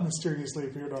that mysteriously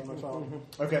appeared on my phone.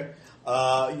 Okay.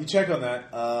 You check on that.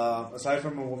 Aside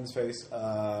from a woman's face,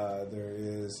 there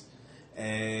is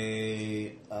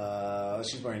a...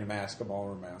 she's wearing a mask, a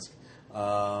ballroom mask.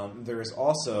 There is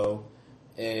also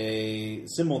a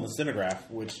symbol in the Cinnagraph,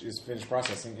 which is finished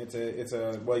processing. It's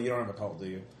a well, you don't have a cult, do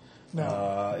you?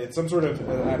 No. It's some sort of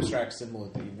abstract symbol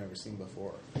that you've never seen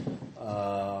before.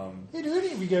 Hey, do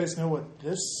any of you guys know what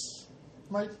this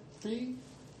might be?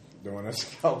 The one that's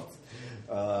called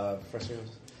Professor.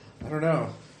 I don't know.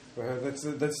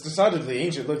 That's decidedly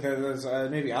ancient. Look, that's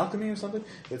maybe alchemy or something.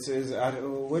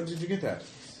 Where did you get that?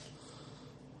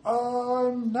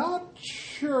 I'm not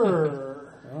sure.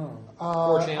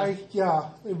 Oh,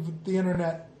 the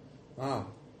internet. oh,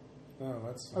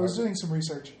 that's. I was doing some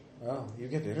research. Oh, you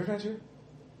get the internet here?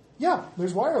 Yeah,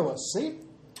 there's wireless. See?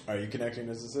 Are you connecting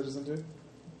as a citizen too?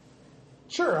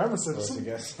 Sure, I'm a Close, I citizen.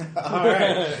 guess. All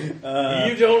right.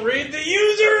 You don't read the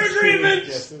user agreement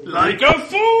Yes. Like a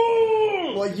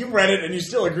fool! Well, you read it and you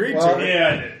still agreed Well, to it.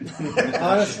 Yeah, I did.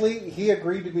 Honestly, he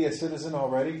agreed to be a citizen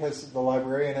already because the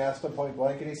librarian asked him point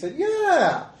blank, and he said,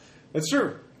 "Yeah." That's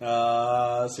true.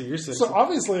 So you're citizen. So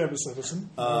obviously I'm a citizen.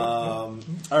 All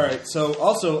right. So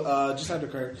also, just out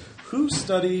of credit, who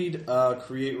studied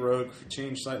create rogue,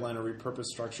 change sightline, or repurpose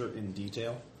structure in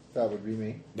detail? That would be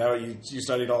me. Now you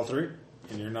studied all three,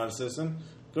 and you're not a citizen.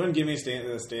 Go ahead and give me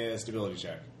a stability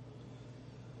check.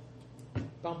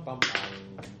 Bum, bum, bum.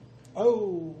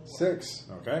 Oh. 6.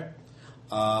 Okay.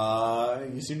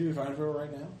 You seem to be fine for it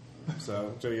right now.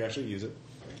 So you actually use it.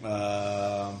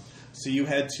 So you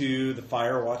head to the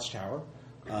Fire Watchtower.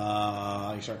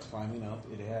 You start climbing up.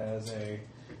 It has a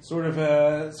sort of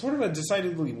a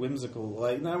decidedly whimsical,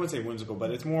 like I wouldn't say whimsical,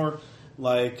 but it's more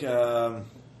like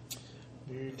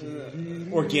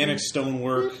organic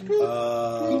stonework.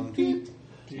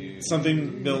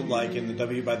 Something built like in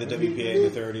the by the WPA in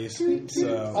the 30s.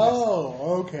 So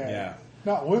Oh, okay. yeah.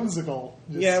 Not whimsical.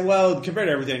 Just- Yeah, well, compared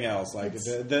to everything else, like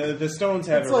the stones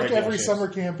have It's a like regular every shape. summer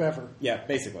camp ever. Yeah,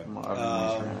 basically.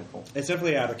 Tyrannical. It's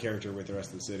definitely out of character with the rest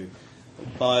of the city.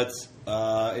 But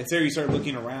it's there. You start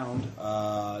looking around.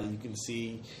 You can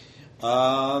see.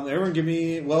 Everyone give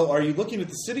me... Well, are you looking at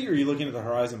the city or are you looking at the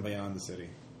horizon beyond the city?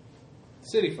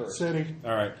 City first. City.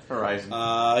 All right. Horizon.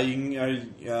 Are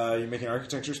you making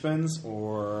architecture spins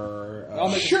or... I'll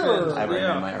make Sure. a spin. I recommend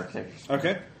Yeah. my architecture.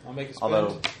 Okay. I'll make a spin.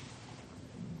 Although,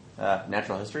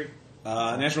 natural history.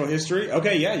 Natural history.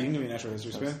 Okay, yeah, you can give me a natural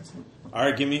history spin. All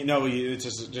right, give me... No, it's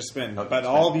just spin. Okay, But spin.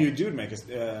 all of you do make a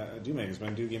spin.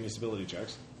 Do give me stability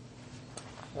checks.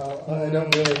 I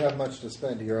don't really have much to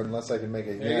spend here unless I can make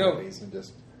a There you go. humanities and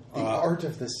just the art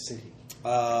of the city.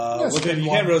 Well, spin you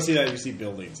one. can't really see that. You see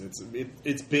buildings.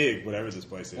 It's big, whatever this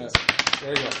place is. There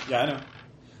you go. Yeah, I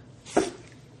know.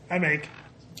 I make.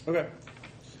 Okay.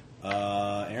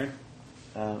 Aaron?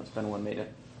 Spend one made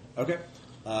it. Okay.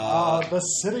 The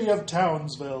city of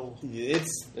Townsville.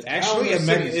 It's The actually town a of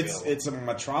Citiesville. it's a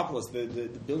metropolis. The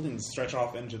buildings stretch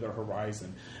off into the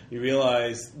horizon. You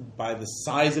realize by the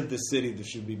size of the city, this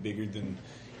should be bigger than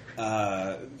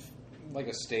Like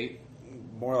a state.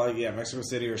 more like Mexico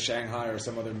City or Shanghai or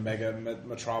some other mega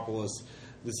metropolis.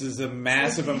 This is a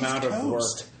massive Like the amount East of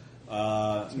Coast.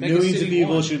 work. make a Millions of city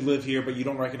people one. should live here, but you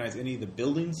don't recognize any of the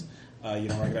buildings. You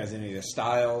don't recognize any of the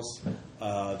styles.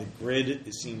 The grid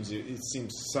it seems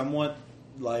somewhat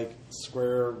like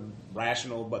square,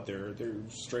 rational, but they're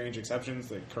strange exceptions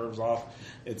that curves off.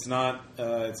 It's not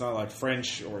like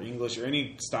French or English or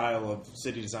any style of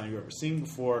city design you've ever seen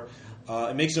before.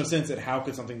 It makes no sense that how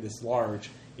could something this large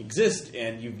exist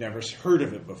and you've never heard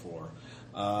of it before.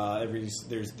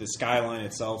 There's the skyline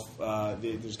itself.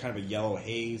 There's kind of a yellow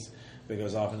haze that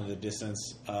goes off into the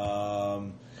distance.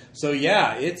 So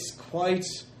yeah, it's quite.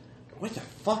 What the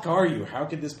fuck are you? How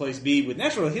could this place be with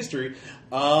natural history?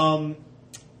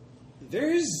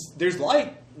 There's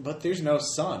light, but there's no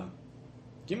sun.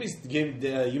 You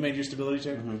made your stability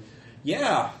check. Mm-hmm.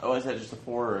 Yeah, Oh, is that just a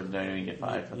 4 or do I need to get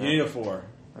 5 for that? you need a 4.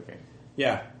 Okay.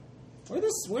 Yeah.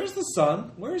 Where's the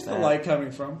sun? Where's the That. light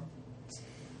coming from?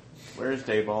 Where's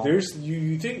Dayball? There's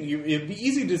you think it'd be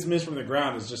easy to dismiss from the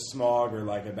ground as just smog or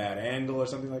like a bad angle or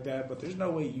something like that, but there's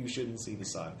no way you shouldn't see the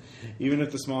sun. Even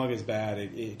if the smog is bad,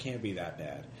 it can't be that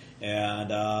bad. And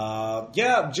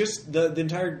just the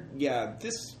entire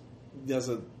this does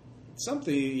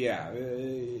something.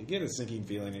 Get a sinking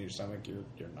feeling in your stomach.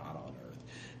 You're not on Earth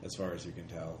as far as you can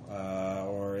tell,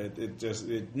 or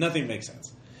nothing makes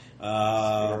sense.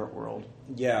 Spirit world.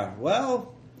 Yeah,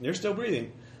 well, you're still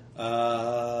breathing.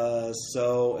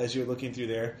 So as you're looking through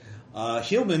there,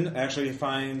 Hillman actually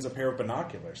finds a pair of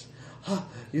binoculars.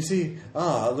 You see,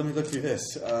 let me look through this.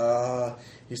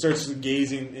 He starts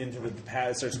gazing into the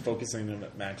pad, starts focusing in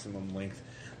at maximum length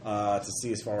to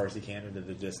see as far as he can into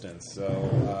the distance.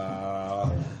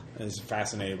 So, is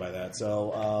fascinated by that.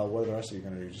 So, what are the rest of you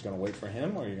going to do? You're just going to wait for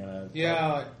him, or are you going to...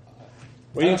 Yeah.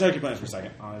 Well, you can check your plans for a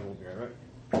second. I will be right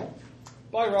back.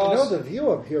 Bye, You Ross. know, the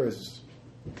view up here is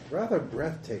rather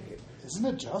breathtaking. Isn't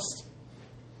it just?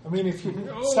 I mean, if you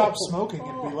stop smoking,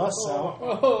 it'd be less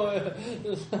so.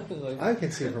 Like, I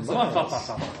can see from miles.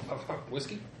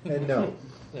 whiskey? And no.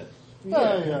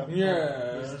 Yeah.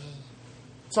 Yeah.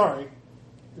 Sorry.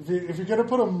 If you're going to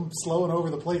put them slowing over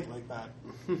the plate like that.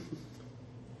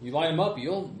 You line him up,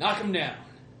 you'll knock him down.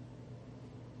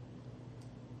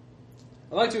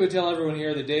 I'd like to tell everyone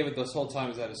here that David this whole time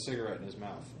has had a cigarette in his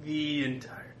mouth. The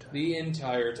entire time. The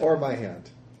entire time. Or my hand.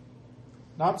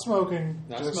 Not smoking.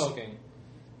 Not just, smoking.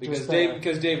 Because just,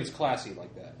 because David's classy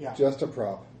like that. Yeah. Just a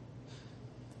prop.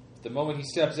 The moment he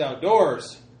steps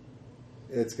outdoors,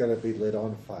 It's going to be lit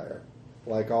on fire.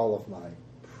 Like all of my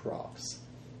props.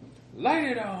 light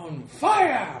it on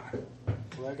fire!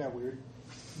 Well, that got weird.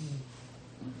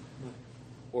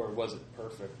 Or was it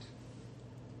perfect?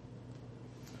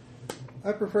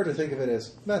 I prefer to think of it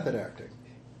as method acting.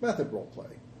 Method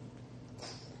roleplay.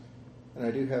 And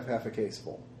I do have half a case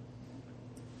full.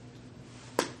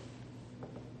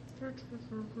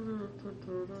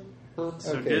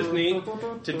 So Okay. Disney,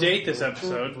 to date this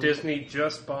episode, Disney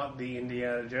just bought the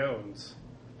Indiana Jones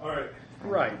All right.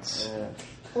 rights.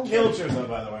 Caleb shows up,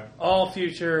 by the way. All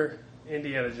future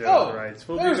Indiana Jones Oh, rights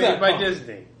will be there's made that by pump.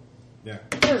 Disney. Yeah.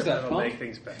 Where's that, That'll make punk?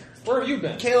 things better. Where have you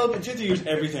been? Caleb, in 50 years,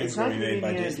 everything's It's going to not be made by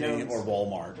Indiana Disney Jones. or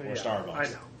Walmart or Yeah, Starbucks. I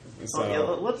know. So, Yeah,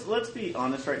 let's be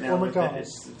honest right now. Or with it.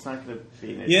 McDonald's. It's not going to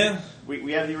be. Yeah.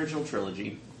 We have the original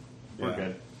trilogy. We're Yeah.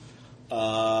 good.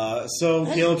 so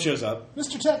Caleb shows up.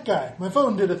 Mr. Tech Guy, my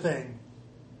phone did a thing.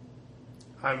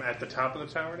 I'm at the top of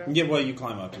the tower now? Yeah, well, you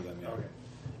climb up to them. Yeah. Okay.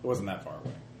 It wasn't that far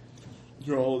away.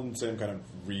 You're all in the same kind of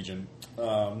region.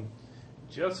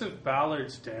 Joseph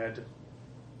Ballard's dead,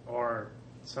 or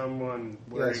someone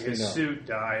wearing Yes, we his know. suit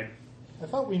died, I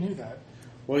thought we knew that.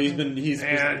 Well, and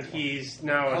he's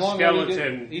now How a long ago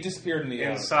skeleton he disappeared in the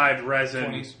inside resin,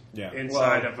 20s. Yeah.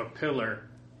 inside Well- of a pillar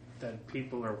that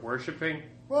people are worshiping.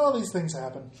 Well, these things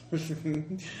happen.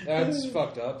 That's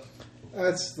fucked up.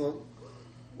 That's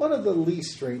one of the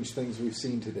least strange things we've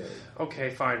seen today.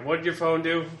 Okay, fine. What did your phone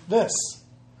do? This.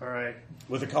 All right.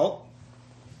 with a cult.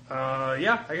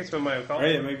 Yeah, I can spend my own call. All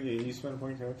right, maybe you spend a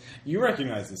point. Caleb. You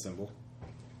recognize the symbol.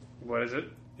 What is it?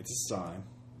 It's a sign.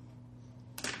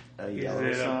 A Is yellow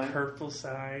it a sign. purple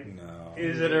sign? No.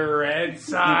 Is it a red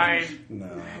sign? No.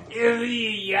 Is it a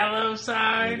yellow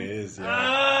sign? It is,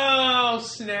 yeah. Oh,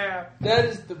 snap. That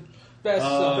is the best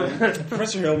song.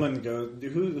 Professor Hillman goes.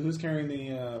 Who's carrying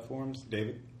the forms?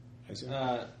 David, I assume.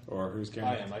 Or who's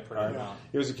carrying? I am. I printed them out.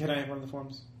 He goes, can I have one of the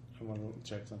forms? I want to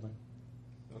check something.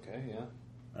 Okay, yeah.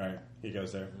 All right, he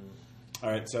goes there. All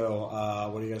right, so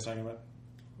what are you guys talking about?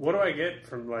 What do I get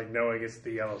from, knowing it's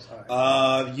the yellow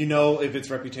sign? You know, if its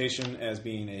reputation as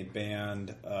being a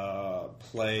banned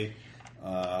play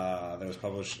that was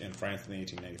published in France in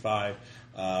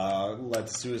 1895, led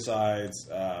to suicides,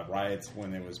 riots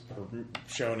when it was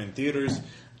shown in theaters,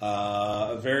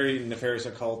 very nefarious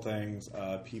occult things,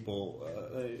 people,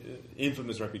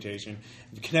 infamous reputation,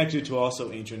 connected to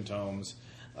also ancient tomes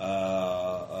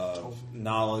of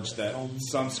knowledge that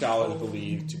some scholars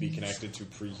believe to be connected to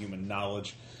pre-human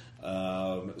knowledge.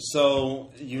 So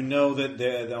you know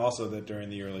that also that during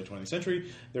the early 20th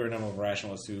century, there were a number of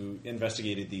rationalists who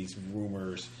investigated these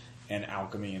rumors and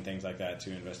alchemy and things like that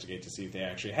to investigate to see if they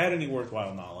actually had any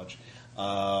worthwhile knowledge.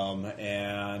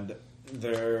 And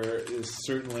there is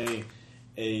certainly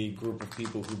a group of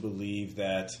people who believe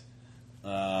that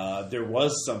there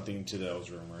was something to those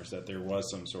rumors, that there was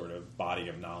some sort of body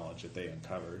of knowledge that they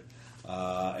uncovered.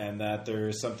 And that there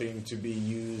is something to be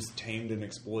used, tamed, and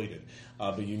exploited.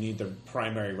 But you need the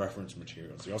primary reference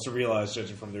materials. You also realize,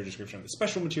 judging from their description of the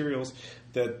special materials,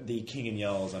 that the King in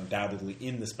Yellow is undoubtedly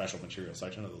in the special materials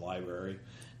section of the library,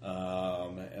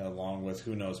 along with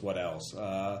who knows what else.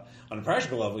 On a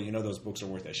practical level, you know those books are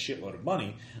worth a shitload of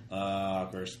money.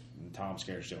 Of course, Tom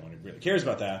Scares no one really cares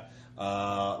about that.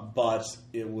 But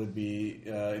it would be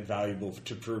invaluable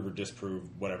to prove or disprove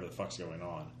whatever the fuck's going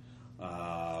on.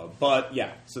 But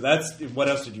yeah, so that's what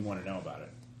else did you want to know about it?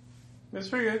 That's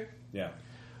pretty good. Yeah.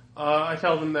 I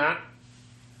tell them that.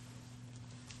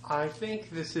 I think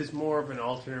this is more of an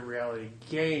alternate reality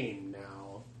game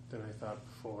now than I thought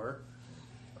before.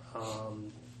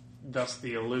 Thus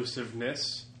the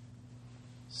elusiveness.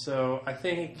 So I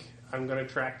think I'm going to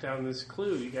track down this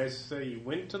clue. You guys say you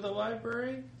went to the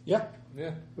library? Yeah.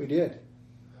 Yeah. We did.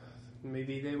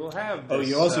 Maybe they will have this, Oh,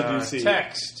 you also do see-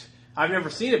 text. I've never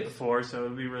seen it before, so it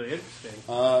would be really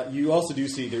interesting. You also do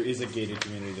see there is a gated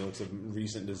community that looks a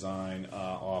recent design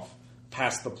off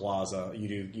past the plaza.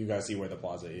 You guys see where the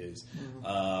plaza is.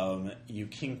 You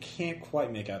can't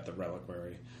quite make out the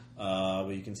reliquary, but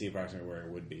you can see approximately where it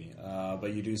would be.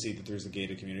 But you do see that there's a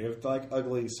gated community of like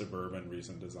ugly suburban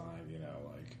recent design.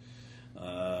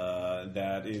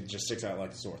 That it just sticks out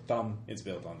like a sore thumb. It's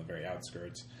built on the very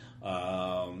outskirts.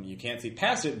 You can't see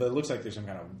past it, but it looks like there's some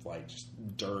kind of like just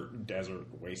dirt, desert,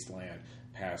 wasteland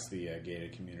past the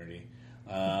gated community.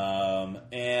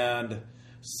 And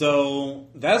so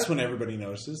that's when everybody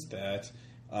notices that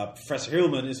Professor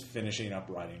Hillman is finishing up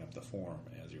writing up the form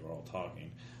as you were all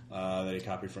talking that he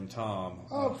copied from Tom.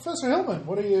 Oh, Professor Hillman,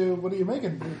 what are you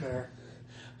making there?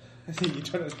 You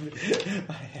don't.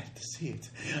 I have to see it.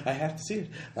 Have to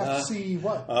see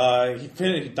what?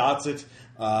 He dots it.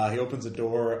 He opens a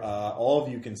door. All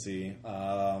of you can see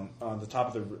on the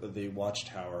top of the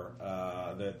watchtower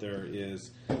that there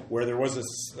is where there was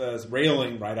a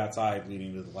railing right outside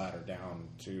leading to the ladder down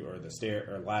to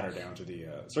ladder down to the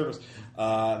surface.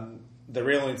 The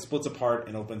railing splits apart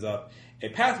and opens up a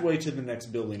pathway to the next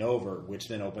building over, which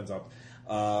then opens up.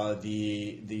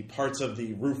 The parts of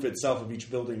the roof itself of each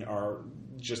building are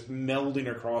just melding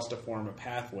across to form a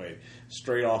pathway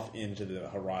straight off into the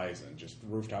horizon, just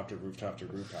rooftop to rooftop to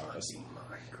rooftop.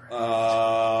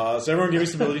 So everyone give me a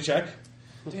stability check.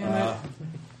 Damn it.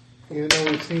 Even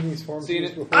though we've seen these forms Seen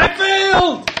used it. before. I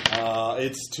failed!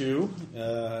 It's 2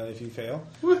 if you fail,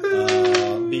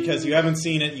 because you haven't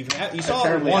seen it. You saw it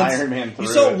Apparently once. Iron Man You threw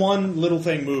saw it. one little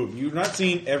thing move. You've not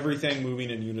seen everything moving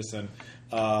in unison,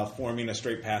 forming a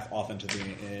straight path off into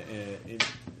the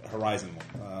horizon.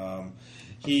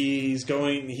 He's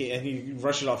going, he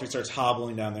rushes off. He starts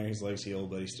hobbling down there. His legs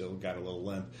healed, but he's still got a little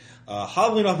limp.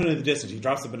 Hobbling off into the distance, he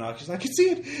drops the binoculars. I can see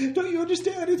it. Don't you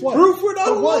understand? It's What? proof we're not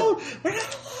But what? alone. We're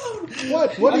not alone.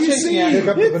 What? What do I'm you chasing see? after Pick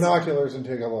up the binoculars and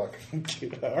take a look.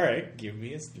 All right, give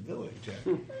me a stability check.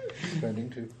 Spending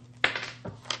 2.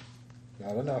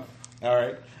 Not enough. All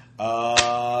right.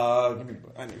 I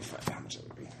need to find out how much it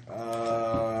would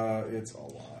be. It's a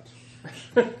lot.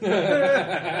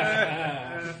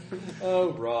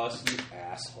 Oh, Ross, you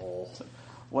asshole.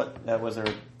 What was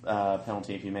there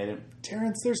penalty if you made it?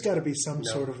 Terrence, there's got to be some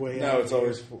sort of way No, out. it's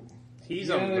always. He's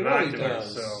Yeah, on it really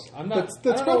binoculars, does. so... I'm not. That's I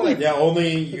don't know probably- what Yeah,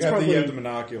 only you It's have probably the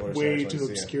binoculars. way to actually too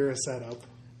see obscure a setup. it.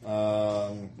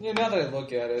 Yeah, now that I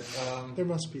look at it, There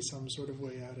must be some sort of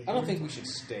way out of here. I don't think we should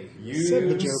stay here. You Send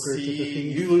the Joker to the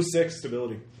thief. You lose 6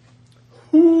 stability.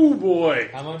 Ooh, boy.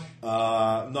 How much?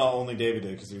 No, only David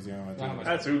did because he was the only one. How that much?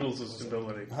 did That's Oodles'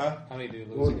 stability. it. Huh? How many do you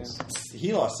lose again?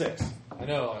 He lost 6. I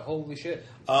know. Holy shit.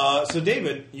 So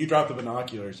David, you drop the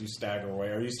binoculars. You stagger away.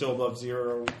 Are you still above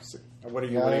 0? What are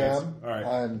you? Yeah, what I are you guys? am. All right.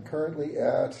 I'm currently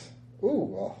at, a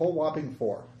whole whopping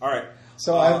 4. All right.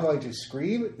 So I'm going to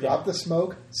scream, drop the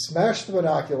smoke, smash the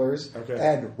binoculars, Okay.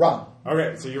 and run.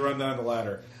 Okay, so you run down the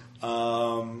ladder.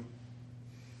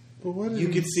 But what did You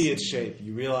he could see its shape.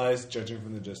 You realized, judging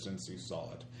from the distance, you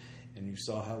saw it. And you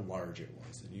saw how large it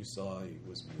was. And you saw it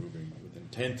was moving with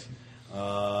intent.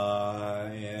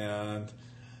 And,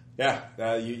 yeah,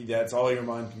 that's all your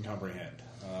mind can comprehend.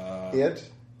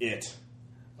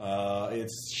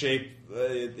 Its shape,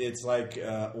 it's like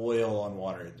oil on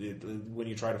water. When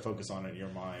you try to focus on it, your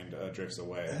mind drifts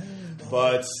away.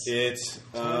 But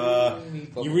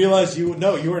you realize you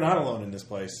are not alone in this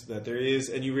place. That there is,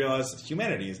 and you realize that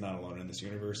humanity is not alone in this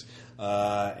universe.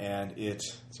 And it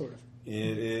Sort of.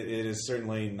 it is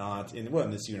certainly not in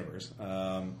this universe.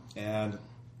 And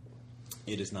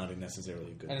it is not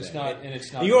necessarily a good And it's thing. not. And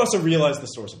it's not. You also realize the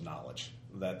source of knowledge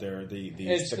that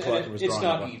the collector was It's drawing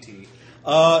not upon. ET.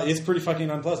 It's pretty fucking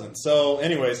unpleasant. So,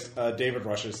 anyways, David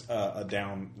rushes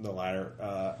down the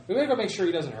ladder. We better go make sure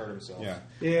he doesn't hurt himself. Yeah.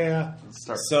 Yeah.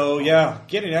 So, yeah,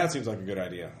 getting out seems like a good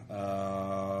idea.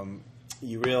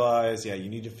 You realize, you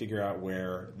need to figure out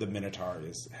where the Minotaur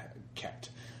is kept,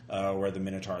 where the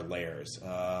Minotaur lairs.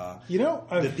 You know,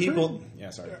 The people.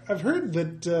 I've heard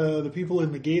that the people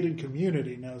in the gated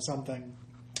community know something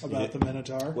about Yeah. the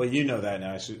Minotaur. Well, you know that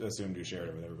now. I assumed you shared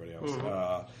it with everybody else.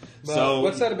 But So,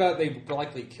 what's that about? They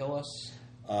likely kill us.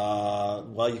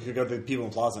 well, you could go to the people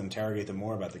in Plaza and interrogate them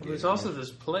more about the game. There's also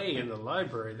this play in the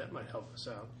library that might help us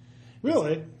out.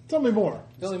 Really? Tell me more.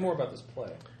 Tell me more about this play.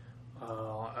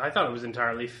 I thought it was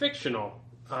entirely fictional.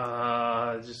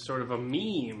 Just sort of a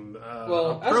meme.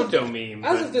 Well, a proto-meme.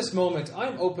 As but- of this moment,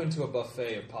 I'm open to a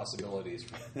buffet of possibilities.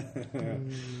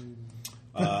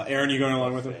 Aaron, you going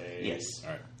along with him? Yes. All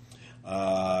right.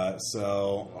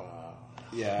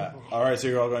 Yeah. All right, so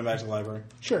you're all going back to the library?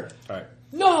 Sure. All right.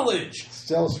 Knowledge!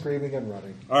 Still screaming and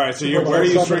running. All right, so where are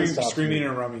you Somebody stop screaming me.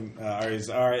 and running?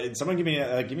 All right, someone give me an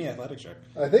athletics check.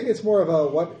 I think it's more of a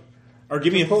what? Or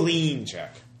give me a fleeing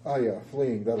check. Oh yeah,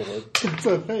 fleeing. That'll work. It's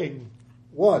a thing.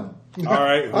 1. All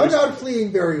right. I'm not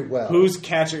fleeing very well. Who's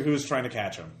trying to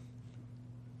catch him?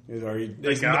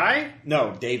 The guy?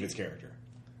 No, David's character.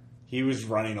 He was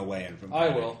running away and from. I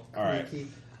will. All right.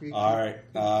 Creaky. All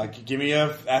right. Give me a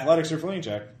athletics or fleeing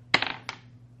check.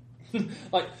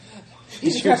 Like,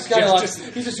 he's a fast guy.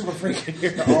 He's a super freak.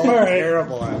 You're all All right.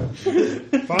 terrible at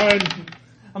it. Fine.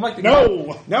 I'm like the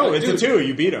No. No, Like, it's a dude. 2.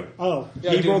 You beat him. Oh.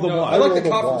 Yeah, He dude, rolled a no, one. I like I the rolled a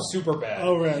cop from one. Super Bad.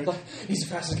 Oh, right. Like, he's the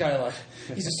fastest guy alive.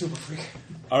 He's a super freak.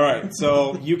 All right,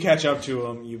 so you catch up to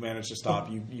him. You manage to stop.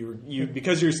 You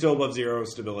because you're still above 0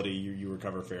 stability. You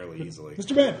recover fairly easily.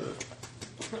 Mr. Ben.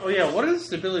 Oh yeah, what is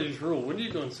stability's rule? When do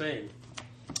you go insane?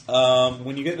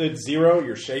 When you get to 0,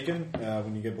 you're shaken.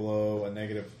 When you get below a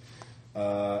negative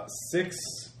 6,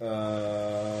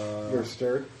 You're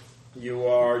stirred.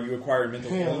 you acquire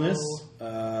mental Hello.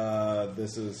 illness.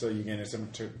 This is so you gain some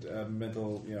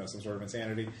mental, some sort of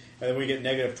insanity. And then when you get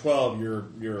negative 12,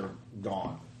 you're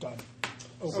gone. Done.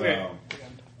 Okay.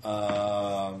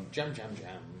 So, Jam.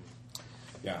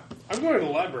 yeah, I'm going to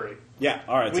the library. yeah.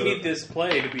 All right. We so need this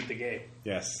play to beat the game.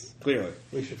 Yes, clearly.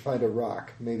 We should find a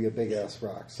rock, maybe a big ass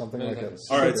rock, something like a.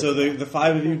 All right, so the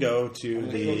 5 of you go to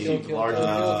the Large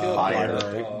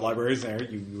library. kill. Library's there.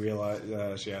 You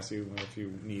realize she asks you if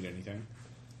you need anything.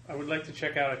 I would like to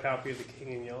check out a copy of The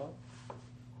King in Yellow.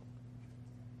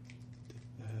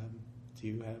 Do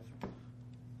you have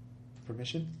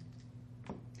permission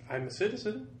I'm a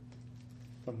citizen.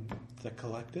 from the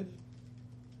collective?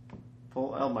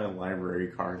 Pull out my library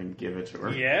card and give it to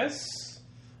her. Yes.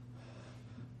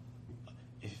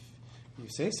 If you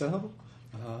say so,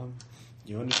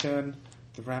 you understand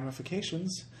the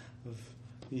ramifications of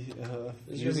There's going to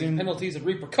be using. penalties and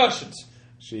repercussions.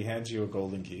 She hands you a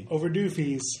golden key, Overdue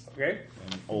fees. Okay.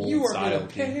 an old You are style going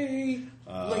to key. pay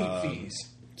late fees.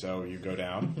 So you go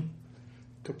down.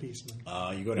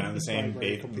 Capisman. You go down the same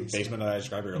Library complete. basement that I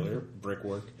described earlier,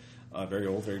 brickwork, very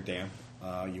old, very damp.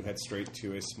 You head straight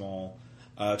to a small,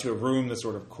 to a room that's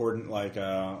sort of cordoned,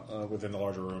 within the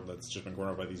larger room that's just been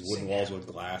cornered by these wooden walls with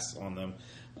glass on them.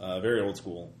 Very old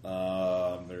school.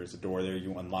 There's a door there.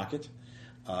 You unlock it.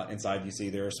 Inside, you see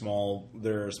there are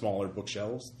smaller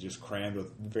bookshelves, just crammed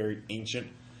with very ancient,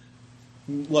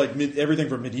 everything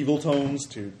from medieval tomes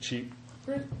to cheap.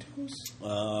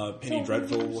 Penny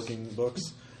Dreadful looking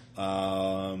books.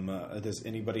 Does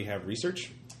anybody have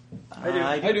research?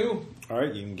 I do. All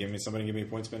right, you can give me a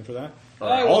point spin for that.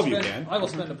 I All will of you spend- can. I will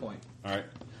spend a point. All right.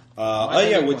 I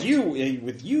have with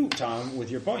points. you, Tom, with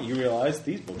your point, you realize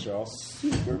these books are all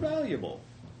super valuable.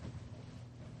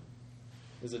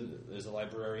 Is the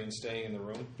librarian staying in the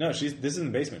room? No, this is in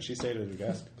the basement. She stayed at her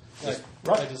desk. Like,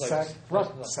 Rucksack.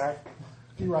 Rucksack.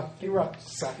 Give me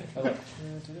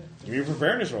your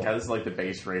preparedness roll. Yeah, this is like the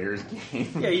base Raiders game.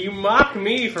 Yeah, you mock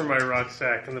me for my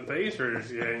rucksack in the Base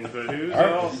Raiders game, but who's All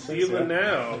right. all stealing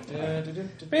now? Yeah.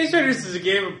 Base Raiders is a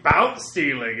game about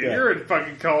stealing. If Yeah. you're in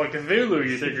fucking Call of Cthulhu,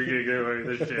 you think you're going to get away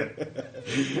with this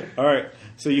shit. All right.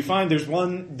 So you find there's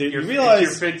one. You Your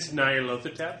realize. Fitz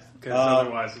Nyarlathotep? Because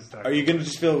otherwise it's not. Are you going to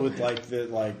just fill it with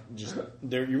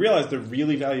you realize the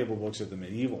really valuable books are the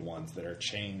medieval ones that are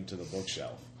chained to the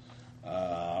bookshelf.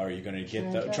 Are you going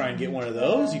to try and get one of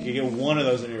those? You could get one of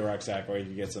those in your rucksack, or you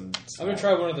could get some. I'm going to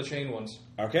try one of the chain ones.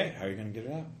 Okay, how are you going to get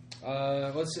it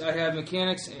out? Let's see. I have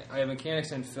mechanics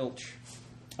and filch.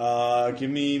 Give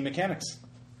me mechanics.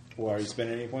 Well, are you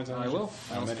spending any points on it? I will.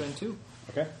 How I'll many? spend 2.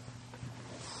 Okay.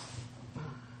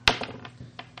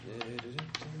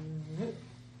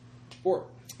 4.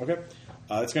 Okay.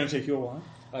 It's going to take you a while.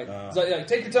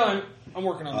 Take your time. I'm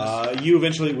working on this. You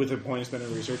eventually, with a point of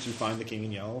spending research, you find the King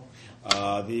in Yellow.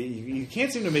 You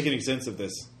can't seem to make any sense of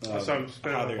this. So I'm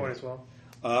spending how a they're- point as well.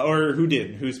 Or who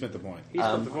did? Who spent the point? He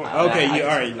spent the point. Okay, I all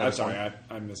right. spent I'm the sorry,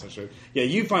 I misunderstood. Yeah,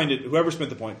 you find it. Whoever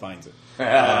spent the point finds it.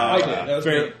 I did. That was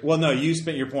Fair- me. well, no, you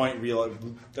spent your point.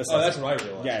 That's what I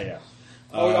realized. Yeah,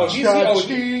 yeah.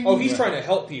 He's trying to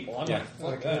help people. I'm Yeah. like,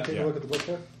 fuck Can I that. take Yeah. a look at the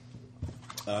bookshelf?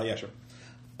 Yeah, sure.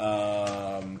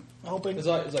 Helping. It's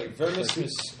like Vermis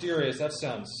Mysterious. That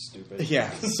sounds stupid. Yeah.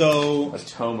 So A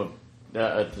tome of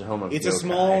it's a yokai.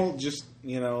 small, just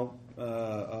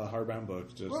a hardbound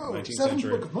book, just Whoa, 19th 7th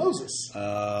century. Book of Moses.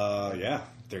 Yeah,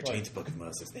 13th Book of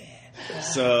Moses. Man.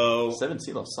 So Seven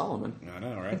Seal of Solomon. I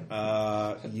know, right?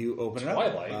 You open it up.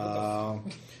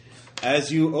 Twilight,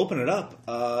 As you open it up,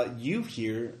 you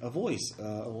hear a voice,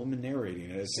 a woman narrating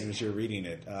it as soon as you're reading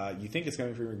it. You think it's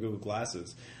coming from your Google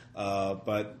Glasses.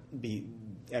 but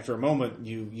after a moment,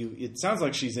 it sounds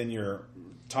like she's in your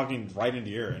talking right into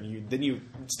your ear, and then you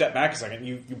step back a second,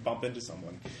 you bump into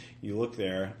someone, you look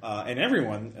there, and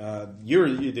everyone you're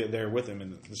there with them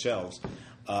in the shelves.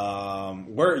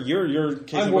 Where you're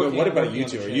what about you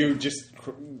two? Are you just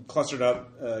clustered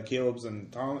up, Caleb's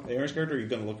and Aaron's character? Are you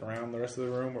going to look around the rest of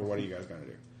the room, or what are you guys going to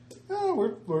do?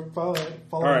 We're following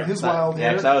right. his wild hair.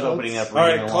 Yeah, because I was opening up. All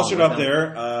right, along clustered with up him.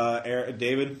 there,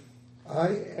 David. I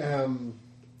am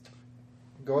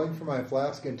going for my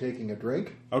flask and taking a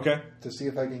drink Okay. to see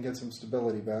if I can get some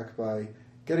stability back by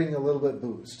getting a little bit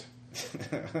boozed.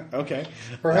 Okay.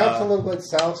 Perhaps a little bit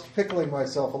soused, pickling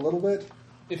myself a little bit,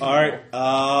 All right.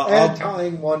 and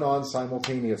tying one on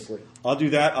simultaneously. I'll do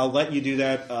that. I'll let you do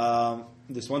that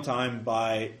this one time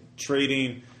by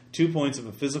trading 2 points of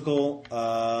a physical,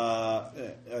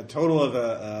 a total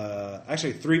of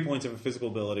actually 3 points of a physical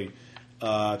ability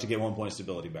to get 1 point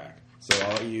stability back. So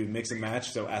I'll let you mix and match.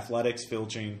 So athletics,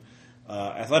 filching,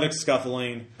 athletics,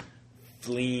 scuffling,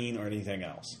 fleeing, or anything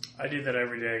else. I do that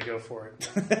every day. Go for it.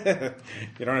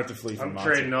 You don't have to flee from I'm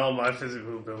monsters. trading all my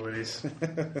physical abilities. Keep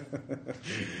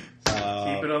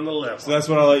it on the level. So that's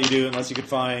what I'll let you do, unless you could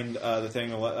find the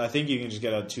thing. I think you can just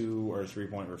get a 2 or 3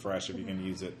 point refresh if you can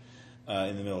use it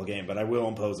in the middle of the game. But I will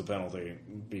impose a penalty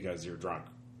because you're drunk.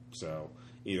 So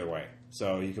either way.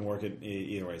 So you can work it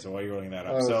either way. So while you're looking that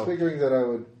up. I was figuring that I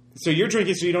would... So you're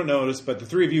drinking, so you don't notice, but the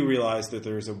three of you realize that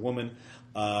there's a woman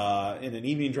in an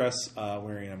evening dress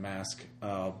wearing a mask,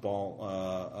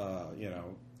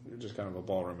 just kind of a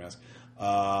ballroom mask,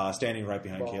 standing right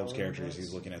behind Caleb's character as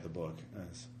he's looking at the book.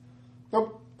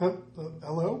 Hello?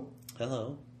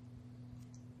 Hello.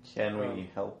 Can we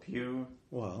help you?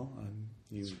 Well,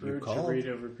 you Rude to called. read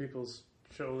over people's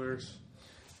shoulders.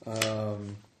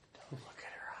 Don't look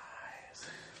at her eyes.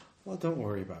 Well, don't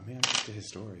worry about me. I'm just a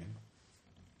historian.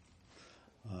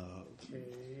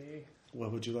 Okay.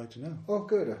 What would you like to know? Oh,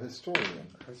 good, a historian.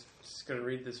 I was just going to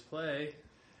read this play.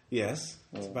 Yes,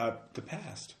 it's about the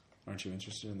past. Aren't you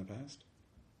interested in the past?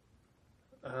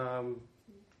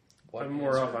 What I'm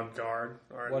more answer? avant-garde.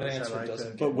 Or at What least I answer like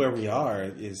doesn't to- But where we are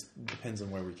depends on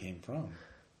where we came from.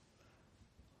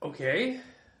 Okay.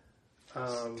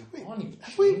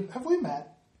 Wait, have we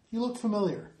met? You look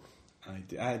familiar.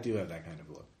 I do have that kind of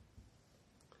look.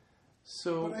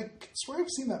 So, But I swear I've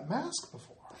seen that mask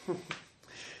before.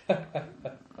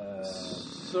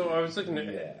 so I was looking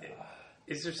at...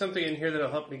 Is there something in here that'll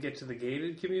help me get to the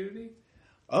gated community?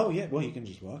 Oh, yeah. Well, you can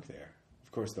just walk there.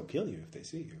 Of course, they'll kill you if they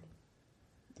see you.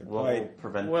 They're We'll quite...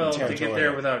 prevent Well, them. to get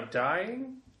there without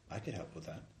dying? I could help with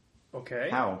that. Okay.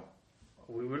 How?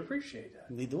 We would appreciate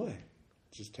that. Lead the way.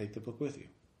 Just take the book with you.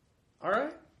 All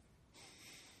right.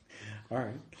 All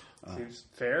right. Seems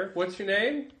fair. What's your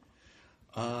name?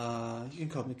 You can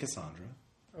call me Cassandra.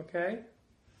 Okay.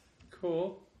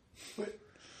 Cool. Wait,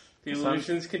 The Cassandra-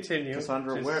 illusions continue.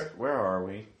 Cassandra, Just- where are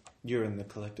we? You're in the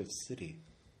collective city.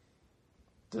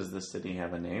 Does the city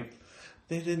have a name?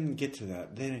 They didn't get to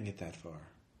that. They didn't get that far.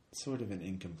 Sort of an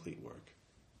incomplete work.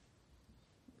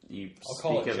 You I'll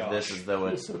call speak it of Josh. this as though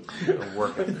it's a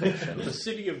work of fiction. The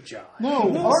city of Josh.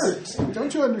 no, art.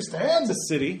 Don't you understand? It's a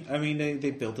city. I mean,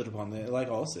 they built it upon like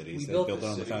all cities. We They built built it this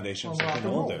on the city foundation of on rock something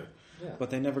and roll. older. Yeah. But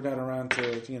they never got around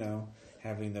to,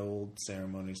 having the old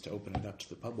ceremonies to open it up to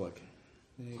the public.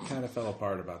 They kind of fell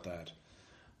apart about that.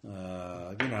 You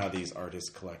know how these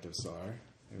artist collectives are.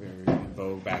 They were very in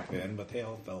vogue back then, but they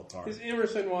all fell apart. Is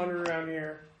Emerson wandering around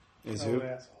here? Is Oh, who?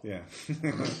 asshole. Yeah.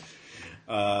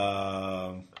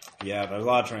 Yeah, there's a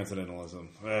lot of transcendentalism.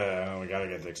 We gotta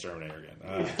get the Exterminator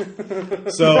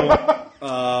again.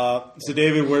 So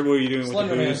David, what were you doing with the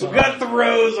Slender booze? Man. Got the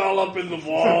rose all up in the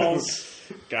walls.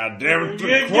 God damn it!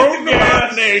 Get Quoting the about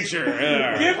gas. nature.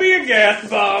 Yeah. Give me a gas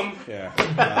bomb. Yeah.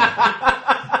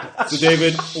 So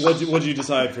David, what'd you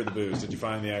decide for the booze? Did you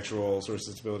find the actual source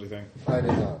of stability thing? I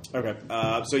did not. Okay.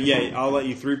 So yeah, I'll let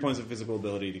you 3 points of physical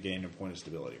ability to gain a point of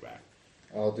stability back.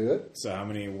 I'll do it. So how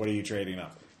many? What are you trading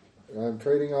up? I'm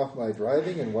trading off my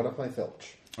driving and one of my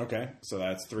filch. Okay, so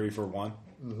that's 3 for 1.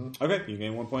 Mm-hmm. Okay, you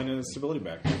gain 1 point of stability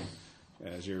back.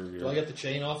 As your Do I get the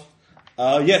chain off?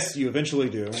 yes, you eventually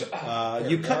do.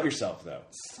 You cut yourself though.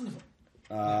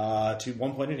 To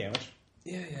 1 point of damage.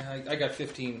 Yeah, I got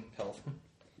 15 health.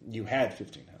 You had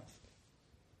 15 health.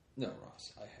 No,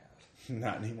 Ross, I have.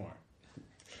 Not anymore.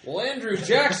 Well, Andrew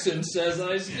Jackson says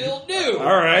I still do.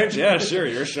 All right, yeah, sure.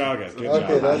 You're Shogun. Good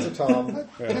Okay, job. that's a Tom.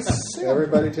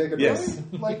 Everybody take a drink. Yes.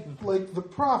 like the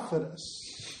prophetess.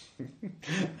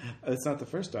 It's not the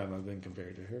first time I've been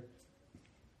compared to her.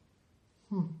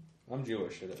 I'm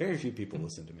Jewish. Very few people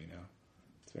listen to me now.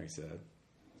 It's very sad.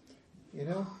 You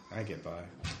know, I get by.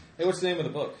 Hey, what's the name of the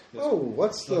book? Oh,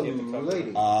 what's the Looking at the cover.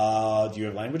 lady? Do you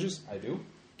have languages? I do.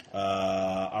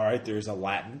 All right, there's a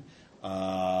Latin.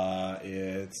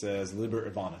 It says Liber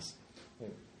Urbanus.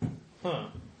 Huh.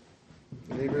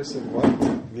 Neighbors and what?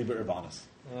 Liber Urbanus.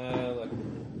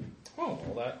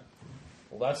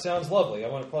 That sounds lovely. I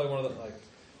want probably one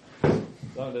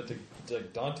of the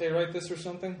did Dante write this or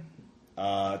something?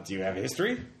 Do you have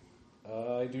history?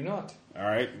 I do not. All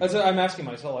right. I'm asking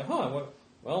myself, like, what?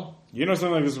 Well, You know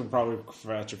something like this would probably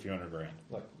fetch a few $100,000.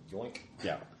 like, yoink.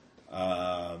 Yeah.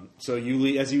 So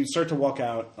as you start to walk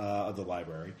out of the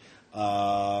library,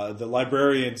 the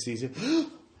librarian sees you.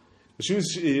 As soon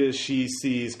as she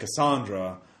sees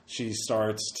Cassandra, she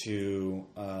starts to.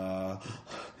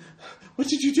 What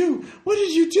did you do? What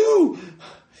did you do?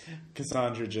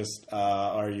 Cassandra just.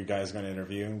 Are you guys going to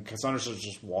interview? And Cassandra's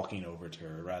just walking over to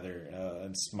her, rather,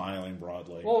 and smiling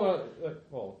broadly. Well,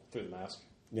 through the mask.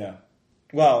 Yeah.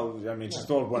 Well, I mean, she's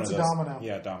told one It's of a those. domino.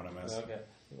 Yeah, domino mask. Okay.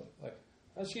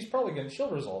 She's probably she'll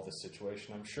resolve this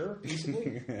situation, I'm sure,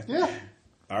 peaceably. Yeah.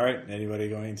 All right. Anybody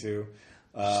going to?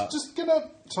 Just gonna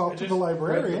talk to the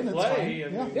librarian. It's fine. Play Yeah.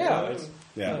 and- Yeah.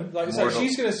 Yeah. Like I said,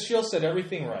 Mortal- she'll set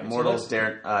everything right. Mortals So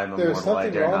dare. I'm a There's mortal. I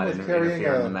something dare wrong not with carrying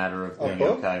interfere in a- the matter of a the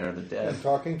book? yokai or the dead. And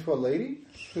talking to a lady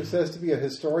who says to be a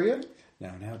historian?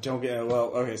 Now, don't get...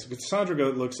 Well, okay, so Cassandra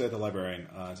looks at the librarian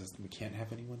and says, we can't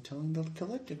have anyone telling the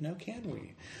collective, now can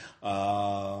we?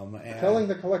 And, Telling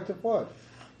the collective what?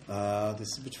 this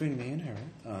is between me and her.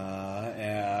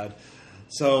 And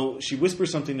so she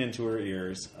whispers something into her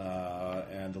ears,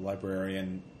 and the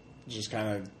librarian just kind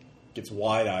of gets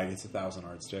wide-eyed, gets a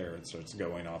 1,000-yard stare, and starts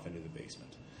going off into the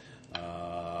basement.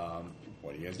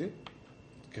 What do you guys do?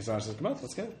 Cassandra says, come on,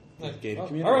 let's go. Gated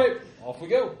community. all right, off we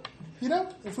go. You know,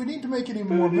 if we need to make any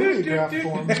more mimeograph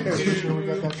forms, I'm pretty sure we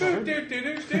got that covered.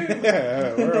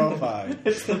 Yeah, we're all fine.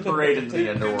 It's the parade into the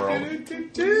underworld.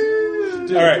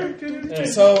 All right.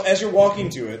 So as you're walking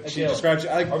to it, she Okay. describes you.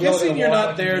 I'm Are we guessing all you're gonna not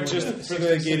walk there into just the for the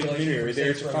gated simulation community. You're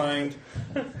there to for find.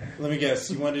 Let me guess.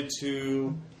 You wanted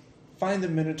to find the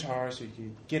Minotaur so you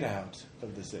could get out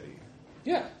of the city.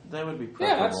 Yeah. That would be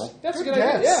Yeah, preferable. that's a Good good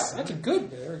idea. guess. Yeah, that's a good.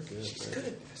 Very good. She's good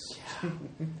at this.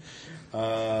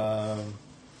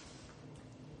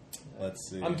 Let's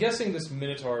see. I'm guessing this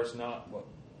Minotaur is not what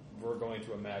we're going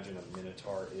to imagine a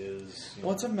Minotaur is.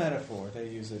 Well, it's a metaphor. They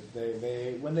use it.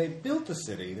 They when they built the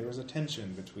city, there was a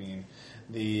tension between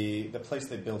the place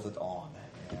they built it on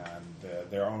and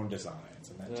their own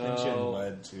designs, and that tension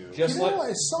led to. Just You know, like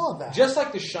I saw that. just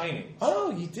like The Shining.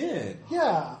 Oh, you did.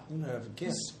 Yeah. You have a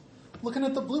gift. Looking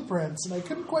at the blueprints, and I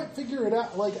couldn't quite figure it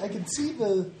out. Like, I could see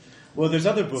the... Well, there's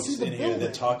other books See the in here that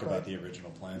building, talk right. about the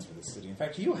original plans for the city. In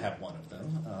fact, you have one of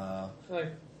them.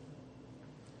 Like,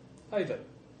 I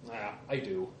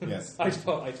do. Yes. I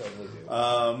totally do.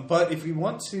 But if you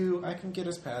want to, I can get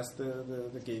us past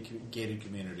the gated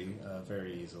community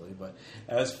very easily. But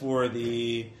as for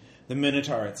the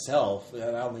Minotaur itself,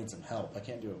 I'll need some help. I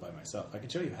can't do it by myself. I can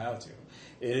show you how to.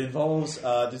 It involves,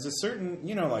 there's a certain,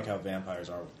 you know, like how vampires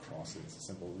are with crosses. It's a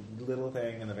simple little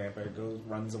thing, and the vampire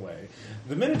runs away.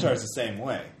 The Minotaur is the same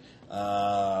way.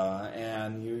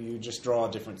 And you just draw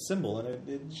a different symbol, and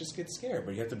it just gets scared.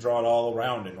 But you have to draw it all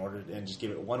around in order, and just give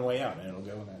it one way out, and it'll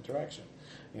go in that direction.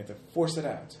 You have to force it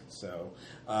out. So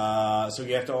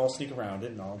you have to all sneak around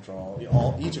it,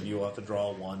 and each of you will have to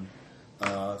draw one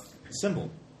symbol.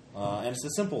 And it's a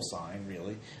simple sign,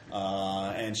 really.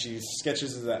 And she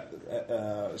sketches that.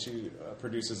 She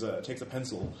takes a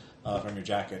pencil from your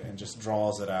jacket and just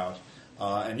draws it out.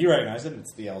 And you recognize it.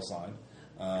 It's the L sign.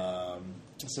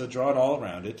 So draw it all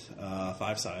around it,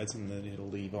 5 sides, and then it'll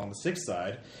leave on the 6th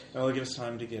side, and it'll give us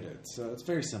time to get it. So it's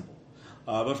very simple.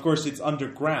 But of course, it's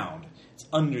underground. It's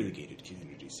under the gated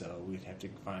community, so we'd have to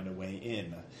find a way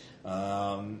in.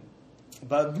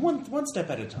 But one step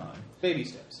at a time. Baby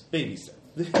steps. Baby steps.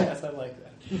 Yes, I like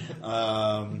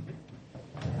that.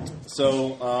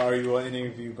 So, are any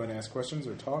of you going to ask questions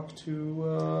or talk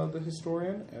to the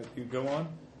historian as you go on?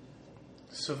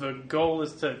 So the goal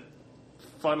is to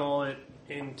funnel it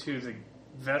into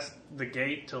the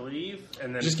gate to leave,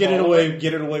 and then Just get follow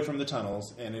it away from the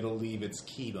tunnels, and it'll leave its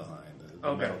key behind the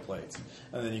Okay. metal plates,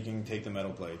 and then you can take the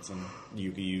metal plates and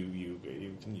you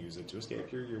can use it to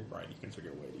escape. You're right. You can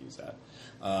figure a way to use that.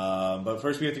 But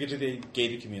first, we have to get to the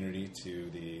gated community to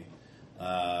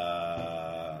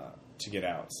get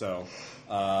out. So,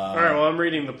 All right. Well, I'm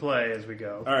reading the play as we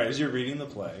go. all right. As you're reading the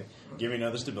play, give me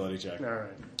another stability check. All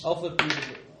right. I'll flip these.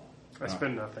 I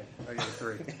spend nothing. I get a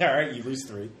 3. All right, you lose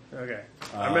 3. Okay.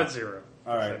 I'm at 0.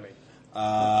 All right. What's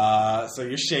that mean? So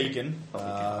you're shaken.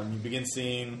 You begin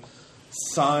seeing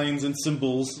signs and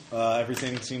symbols.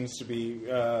 Everything seems to be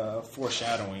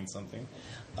foreshadowing something.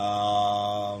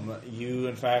 You,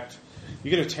 in fact, you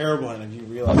get a terrible hint and you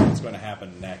realize what's going to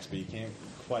happen next, but you can't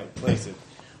quite place it.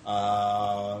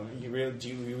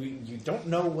 You don't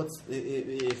know what's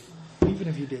if. Even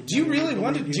if you did. Do you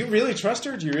really trust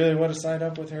her? Do you really want to sign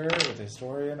up with her, with the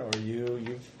historian, or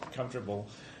you comfortable?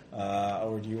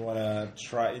 Or do you want to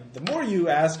try? The more you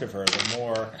ask of her, the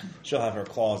more she'll have her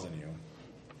claws in you.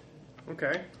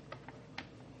 Okay.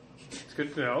 It's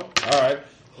good to know. All right.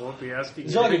 Won't be asking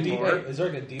Is there like a anymore.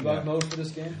 debug mode for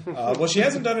this game? Well, she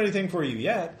hasn't done anything for you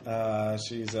yet.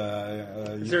 She's.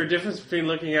 Is there a difference between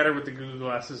looking at her with the Google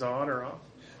glasses on or off?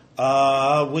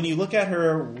 When you look at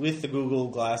her with the Google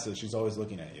glasses, she's always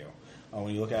looking at you.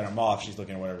 When you look at her off, she's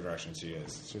looking at whatever direction she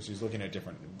is. So she's looking at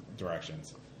different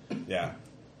directions. Yeah,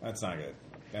 that's not good.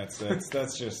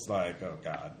 That's just like, oh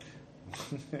god.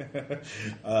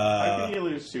 I can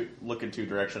only look in two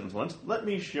directions once. Let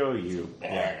me show you.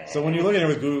 Yeah. So when you look at her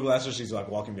with Google glasses, she's like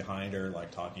walking behind her, like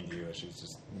talking to you. She's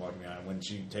just walking behind. When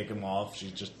she take them off,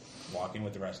 she's just walking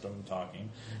with the rest of them, talking.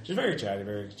 She's very chatty,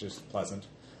 very just pleasant.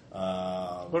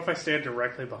 What if I stand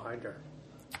directly behind her?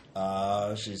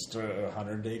 She's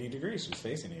 180 degrees. She's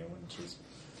facing you when she's.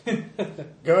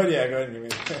 Go ahead and give me.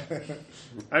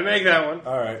 I make that one.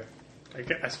 All right.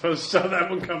 I suppose saw that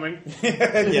one coming.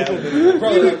 Yeah.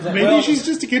 Maybe she's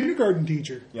just a kindergarten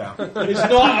teacher. Yeah. It's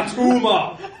not a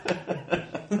Tuma.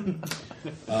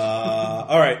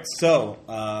 All right. So,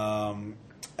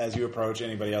 as you approach,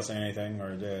 anybody else say anything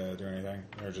or do anything,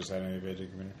 or just had any video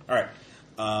community? All right.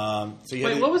 So you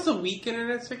Wait, what was the weak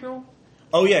internet signal?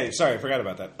 Oh yeah, sorry, I forgot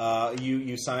about that.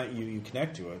 You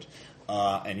connect to it,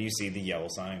 and you see the yellow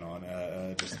sign on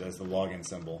just as the login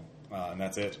symbol, and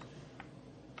that's it.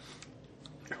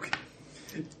 Okay.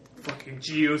 Fucking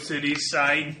GeoCities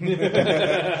sign. Is it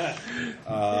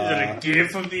a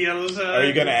GIF of the yellow sign? Are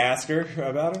you going to ask her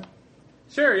about it?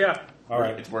 Sure, yeah. All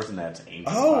right. It's worse than that. It's ancient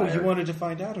Oh, fire. you wanted to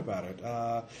find out about it.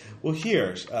 Well,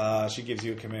 here, she gives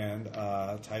you a command.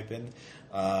 Type in.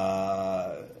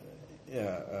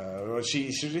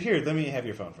 She here. Let me have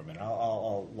your phone for a minute.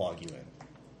 I'll log you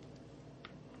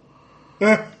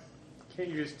in. Can't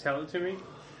you just tell it to me?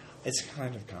 It's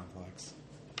kind of complex.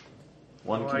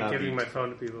 One I like cannot giving be- my phone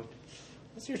to people.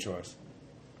 That's your choice.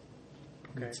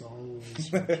 Okay. It's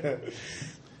always I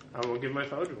won't give my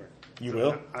phone to her. You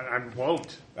will? I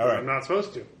won't. All right. I'm not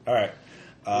supposed to. It All right.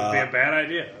 would be a bad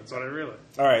idea. That's what I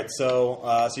realized. All right,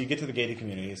 so you get to the gated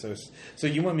community. So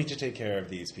you want me to take care of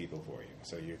these people for you,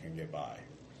 so you can get by,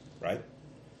 right?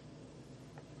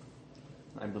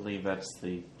 I believe that's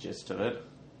the gist of it.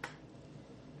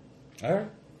 All right.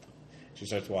 She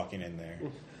starts walking in there,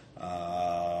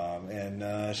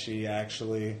 and she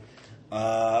actually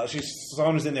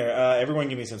someone who's in there. Everyone,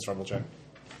 give me a sense trouble check.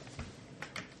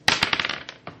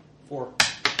 4.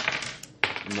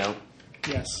 No.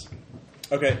 yes.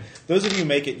 Okay, those of you who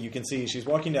make it, you can see she's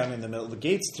walking down in the middle. The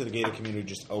gates to the gated community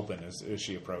just open as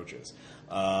she approaches.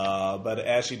 But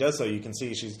as she does so, you can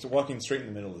see she's walking straight in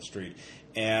the middle of the street.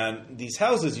 And these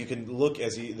houses, you can look,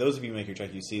 those of you who make your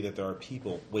check, you see that there are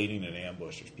people waiting in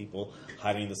ambush. There's people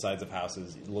hiding in the sides of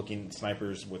houses,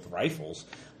 snipers with rifles,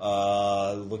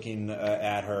 looking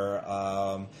at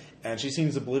her. And she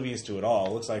seems oblivious to it all.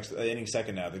 It looks like any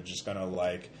second now they're just going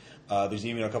to there's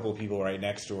even a couple of people right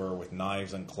next to her with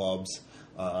knives and clubs.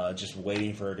 Just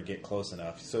waiting for her to get close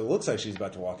enough. So it looks like she's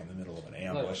about to walk in the middle of an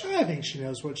ambush. I think she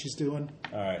knows what she's doing.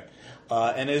 All right.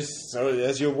 And as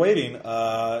you're waiting,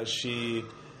 she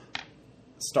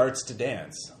starts to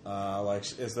dance,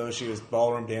 as though she was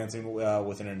ballroom dancing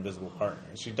with an invisible partner.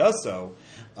 As she does so,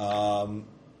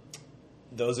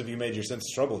 those of you who made your sense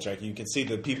of trouble check, you can see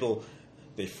the people,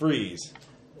 they freeze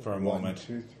for a moment.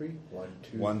 1, 2, 3.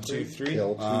 1, 2, 3.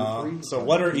 Kill 2, 3. So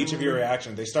what are each of your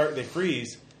reactions? They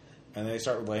freeze, and they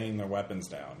start laying their weapons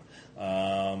down.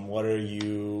 What are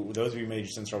you? Those of you who made your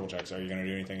sense trouble checks, are you going to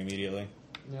do anything immediately?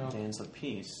 No. Dance of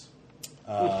peace.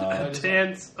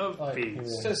 Dance of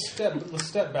peace. Let's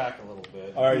step back a little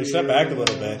bit. All right, you step back a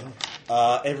little bit.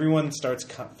 Everyone starts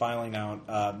filing out.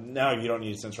 Now you don't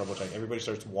need a sense trouble check. Everybody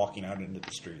starts walking out into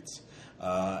the streets,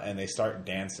 and they start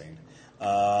dancing.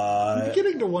 I'm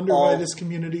beginning to wonder why this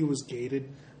community was gated.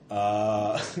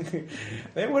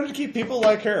 They wanted to keep people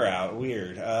like her out.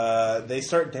 Weird. They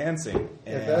start dancing.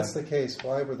 If that's the case,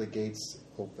 why were the gates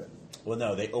open? Well,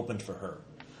 no, they opened for her.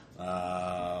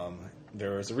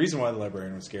 There was a reason why the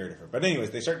librarian was scared of her. But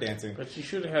anyways, they start dancing. But you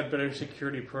should have had better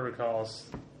security protocols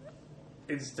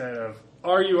instead of,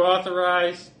 are you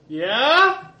authorized?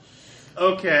 Yeah?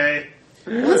 Okay.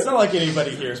 Well, it's not like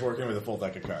anybody here is working with a full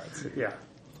deck of cards. Yeah.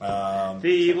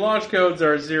 The launch codes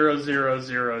are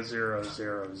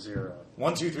 0000000.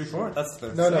 1, 2, 3, 4. That's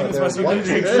the No, same as there's my 1, 2,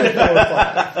 3, 4, signature.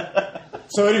 5.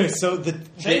 So anyway,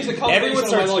 Change the combination everyone of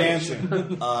starts my dancing.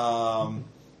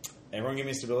 Everyone give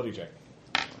me a stability check.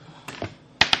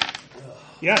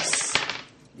 Yes.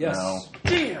 Yes. No.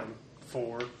 Damn.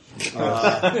 4.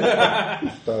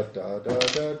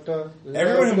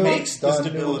 Everyone who makes the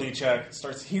stability check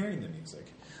starts hearing the music.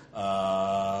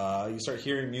 You start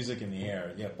hearing music in the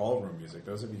air. Yeah, ballroom music.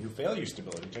 Those of you who fail your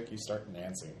stability check, you start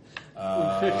dancing.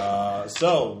 But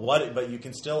you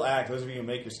can still act. Those of you who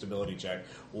make your stability check,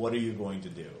 what are you going to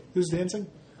do? Who's dancing?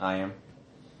 I am.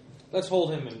 Let's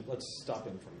hold him and let's stop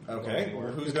him from going Okay,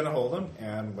 anywhere. who's going to hold him,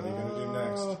 and what are you going to do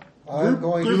next? I'm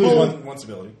going You to lose one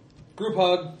stability. Group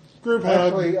hug. Group hug.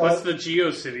 actually. What's the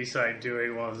GeoCity site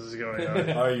doing while this is going on?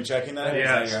 Are you checking that?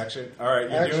 Yes. Is that your action? All right,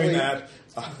 you're Actually, doing that.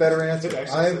 Better answer.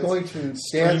 Actually I am says going to dance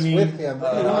streaming, with him,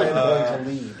 and I am going to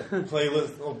lead.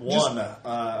 Playlist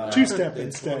one. two-step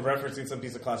it's instead. Referencing some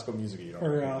piece of classical music you don't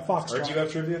Or, recognize. foxtrot. Or do you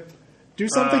have trivia? Do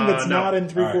something that's no. not in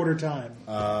three-quarter time.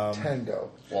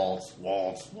 Tango. Waltz.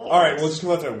 All right, we'll just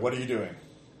go through. What are you doing?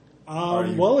 are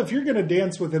you- Well, if you're going to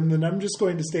dance with him, then I'm just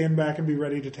going to stand back and be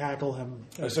ready to tackle him.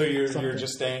 So you're Something.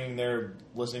 just standing there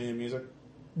listening to music?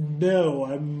 No,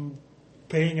 I'm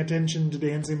paying attention to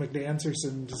Dancy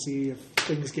McDancerson to see if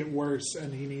things get worse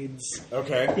and he needs,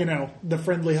 Okay. the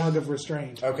friendly hug of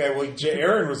restraint. Okay, well,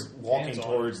 Aaron was walking Hands on.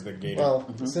 towards the gate. Well,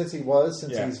 since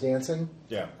Yeah. he's dancing,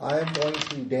 Yeah. I am going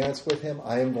to dance with him.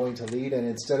 I am going to lead, and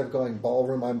instead of going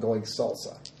ballroom, I'm going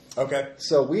salsa. Okay.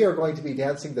 So we are going to be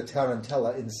dancing the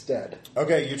tarantella instead.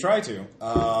 Okay, you try to.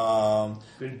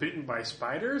 Been bitten by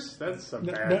spiders? That's a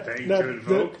No, bad thing to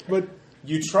invoke. but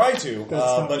You try to, That's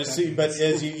not but what as, that but means.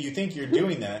 as you think you're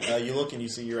doing that, you look and you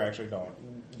see you're actually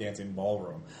dancing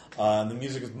ballroom. The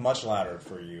music is much louder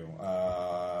for you.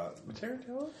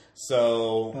 Tarantella?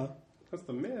 So, That's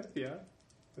the myth, yeah.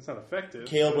 It's not effective.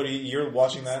 Caleb, what you're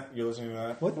watching that? You're listening to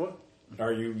that? What?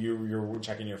 Are you're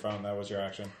checking your phone? That was your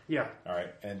action. Yeah. All right,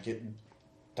 and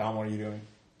Tom, what are you doing?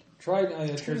 Try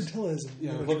tarantella is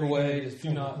look away. Just do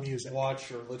not music.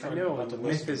 watch or try I know. not to The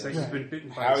listen myth is to that this. you've been bitten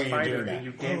by How are a you spider doing that? and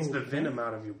you dance Oh, the venom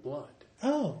out of your blood.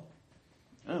 Oh,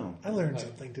 Oh. I learned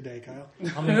something today, Kyle.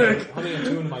 Humming a tune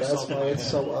to That's myself. in why my it's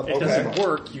head. so up. It doesn't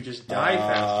work. You just die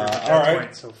faster. But that's all right. why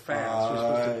it's so fast. You're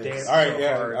supposed to dance all right, so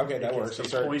yeah, hard. okay, it that gets works. the You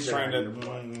start poison trying out to. of your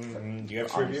blood. Do you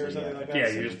have trivia or Obviously, something like that? Yeah,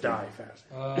 you just die fast.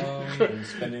 Are you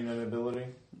spending an ability?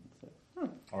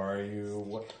 Or are you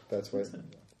what? That's what.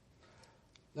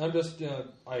 I'm just.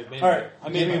 I made. All right, I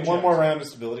made give me my one checks. more round of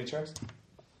stability checks.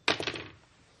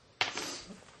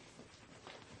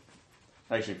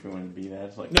 Actually, if we want to be that,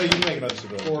 it's like No, you can make another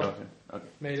stability. Four. check. Okay.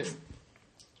 Made it.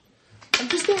 I'm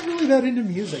just not really that into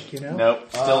music, Nope.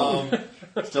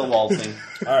 Still waltzing.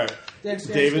 All right, Dance,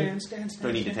 David? Do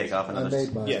we need to take off I another?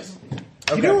 made mine. yes.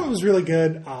 You know what was really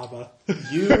good? ABBA.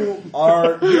 You're I'm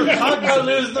gonna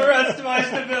lose the rest of my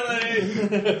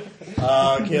stability.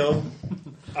 Caleb.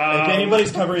 If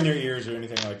anybody's covering their ears or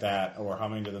anything like that, or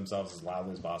humming to themselves as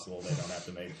loudly as possible, they don't have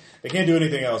to make. They can't do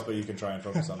anything else, but you can try and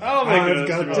focus on that. I'll make I've it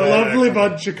got a stability. lovely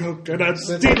bunch of coconuts.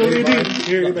 Since I made Diddly-dee. mine-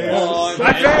 Here they are.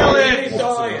 I failed it!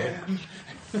 Dying.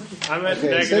 I'm at Okay,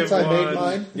 negative since I made 1.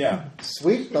 mine, Yeah.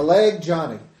 sweep the leg,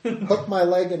 Johnny. Hook my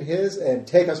leg in his and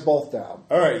take us both down.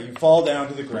 All right, you fall down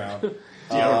to the ground.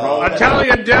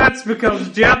 Italian dance becomes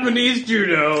Japanese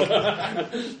judo.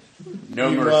 No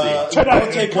You mercy.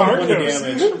 both take 1 point of Cardos.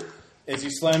 damage as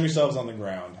you slam yourselves on the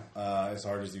ground as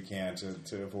hard as you can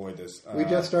to avoid this. We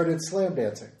just started slam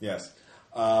dancing. Yes.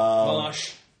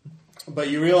 Mosh. But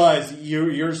you realize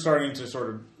you're starting to sort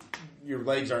of, your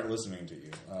legs aren't listening to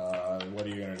you. What are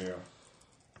you going to do?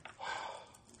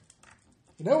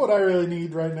 You know what I really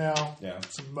need right now? Yeah.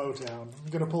 Some Motown. I'm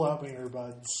going to pull out my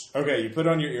earbuds. Okay, you put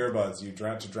on your earbuds. You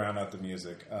drown out the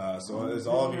music. So as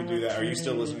all of you do that, are you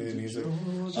still listening to the music?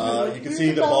 You can see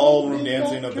the ballroom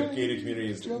dancing of the gated community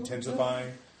is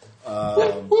intensifying.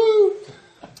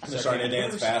 They're starting to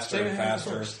dance faster and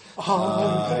faster.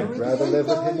 I'd rather live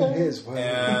with him in his way.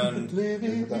 And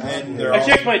they're I all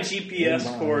checked my GPS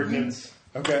coordinates.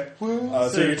 okay.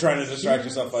 So you're trying to distract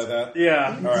yourself by that.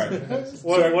 Yeah. All right.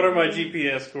 What are my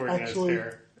GPS coordinates Actually,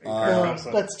 here?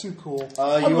 That's too cool.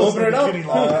 You open it up. Kitty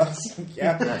Lots.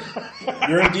 Yeah.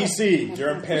 You're in DC.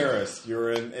 You're in Paris.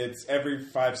 You're in. It's every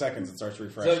 5 seconds it starts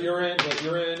refreshing. So you're in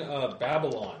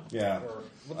Babylon. Yeah. Or,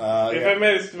 If yeah. I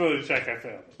made a stability check, I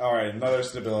failed. All right. Another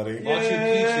stability.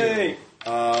 Machu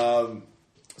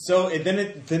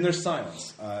Picchu. Then there's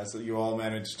silence. So you all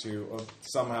manage to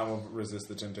somehow resist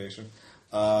the temptation.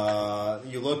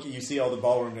 You look. You see all the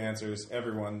ballroom dancers.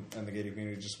 Everyone in the gated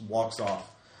community just walks off.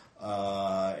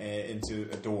 Into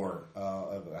a door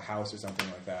of a house or something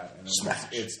like that, and then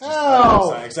it's just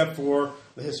Ow! except for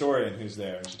the historian who's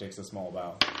there, and she takes a small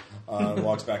bow.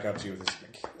 Walks back up to you with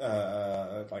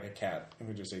his like a cat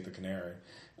who just ate the canary.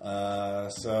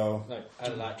 So Like, I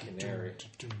like canary.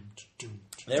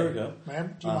 there we go.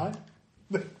 Ma'am, do you mind?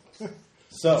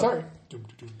 So Sorry.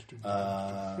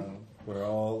 they're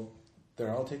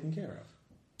all taken care of.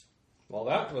 Well,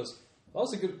 that was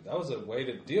a way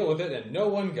to deal with it, and no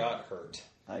one got hurt.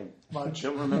 I Much.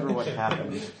 don't remember what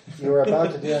happened. You were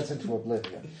about to dance into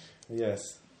oblivion. Yes.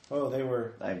 Oh, they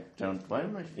were. I don't. Why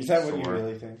am I? Is that what you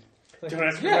really think? Don't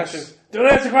answer Yes. questions. Don't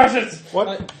answer questions.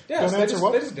 What? Yes, Don't they answer just,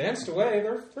 what? they just danced away.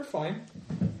 They're fine.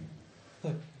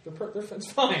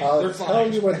 It's fine. I'll They're tell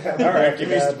fine. you what happened. All right, after give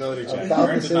me a that, stability check. About You're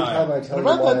in the same denial. time I tell What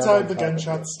you about why that I'm time on the top of it.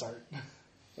 gunshots start?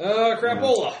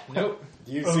 Crapola. Nope.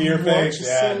 Do you see your What face? you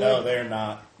Yeah, said? no, they're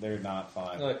not. They're not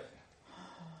fine. Like,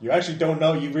 You actually don't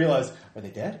know. You realize, are they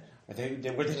dead? Were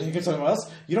they taken somewhere else?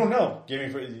 You don't know.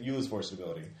 You lose force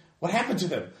ability. What happened to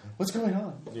them? What's going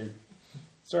on? You're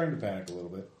starting to panic a little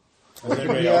bit. Is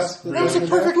anybody Yeah. else? That was a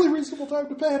perfectly reasonable time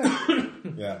to panic.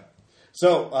 Yeah.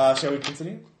 So, shall we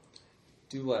continue?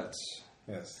 do let's.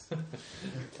 Yes.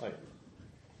 Like,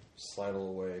 sidle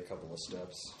away a couple of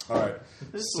steps. All right.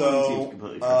 This one seems So,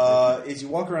 completely frustrating. as you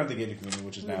walk around the gated community,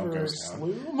 which is now Never Ghost Town,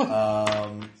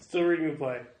 Sloom. Still reading the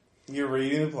play. you're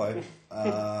reading the play.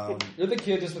 You're the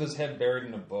kid just with his head buried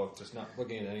in a book, just not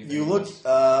looking at anything. You look else.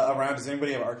 around. Does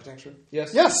anybody have architecture?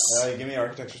 Yes. Yes. Give me an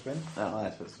architecture spin. Oh,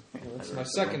 that's what's. It's my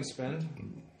second spin.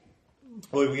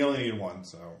 Well, we only need one,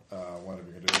 so one of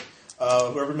you can do it.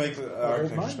 Whoever makes the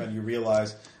architecture mine. spin, you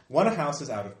realize one house is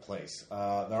out of place.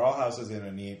 They're all houses in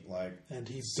a neat, like, And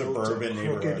he suburban built a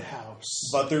neighborhood. crooked house.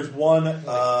 But there's one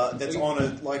that's on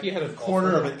a He had an corner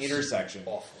of awful an house. intersection.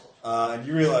 Awful. And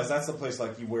you realize that's the place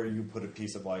where you put a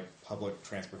piece of like public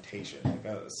transportation, like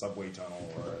a subway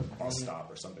tunnel or a bus stop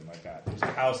or something like that. There's a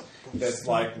house that's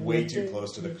like way too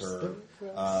close to the curb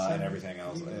and everything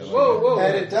else. Whoa.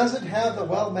 And it doesn't have the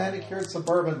well-manicured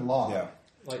suburban law. Yeah.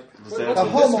 Like, Does what- that- what's The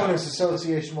with this homeowners house?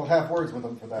 association will have words with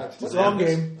them for that. What's Wrong with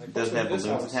this- game. like, Does it have what's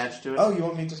with balloons this attached to it? Oh, you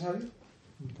want me to tell you?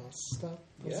 Bus stop.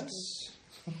 Yes.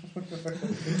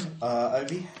 I'd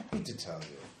be happy to tell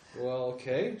you. Well,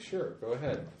 okay, sure. Go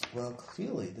ahead. Well,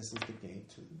 clearly, this is the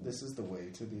gate. This is the way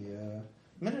to the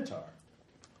Minotaur.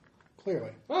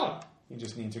 Clearly. Ah, You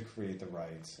just need to create the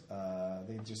right.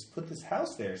 They just put this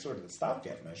house there, sort of a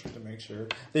stopgap measure, to make sure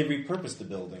they repurposed the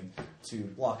building to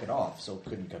block it off, so it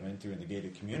couldn't come in through in the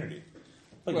gated community.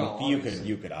 But Well,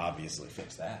 you could obviously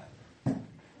fix that.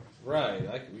 right.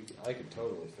 I could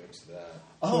totally fix that.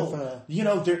 Oh,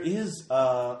 With, there is.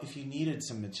 If you needed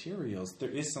some materials, there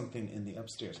is something in the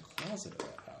upstairs closet of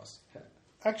that house.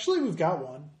 Actually, we've got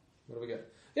one What do we got?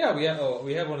 Yeah,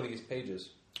 we have one of these pages.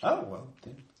 Oh well,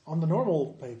 then, on the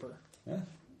normal paper. yeah,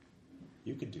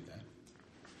 you could do that.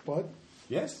 What?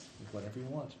 Yes, whatever you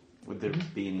want. Would there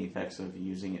be any effects of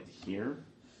using it here?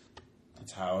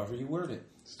 It's however you word it.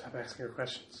 Stop asking her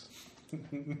questions.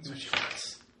 That's what she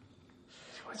wants.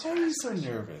 Why are you so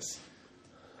nervous?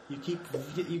 You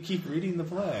keep reading the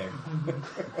play.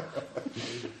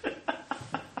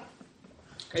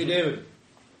 Hey, David,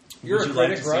 you're Would a you like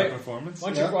critic, to see a right? performance?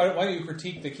 Why don't you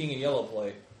critique the King in Yellow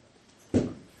play?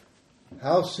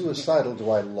 How suicidal do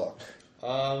I look?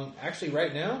 Actually,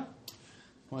 right now,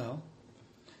 Well,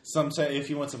 some say if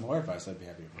you want some more advice, I'd be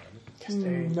happy to provide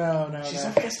it. No.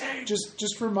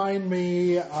 Just remind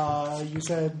me. You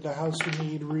said the house would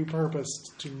need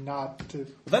repurposed to not to. Well,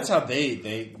 that's how they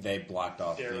blocked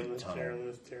off the tunnel.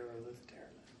 Derelict.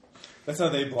 That's how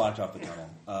they blocked off the tunnel.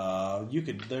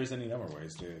 There's any number of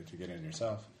ways to get in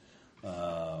yourself.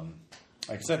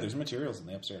 Like I said, there's materials in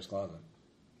the upstairs closet.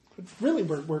 But really,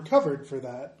 we're covered for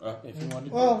that. If you wanted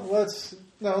to. Well, let's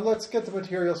get the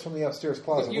materials from the upstairs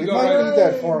closet. You We go might right- need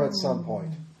that form at some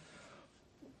point.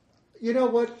 You know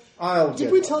what?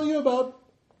 Did we tell you about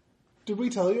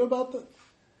the?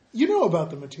 You know about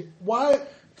the material. Why?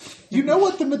 You know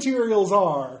what the materials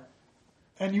are,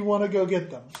 and you want to go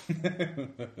get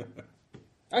them.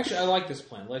 actually, I like this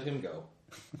plan. Let him go.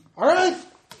 All right,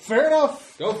 fair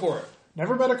enough. Go for it.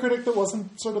 Never met a critic that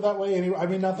wasn't sort of that way. Anyway, I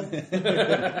mean nothing.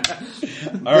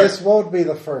 All right. This won't be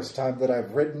the first time that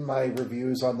I've written my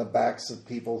reviews on the backs of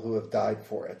people who have died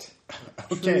for it.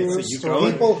 Okay, so True you story.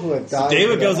 go. People who have So died.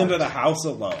 David for goes that into the house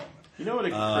alone. You know what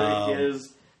a critic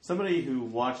is? Somebody who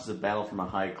watches a battle from a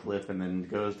high cliff and then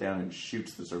goes down and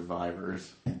shoots the survivors.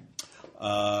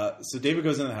 So David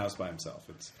goes into the house by himself.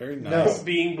 It's very No. nice.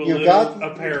 Being You belittled,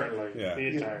 got- apparently, Yeah. the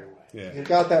entire way. Yeah. You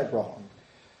got that wrong.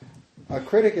 A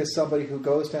critic is somebody who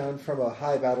goes down from a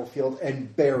high battlefield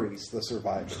and buries the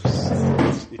survivors.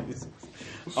 Jeez.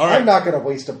 All right. I'm not going to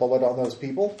waste a bullet on those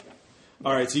people.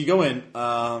 All right, so you go in.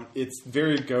 It's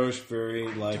very gauche, very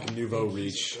like nouveau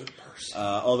riche,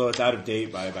 although it's out of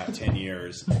date by about 10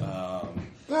 years.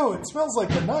 No, it smells like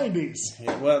the 90s.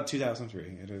 Yeah, well, 2003.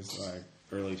 It is like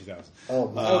early 2000s. Oh,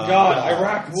 Oh God,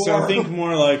 Iraq War. So think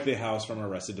more like the house from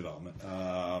Arrested Development.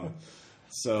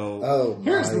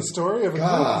 Here's the story of a group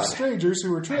God. of strangers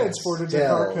who were transported to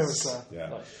Pastels. Carcosa.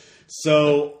 Yeah.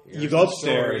 So you go the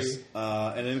upstairs, story.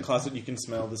 and in the closet you can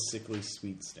smell the sickly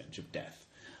sweet stench of death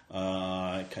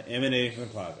emanating from the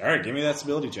closet. All right, give me that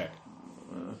stability check.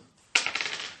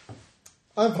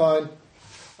 I'm fine.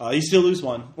 You still lose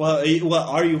one. Well,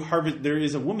 are you harvest? There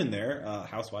is a woman there,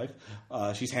 housewife.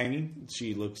 She's hanging.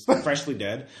 She looks freshly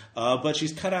dead, but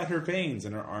she's cut out her veins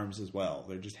in her arms as well.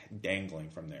 They're just dangling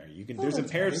from there. You can. There's a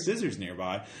that's pair of nice. scissors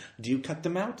nearby. Do you cut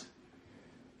them out?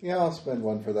 Yeah, I'll spend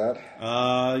one for that.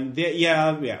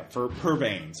 Yeah, for per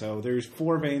vein. So there's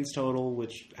 4 veins total.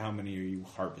 How many are you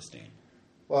harvesting?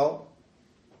 Well,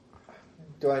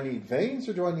 do I need veins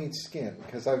or do I need skin?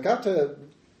 Because I've got to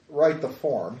write the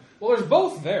form. Well, there's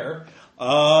both there.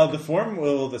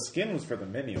 The skin was for the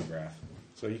mimeograph.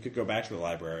 So you could go back to the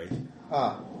library.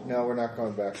 No, we're not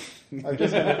going back. I'm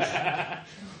just gonna,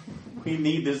 We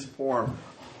need this form.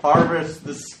 Harvest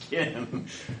the skin.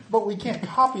 But we can't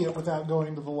copy it without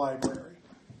going to the library.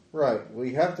 right.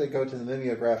 We have to go to the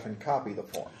mimeograph and copy the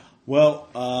form. Well,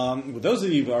 with those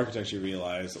of you with architecture, you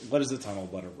realize what is a tunnel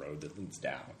but a road that leads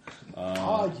down.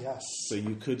 Yes. So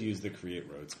you could use the create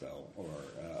road spell or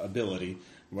ability,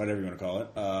 whatever you want to call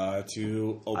it,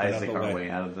 to open Isaac, up a our way. way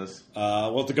out of this.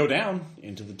 To go down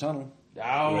into the tunnel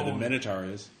where the Minotaur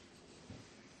is.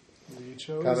 We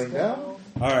chose Coming down. down?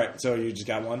 All right, so you just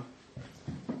got 1.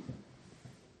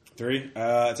 3.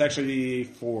 It's actually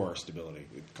 4 stability.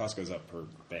 The cost goes up per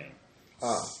vein.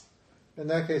 In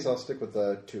that case, I'll stick with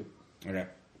the 2. Okay.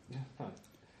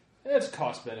 It's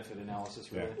cost-benefit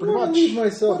analysis, really. Yeah. I'm going to leave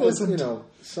myself What with, isn't?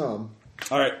 some.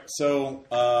 All right,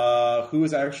 so who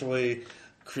is actually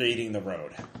creating the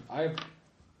road? I'll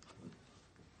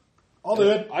do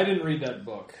it. I didn't read that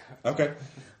book. Okay.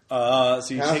 So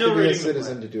you Have take to be a reading the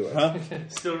citizen to do it. Huh?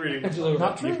 Still reading.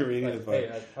 Not true. You're reading the book.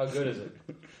 Hey, how good is it?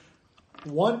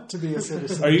 Want to be a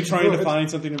citizen. Are you trying to Do it. find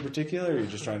something in particular, or are you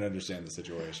just trying to understand the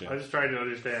situation? I'm just trying to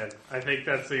understand. I think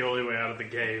that's the only way out of the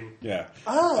game. Yeah.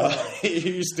 Oh.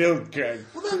 You still... Well,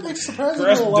 that makes surprisingly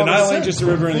Crest- a lot Denial of sense. Just a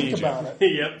river in Think Egypt. about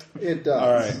it. Yep. It does.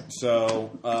 All right,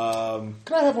 so...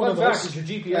 Can I have one Fun of fact those? is your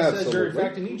GPS says you're in Absolutely.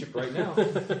 fact in Egypt right now.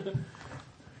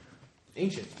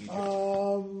 Ancient Egypt.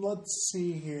 Let's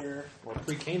see here. Or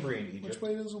pre-Cambrian Egypt. Which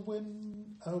way does a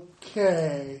wind?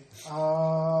 Okay.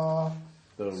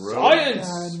 The road. Science!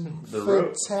 And The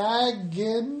road.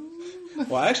 Fatagan.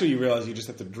 well, actually, you realize you just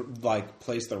have to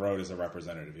place the road as a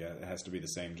representative. Yeah, it has to be the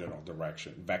same general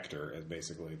direction, vector, as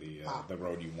basically the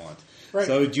road you want. Right.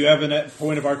 So do you have a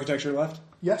point of architecture left?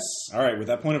 Yes. All right, with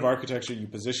that point of architecture, you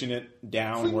position it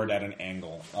downward at an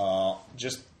angle.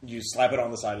 You slap it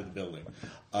on the side of the building.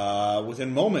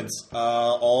 Within moments,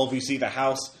 all of you see the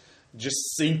house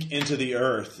just sink into the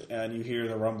earth, and you hear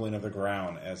the rumbling of the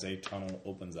ground as a tunnel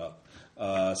opens up.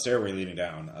 Stairway leading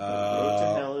down. The road to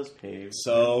hell is paved.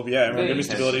 So, yeah, everyone give me a Veins.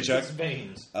 stability check. It's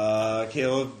veins.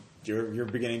 Caleb, you're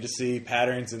beginning to see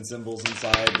patterns and symbols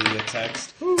inside the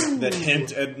text that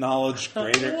hint at knowledge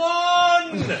greater.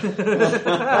 All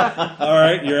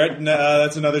right, you're at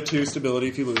that's another 2 stability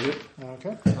if you lose it.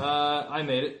 Okay. I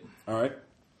made it. All right.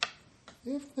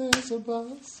 If there's a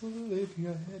bus, leave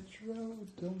your hedgerow.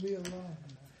 Don't be alarmed.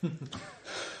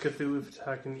 Cthulhu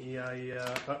talking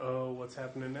uh-oh, what's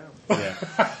happening now? Yeah.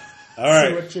 All See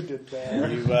right. what you did there.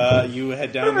 You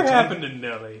head down the Whatever tunnel. happened to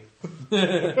Nelly?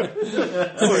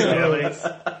 Poor Nelly.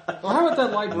 Well, how about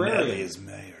that Nelly librarian? is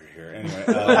mayor here. Anyway,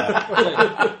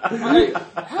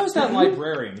 How's that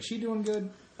librarian? Is she doing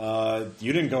good?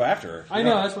 you didn't go after her. I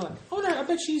know, that's what I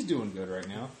bet she's doing good right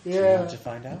now. Yeah. To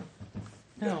find out.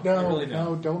 No, I No, really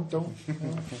no, don't. don't.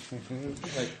 No.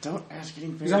 Don't ask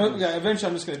any 'Cause eventually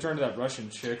I'm just going to turn to that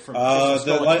Russian chick from The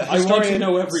Skull. I want to historian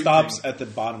know everything. stops at the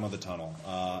bottom of the tunnel,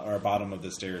 or bottom of the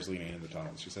stairs leading into the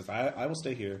tunnel. She says, I will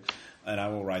stay here, and I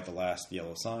will write the last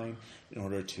yellow sign in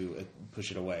order to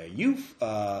push it away. You,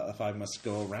 if I must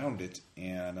go around it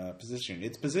and position.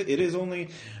 It is only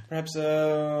perhaps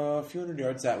a few hundred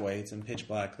yards that way. It's in pitch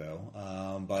black, though,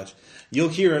 but you'll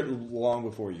hear it long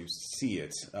before you see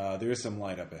it. There is some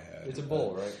light up ahead. It's a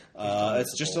bowl, right?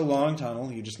 It's just a long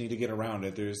tunnel. You just need to get around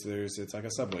it. It's like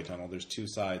a subway tunnel. There's 2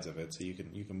 sides of it, so you can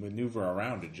maneuver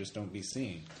around it. Just don't be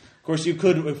seen. Of course, you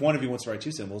could, if one of you wants to write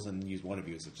 2 symbols and use one of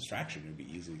you as a distraction, it would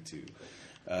be easy to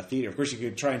feed it. Of course, you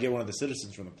could try and get one of the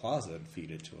citizens from the plaza and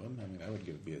feed it to him. I mean, that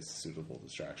would be a suitable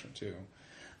distraction too.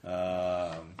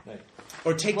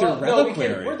 Or take their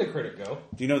reliquary. Where'd the critic go?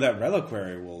 Do you know that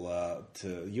reliquary will?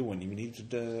 You wouldn't even need to.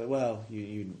 The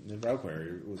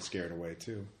reliquary would scare it away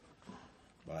too.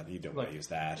 But you don't want to use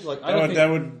that. That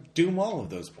would doom all of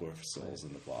those poor souls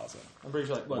in the plaza. I'm pretty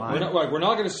sure. We're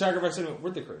not going to sacrifice anyone.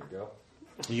 Where'd the critic go?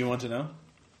 You want to know?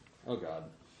 Oh God.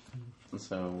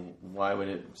 So why would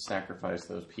it sacrifice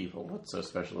those people? What's so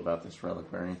special about this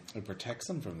reliquary? It protects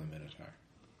them from the Minotaur.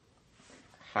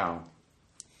 How?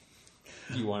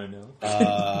 Do you want to know?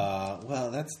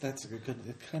 That's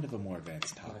kind of a more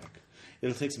advanced topic.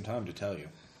 It'll take some time to tell you.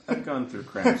 I've gone through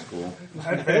cram school.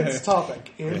 Advanced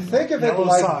topic. Think of it yellow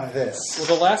like signs. this.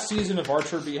 Will the last season of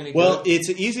Archer be any Well, good? it's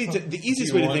easy. The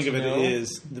easiest You way to want think of to it know?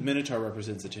 is the Minotaur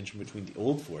represents the tension between the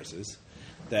old forces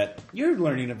that you're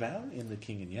learning about in the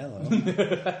King in Yellow,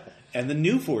 and the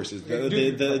new forces,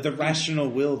 the rational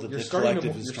will that the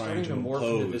collective is trying to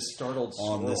impose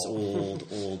on this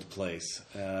old place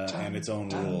and its own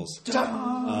rules.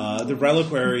 The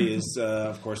reliquary is,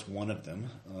 of course, one of them,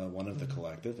 one of the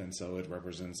collective, and so it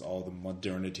represents all the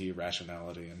modernity,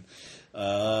 rationality,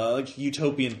 and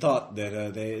utopian thought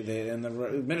that they and the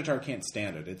Minotaur can't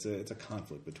stand it. It's a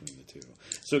conflict between the two,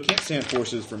 so it can't stand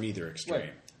forces from either extreme. Wait.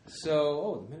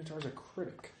 So, the Minotaur's a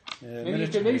critic. Maybe you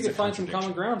Minotaur is could a find some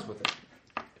common contradiction. grounds with it.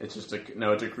 It's just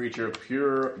it's a creature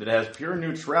that has pure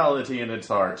neutrality in its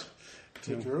heart. It's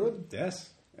a druid?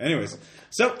 Yes. Anyways,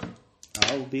 so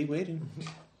I'll be waiting.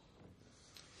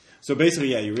 So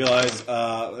basically, you realize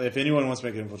if anyone wants to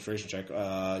make an infiltration check,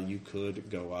 you could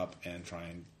go up and try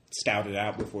and scout it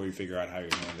out before you figure out how you're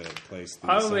going to place these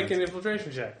I will make signs. an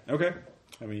infiltration check. Okay.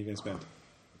 How many are you going to spend?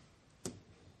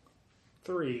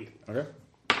 3. Okay.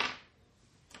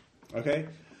 Okay.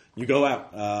 You go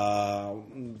out,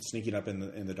 sneaking up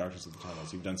in the darkness of the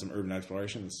tunnels. You've done some urban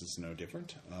exploration. This is no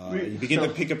different. You begin to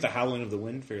pick up the howling of the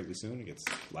wind fairly soon. It gets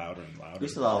louder and louder. We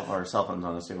still have our cell phones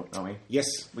on us, don't we? Yes.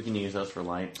 We can use those for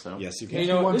light. So Yes, you And, can. you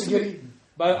know, want this to would get be,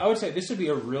 but I would say this would be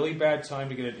a really bad time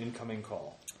to get an incoming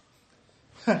call.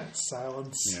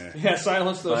 Silence. Yeah. Yeah,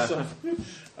 silence those stuff.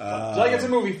 It's like it's a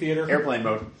movie theater. airplane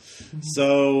mode.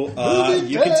 So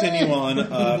you continue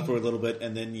on for a little bit,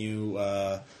 and then you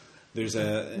there's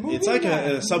it's like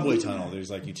a subway tunnel. There's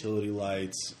like utility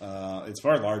lights. It's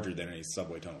far larger than any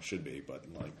subway tunnel should be, but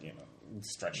it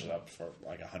stretches up for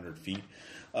like 100 feet.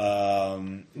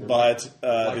 But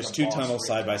there's two tunnels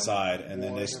side by side, and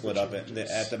then they split up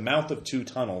at the mouth of two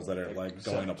tunnels that are like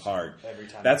going apart.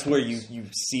 That's where you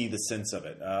see the sense of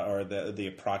it, or the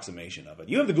approximation of it.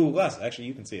 You have the Google Glass. Actually,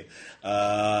 you can see it.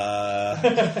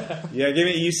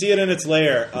 You see it in its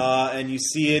lair, and you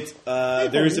see it.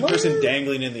 There is a person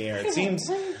dangling in the air. It seems,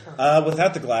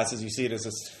 without the glasses, you see it as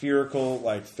a spherical,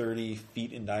 like 30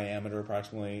 feet in diameter,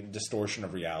 approximately, distortion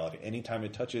of reality. Anytime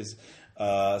it touches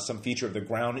some feature of the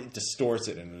ground, it distorts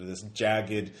it into this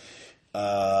jagged,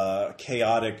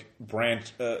 chaotic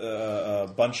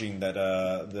bunching that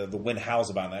the wind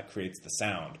howls about, and that creates the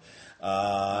sound.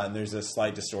 And there's a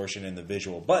slight distortion in the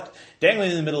visual. But dangling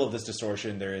in the middle of this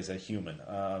distortion, there is a human,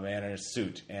 a man in a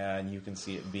suit, and you can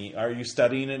see it being... Are you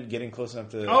studying it, getting close enough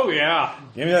to... Oh, yeah.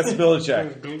 Give me that ability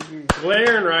check.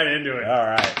 Glaring right into it. All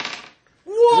right.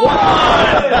 All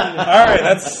right,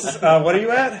 that's... what are you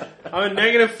at? I'm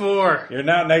at -4. You're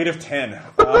now at -10.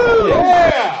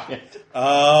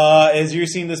 As you're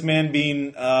seeing this man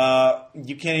being...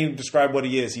 you can't even describe what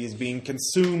he is. He is being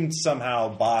consumed somehow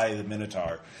by the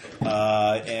Minotaur.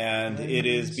 And it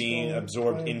is being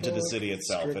absorbed into the city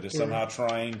itself. It is somehow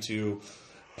trying to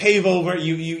pave over...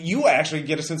 You actually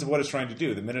get a sense of what it's trying to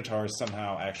do. The Minotaur is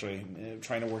somehow actually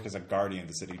trying to work as a guardian of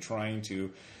the city, trying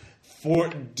to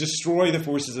destroy the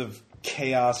forces of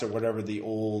chaos or whatever the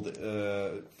old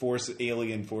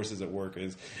alien forces at work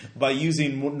is, by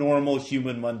using normal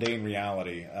human mundane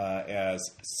reality as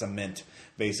cement,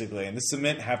 basically. And the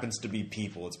cement happens to be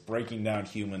people. It's breaking down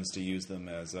humans to use them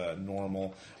as a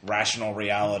normal, rational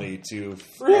reality to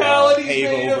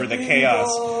pave over the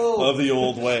chaos of the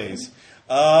old ways.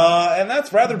 And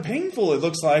that's rather painful, it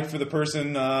looks like, for the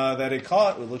person that it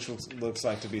caught. It looks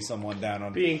like to be someone down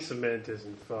on... Being cement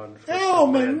isn't fun.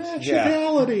 My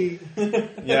nationality!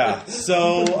 Yeah.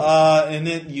 So, and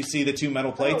then you see the two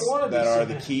metal plates that are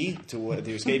the key to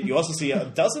escape. You also see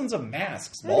dozens of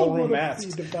masks, ballroom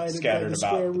masks, scattered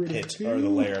about the pit or the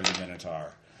lair of the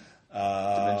Minotaur.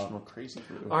 Dimensional crazy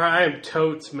group. All right, I am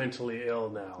totes mentally ill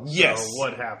now. Yes. So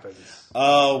what happens?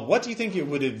 What do you think?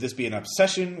 Would this be an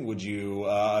obsession? Would you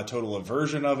a total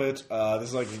aversion of it? This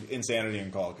is like insanity in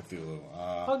Call of Cthulhu.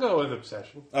 I'll go with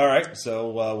obsession. All right. So,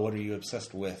 what are you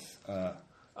obsessed with?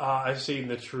 I've seen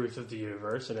the truth of the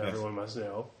universe, and everyone must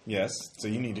know. Yes. So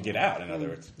you need to get out. In other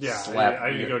words. Yeah, Slap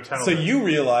I need to go tell So them. you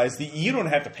realize that you don't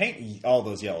have to paint all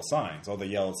those yellow signs. All the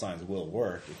yellow signs will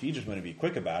work. If you just want to be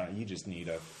quick about it, you just need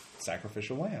a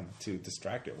sacrificial lamb to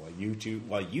distract it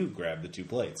while you grab the 2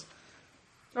 plates.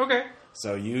 Okay.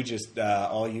 So you just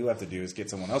all you have to do is get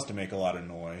someone else to make a lot of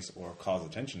noise or cause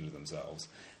attention to themselves,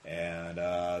 and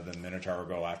the Minotaur will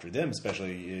go after them,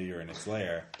 especially you're in its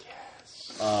lair.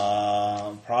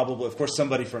 Probably, of course,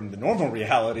 somebody from the normal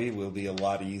reality will be a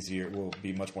lot easier, will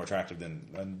be much more attractive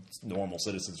than normal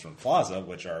citizens from Plaza,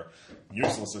 which are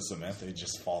useless as cement. They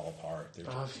just fall apart. They're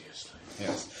Obviously.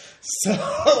 yes.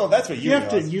 So that's what You have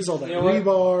to realize. use all that You know what?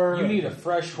 rebar. You need a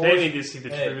fresh horse. They need to see the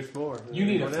Hey, truth more. than You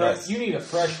need a anyone else. fresh. You need a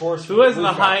fresh horse. Who from has Blue the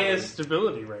Factory. highest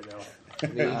ability right now?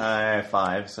 I have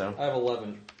 5, so. I have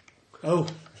 11. Oh.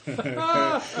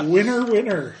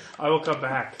 Winner. I will come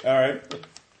back. All right.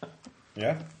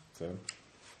 Yeah. So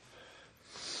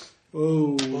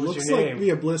Oh, was looks your like name? the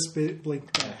Abyss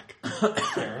blinked back.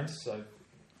 Terrence,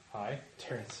 hi.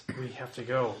 Terrence, we have to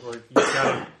go.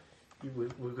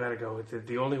 We've got to go.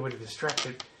 The only way to distract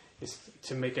it is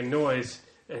to make a noise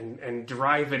and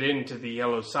drive it into the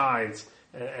yellow signs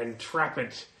and trap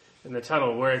it in the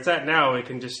tunnel. Where it's at now, it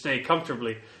can just stay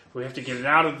comfortably. We have to get it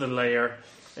out of the layer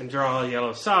and draw a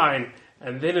yellow sign,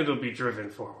 and then it'll be driven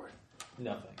forward.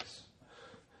 No thanks.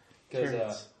 Because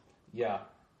Terrence. yeah,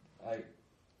 I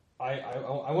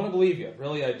want to believe you,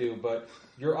 really I do. But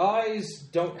your eyes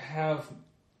don't have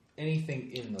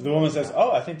anything in them. the woman says,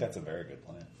 "Oh, I think that's a very good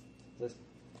plan."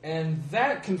 And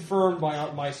that confirmed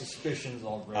my suspicions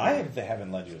already. I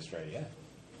haven't led you astray yet.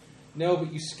 No,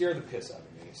 but you scare the piss out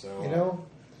of me. So You know,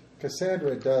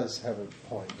 Cassandra does have a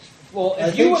point. well, I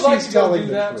if you think would like she's to go telling do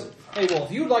the that, truth. hey, well,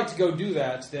 if you would like to go do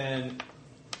that, then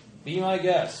be my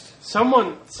guest.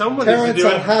 Someone Terrence, needs to do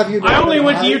I'll it. have you I know only that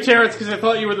went to I- you, Terrence, because I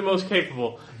thought you were the most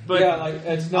capable. But Yeah, like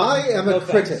it's not. I am no a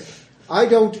critic. thanks. I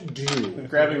don't do.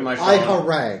 Grabbing my phone. I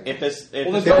harangue. If this Well, if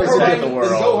then this go is the harangue, world.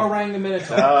 then go harangue the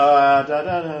Minotaur.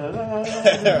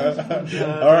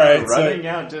 All right, running so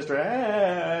out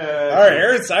distract. all right,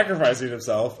 Aaron's sacrificing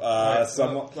himself.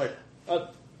 Someone,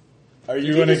 are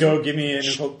you going to go give me an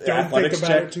athletics think about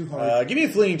check? it too hard. Give me a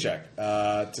fleeing check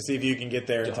to see if you can get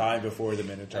there in time before the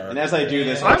Minotaur. And as I do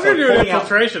this, I'm going to do an pulling out-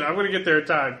 infiltration. I'm going to get there in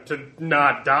time to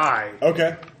not die.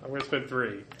 Okay, I'm going to spend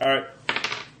 3. all right,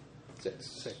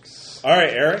 6. all right,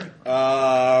 Aaron.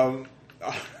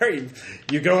 All right,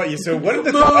 you go. So what are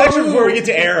the actually before we get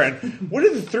to Aaron? What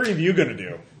are the 3 of you going to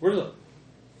do? Where's the?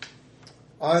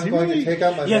 I'm going to take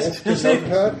out my Yes, moleskin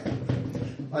notepad.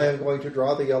 I am going to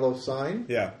draw the yellow sign,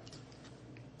 Yeah.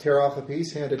 tear off a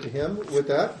piece, hand it to him with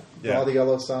that, draw Yeah. the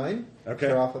yellow sign, Okay.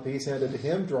 tear off a piece, hand it to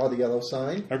him, draw the yellow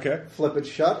sign, Okay. flip it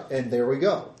shut, and there we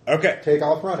go. Okay. Take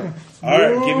off running. All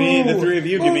right. Give me the 3 of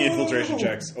you. Give me infiltration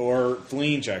checks or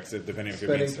fleeing checks, depending if it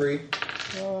Spending means 3.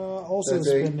 Also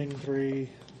Spending. spending 3.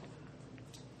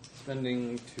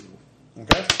 Spending 2.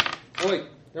 Okay. Oh wait,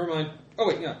 never mind. Oh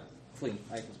wait, yeah, flee.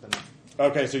 I can spend that.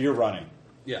 Okay. So you're running.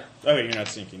 Yeah, Okay, you're not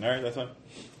sneaking. All right, that's fine.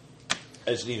 I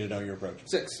just need to know your approach.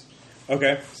 6.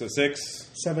 Okay, so 6,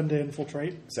 7 to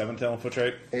infiltrate. 7 to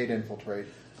infiltrate. 8 infiltrate.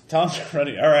 Tom's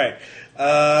running. All right.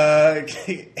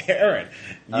 Aaron,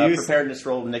 you. preparedness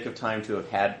roll, nick of time to have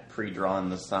had pre-drawn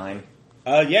the sign.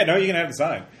 Yeah, no, you can have the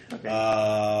sign.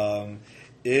 Okay.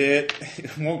 It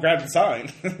won't grab the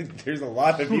sign. There's a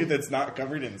lot of you that's not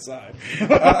covered inside.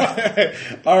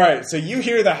 All right, so you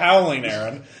hear the howling,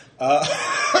 Aaron.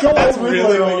 That's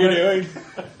really what you're doing.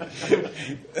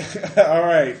 All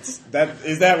right,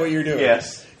 is that what you're doing?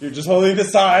 Yes. You're just holding the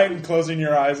sign, and closing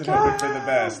your eyes, and hoping for the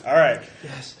best. All right.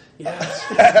 Yes.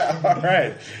 All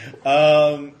right.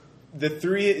 The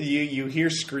 3 you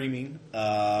hear screaming.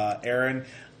 Aaron,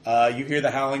 you hear the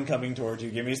howling coming towards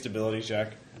you. Give me a stability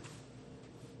check.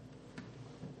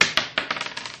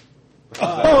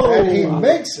 And he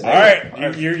makes it. All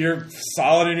right, you're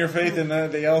solid in your faith in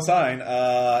the yellow sign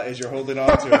as you're holding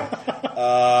on to it,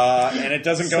 and it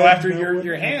doesn't go after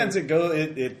your hands.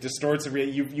 It distorts the.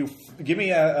 You give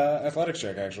me a athletics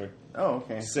check actually. Oh,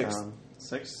 okay. 6.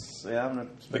 6. Yeah, I'm gonna.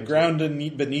 The ground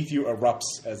beneath you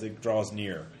erupts as it draws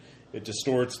near. It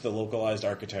distorts the localized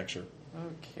architecture.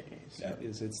 Okay. So That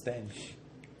is its thing.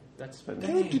 that's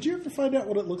Caleb, did you ever find out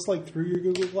what it looks like through your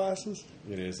Google Glasses?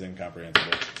 It is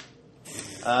incomprehensible.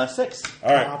 6.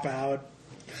 All right, Pop out.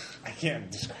 I can't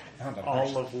describe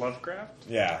All of Lovecraft?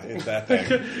 Yeah, it's that thing.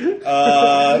 It's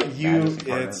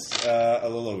a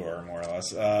Lilligor, more or less.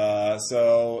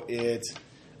 So it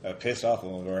pissed off a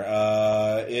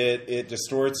Lilligor. It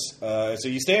distorts. So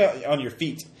you stay on your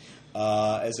feet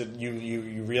as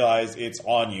you realize it's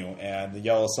on you, and the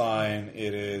yellow sign.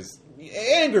 It is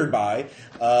angered by,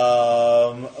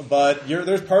 but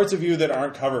there's parts of you that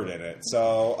aren't covered in it.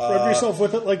 So Rub yourself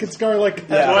with it like it's garlic.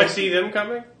 Yeah. Do I see them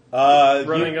coming?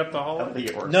 Running up the I don't hallway? think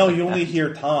it works. No, you only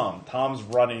hear Tom. Tom's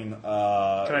running. Can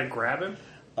I grab him?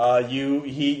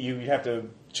 You have to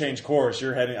change course.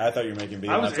 You're heading. I thought you were making.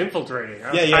 I was infiltrating.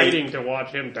 I was Yeah. hiding to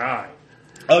watch him die.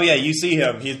 Oh yeah, you see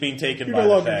him. He's being taken You're by no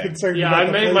the longer thing. concerned Yeah, about I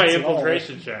the made my plates at all.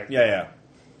 infiltration check. Yeah.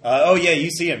 Oh yeah,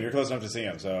 you see him. You're close enough to see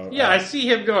him. So Yeah, I see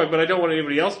him going, but I don't want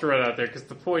anybody else to run out there because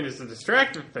the point is the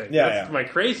distractive thing. Yeah, That's yeah. my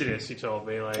craziness. You told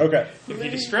me, like, Okay.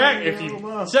 if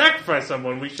you sacrifice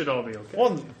someone, we should all be okay.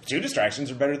 Well, 2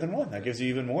 distractions are better than 1. That gives you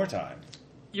even more time.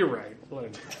 You're right.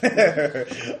 Blame.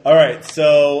 All right,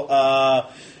 so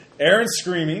Aaron's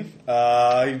screaming.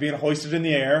 He's being hoisted in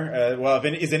the air.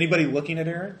 Is anybody looking at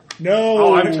Aaron? No.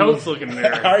 Oh, I'm totes looking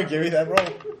there. All right, give me that roll.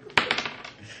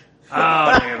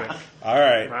 Oh, damn it. All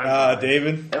right, Fine.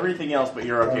 David. Everything else but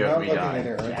you're okay I'm with me not looking dying. at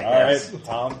Aaron. All Jackass. right,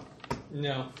 Tom.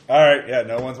 No. All right, yeah,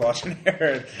 no one's watching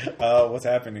Aaron. What's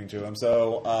happening to him?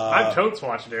 So, I'm totes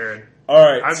watching Aaron. all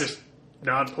right. I'm just So,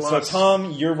 nonplussed.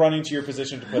 Tom, you're running to your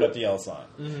position to put up the L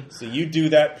sign. So you do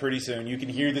that pretty soon. You can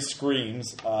hear the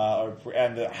screams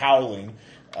and the howling.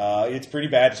 It's pretty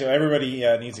bad. So everybody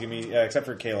needs to give me, except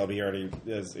for Caleb, he already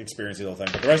has experienced the whole thing.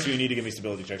 But the rest of you need to give me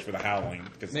stability checks for the howling.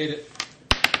 Made it.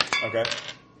 Okay.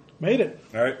 Made it.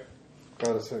 All right.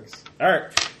 Got a 6. All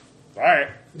right. All right.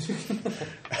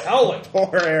 Howling.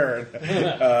 Poor Aaron.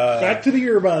 Back to the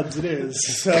earbuds. It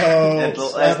is. So,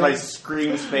 As my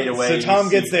screams fade away, so you Tom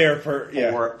see gets there for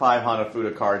yeah, 5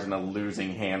 Hanafuda cards and a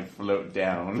losing hand float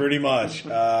down. pretty much.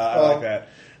 I like that.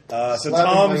 So Slapping my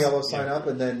Tom's yellow sign up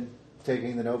and then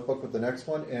taking the notebook with the next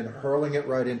one and hurling it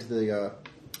right into the.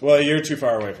 Well, you're too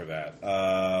far away for that.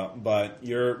 But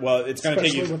you're it's going to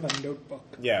take Especially you. with a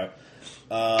notebook. Yeah.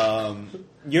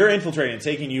 You're infiltrating,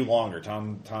 taking you longer.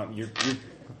 Tom, you're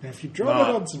If you draw that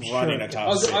on not some running shirt. a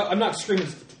top six. I'm not screaming.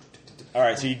 All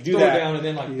right, so you do Throw that. it down and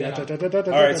then like.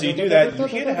 All right, so you do that. You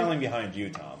hear the howling behind you,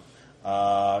 Tom,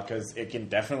 because it can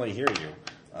definitely hear you.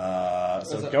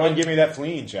 So go and give me that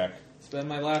fleeing check. Spend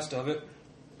my last of it.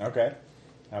 Okay.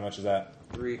 How much is that?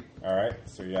 3. All right,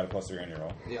 so you got a +3 on your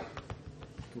roll. Yeah.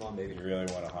 Come on, baby. You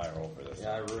really want a high roll for this.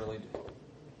 Yeah, I really do.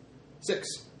 6.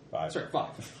 5. Sorry,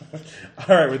 5.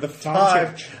 All right, with the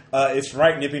Tom's 5, it's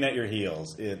right nipping at your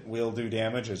heels. It will do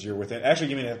damage as you're within. Actually,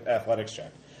 give me an athletics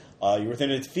check. You're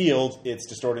within its field. It's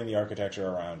distorting the architecture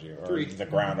around you, or 3. the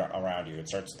ground around you. It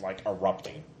starts like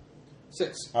erupting.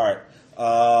 6. All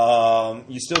right.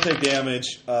 You still take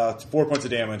damage, 4 points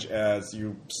of damage as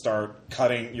you start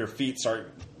cutting. Your feet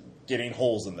start getting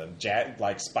holes in them,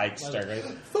 like spikes. Start right.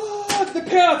 Fuck the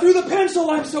pen! Through the pencil!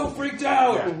 I'm so freaked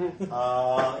out!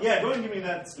 Yeah, go ahead and give me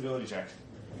that stability check.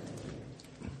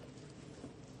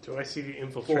 Do I see the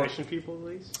infiltration people at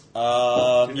least?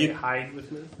 Do they You, hide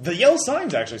with me? the yellow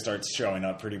signs actually start showing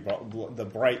up pretty.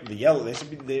 The yellow. They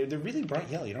should be. They're really bright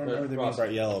yellow. You don't remember them being Ross.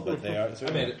 bright yellow, but they are.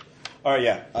 I made it. All right,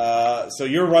 yeah. So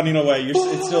you're running away.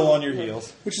 It's still on your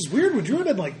heels. Which is weird. We drew it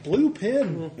in like blue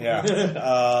pin. Yeah.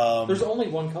 There's only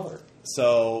one color.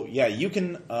 So yeah, you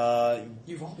can.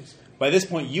 You've always been. By this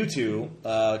point, you two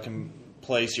can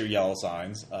place your yellow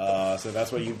signs. So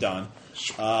that's what you've done.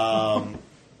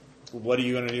 What are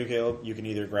you going to do, Caleb? You can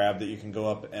either grab that. You can go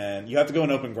up and you have to go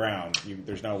in open ground.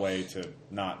 There's no way to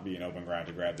not be in open ground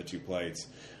to grab the 2 plates.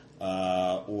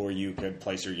 Or you could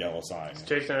place your yellow sign.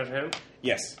 Chasing after him?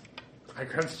 Yes. I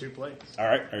grabbed the 2 plates. All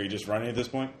right. Are you just running at this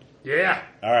point? Yeah.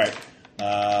 All right.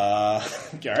 All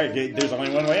right. There's only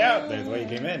one way out. There's the way you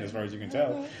came in, as far as you can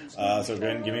tell. So go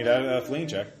ahead and give me that fleeing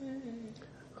check.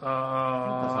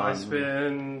 I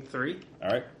spend 3. All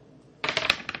right.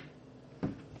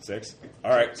 6.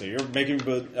 All right. So you're making.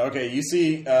 Okay. You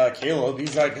see Caleb.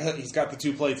 He's got the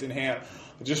 2 plates in hand,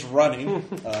 just running.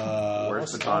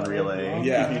 Where's baton relay?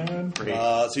 Yeah. Great.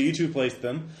 So you 2 placed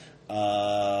them.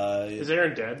 Is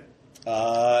Aaron dead?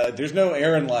 There's no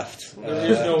Aaron left.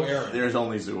 There's no Aaron. There's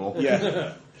only Zool.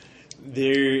 Yeah.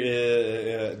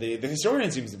 The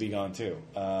historian seems to be gone too.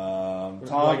 Do I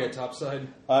Tom, get topside?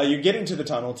 you're getting to the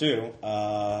tunnel too.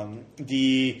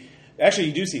 Actually,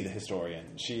 you do see the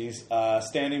historian. She's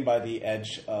standing by the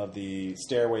edge of the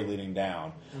stairway leading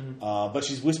down, but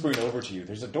she's whispering over to you.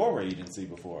 There's a doorway you didn't see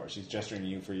before. She's gesturing to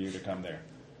you for you to come there.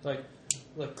 Like,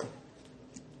 look.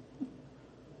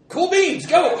 Cool beans,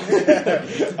 go!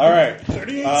 All right.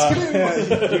 You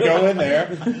go in there.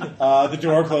 The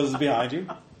door closes behind you.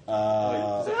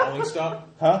 Does the howling stop?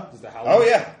 Huh? Does the howling Oh,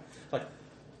 yeah. Like,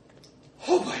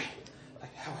 oh boy.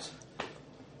 Like, how is...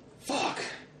 Fuck.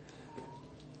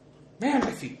 Man,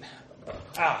 my feet.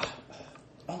 Ah.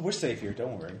 Oh, we're safe here.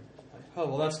 Don't worry. Oh,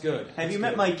 well, that's good. Have you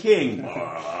met my king? So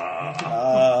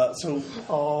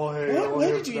Oh, hey,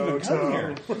 why did you even come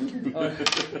here?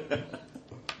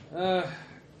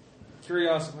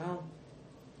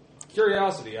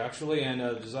 Curiosity, actually, and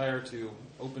a desire to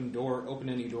open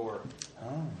any door.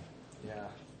 Oh, Yeah.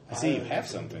 I see you have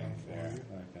something there.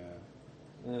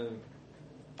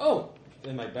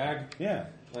 In my bag. Yeah.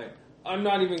 Like, I'm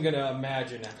not even gonna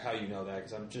imagine how you know that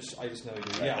because I just know you.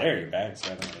 Yeah. There, your bag.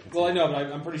 So I don't know. Well, I know,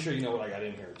 but I'm pretty sure you know what I got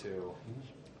in here too.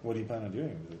 What do you plan on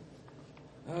doing with it?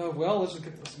 Well, this would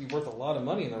be worth a lot of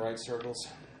money in the right circles.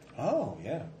 Oh,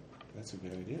 yeah. That's a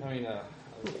good idea. I mean,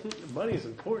 Money is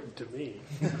important to me.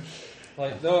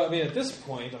 at this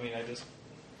point, I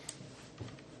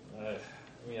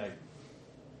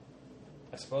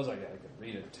suppose I could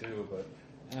read it too, but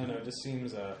I don't know. It just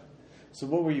seems. So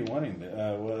what were you wanting?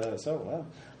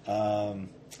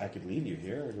 I could leave you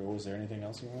here. Or was there anything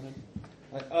else you wanted?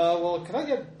 Well, could I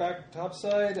get back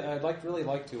topside? I'd really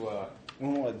like to.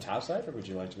 Topside, or would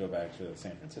you like to go back to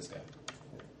San Francisco?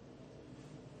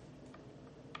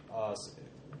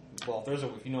 Well,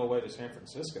 if you know a way to San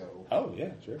Francisco. Oh,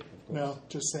 yeah, sure. Of course. No,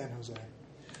 just San Jose.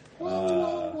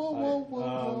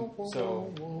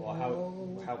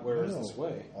 Where is this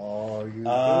way? Are you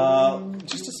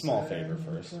Just a small favor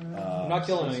first. I'm not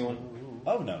killing anyone.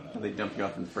 Oh, no. They dump you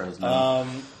off in Fresno.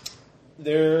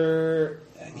 Here,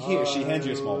 she hands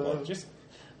you a small book. Just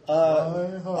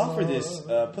offer this,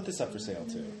 put this up for sale,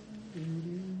 too.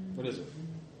 What is it?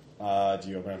 Do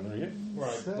you open up and read it? Where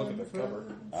I look at the cover.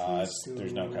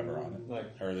 There's no cover on it.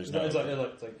 Or there's no... It's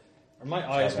like are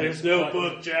my eyes... There's no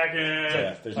book jacket.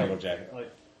 Yeah, there's no book jacket.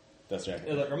 Dust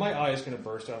jacket. Are my eyes going to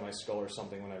burst out of my skull or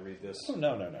something when I read this? Oh,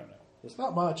 no. It's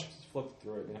not much. Just flip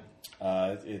through it,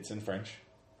 yeah. It's in French.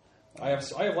 I have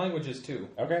languages, too.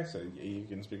 Okay, so you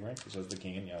can speak French, which is the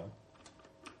king in yellow.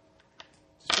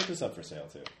 Just put this up for sale,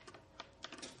 too.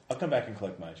 I'll come back and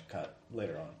collect my cut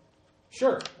later on.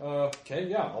 Sure. Okay,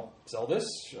 yeah, I'll sell this.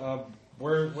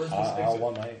 Where's this I'll exit?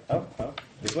 want my... Oh,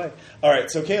 this way. All right,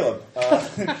 so Caleb.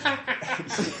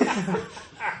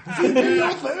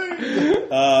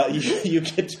 You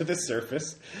get to the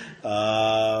surface.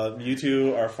 You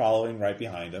two are following right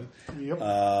behind him. Yep.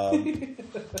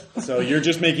 So you're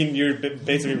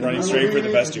basically running straight for the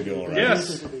vestibule, right?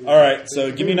 Yes. All right, so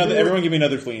everyone give me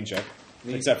another fleeing check.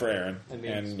 Except for Aaron.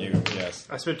 And you, yes.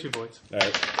 I spent 2 points. All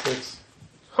right. 6?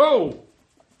 Ho!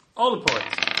 All the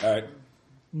points. All right.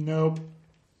 Nope.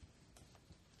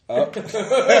 Oh.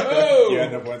 You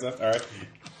had no points left? All right.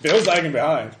 Bill's lagging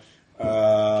behind.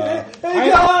 Hey,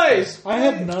 guys! I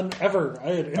had none ever. I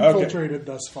had infiltrated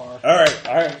thus far. All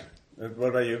right. What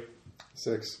about you?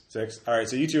 6. 6. All right,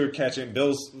 so you two are catching.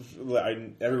 Bill's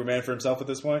every man for himself at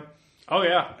this point? Oh,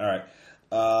 yeah. All right.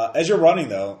 As you're running,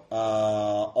 though,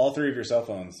 all 3 of your cell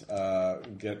phones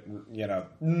get,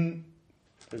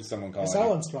 there's someone calling. The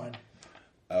silence fine.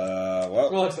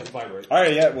 Well, it's like vibrate. All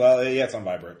right, yeah, it's on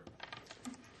vibrate.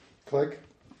 Click.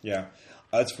 Yeah.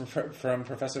 It's from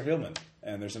Professor Hillman,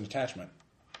 and there's an attachment.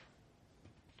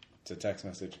 It's a text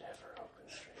message.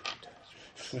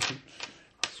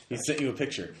 He sent you a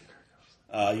picture.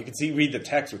 You can read the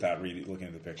text without looking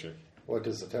at the picture. What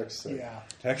does the text say? Yeah.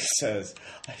 Text says,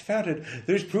 I found it.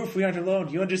 There's proof we aren't alone.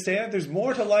 You understand? There's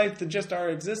more to life than just our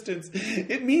existence.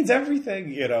 It means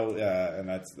everything, and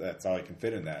that's all I can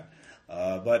fit in that.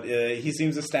 But he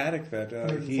seems ecstatic that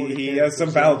he has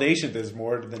some validation. There's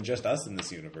more than just us in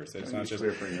this universe. It's not just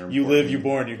you live, you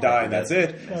born, you die, and that's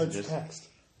it. No, it's text.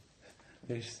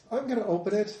 I'm going to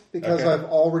open it because Okay. I've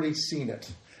already seen it.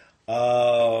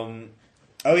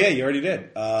 Oh yeah, you already did.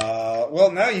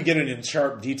 Well, now you get it in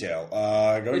sharp detail.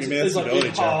 Go give me that stability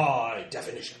check. High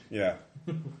definition. Yeah.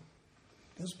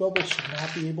 This bubble should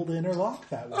not be able to interlock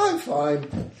that way. I'm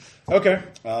fine. Okay.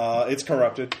 It's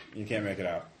corrupted. You can't make it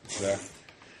out. So,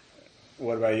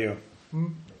 what about you?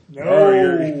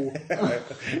 No.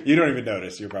 You don't even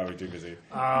notice. You're probably too busy.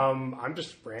 I'm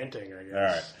just ranting, I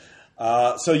guess.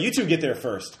 All right. So you two get there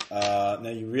first. Now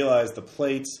you realize the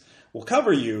plates will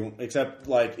cover you, except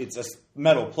like it's a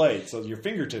metal plate, so your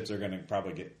fingertips are going to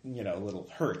probably get a little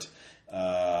hurt.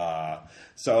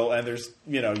 And there's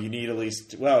you need at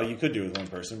least you could do it with one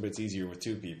person, but it's easier with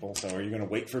 2 people. So are you going to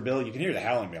wait for Bill? You can hear the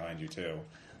howling behind you too.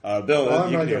 Bill,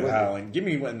 you can hear the howling. Give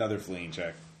me another fleeing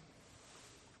check.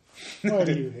 Why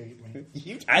do you hate me?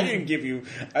 I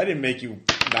didn't make you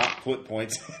not put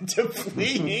points into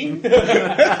fleeing. One!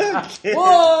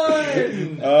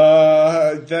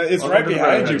 It's right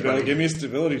behind you, Bill. Give me a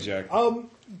stability check.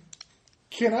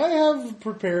 Can I have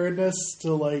preparedness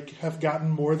to have gotten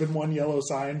more than one yellow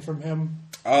sign from him?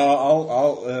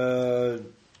 Yeah,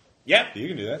 you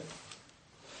can do that.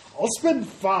 I'll spend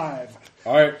 5.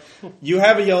 All right, you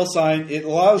have a yellow sign. It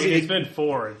allows It's you. been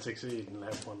 4 and succeed, and I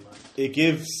have 1 left. It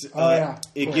gives. It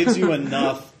Cool. gives you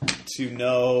enough to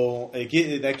know.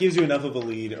 That gives you enough of a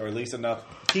lead, or at least enough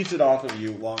keeps it off of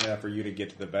you long enough for you to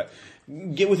get to the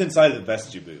get within sight of the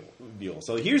vestibule.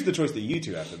 So here's the choice that you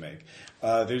two have to make.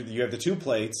 You have the 2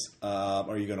 plates.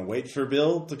 Are you going to wait for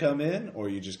Bill to come in, or are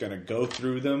you just going to go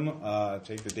through them,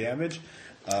 take the damage?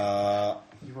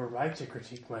 You were right to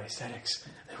critique my aesthetics.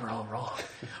 They were all wrong.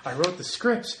 I wrote the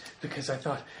scripts because I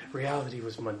thought reality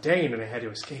was mundane and I had to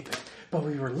escape it. But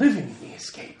we were living in the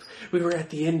escape. We were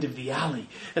at the end of the alley,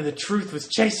 and the truth was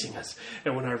chasing us.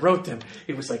 And when I wrote them,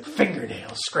 it was like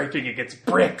fingernails scraping against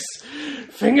bricks.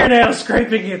 Fingernails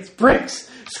scraping against bricks.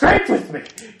 Scrape with me.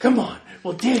 Come on.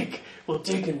 We'll dig. We'll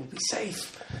dig and we'll be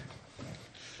safe.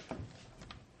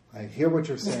 I hear what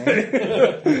you're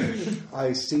saying.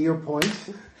 I see your point.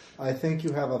 I think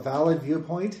you have a valid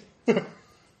viewpoint. But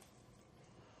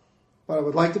I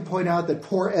would like to point out that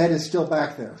poor Ed is still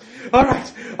back there. All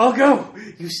right. I'll go.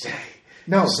 You stay.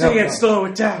 No, Stay no, and no. slow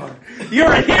it down.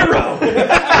 You're a hero.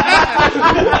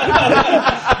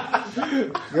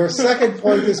 Your second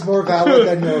point is more valid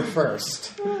than your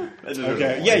first.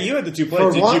 Okay. Yeah, you had the 2 plates.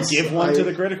 For Did once, you give one to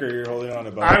the critic, or you're holding on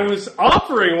to both? I was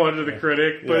offering one to the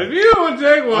critic, but Yeah. if you don't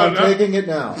take one, I'm taking it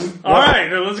now. all right,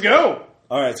 then let's go.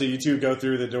 All right, so you two go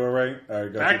through the doorway.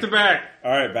 Back to back.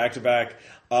 All right, back to back.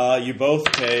 You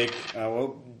both take.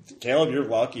 Caleb, you're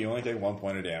lucky. You only take 1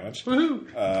 point of damage.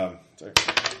 Woohoo. Sorry.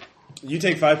 You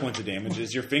take 5 points of damage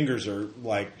as your fingers are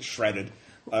like shredded.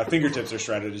 Fingertips are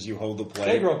shredded as you hold the plate.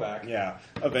 They grow back. Yeah,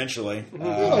 eventually.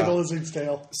 Like a lizard's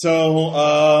tail.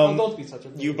 So Don't be such a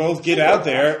you both get out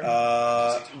there.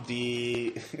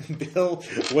 Bill,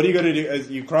 what are you going to do? As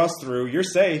you cross through, you're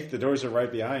safe. The doors are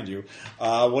right behind you.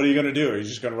 What are you going to do? Are you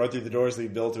just going to run through the doors,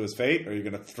 leave Bill to his fate, or are you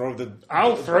going to throw the?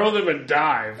 I'll throw them and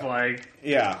dive. Like,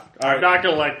 Yeah. All I'm right. not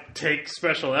gonna like take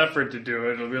special effort to do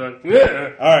it. It'll be like,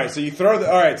 yeah. All right, so you throw the.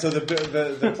 All right, so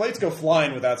the plates go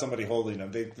flying without somebody holding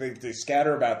them. They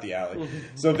scatter about the alley.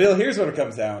 So Bill, here's what it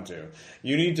comes down to: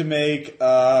 you need to make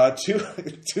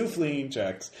two fleeing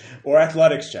checks or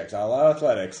athletics checks. I'll allow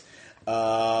athletics,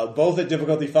 both at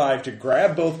difficulty 5, to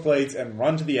grab both plates and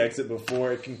run to the exit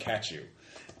before it can catch you.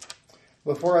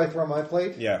 Before I throw my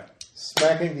plate, Yeah,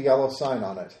 smacking the yellow sign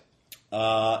on it.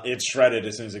 it's shredded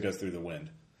as soon as it goes through the wind.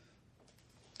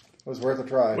 It was worth a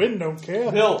try. Wind don't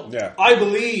care. Bill, Yeah. I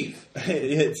believe.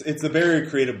 It's the barrier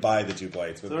created by the 2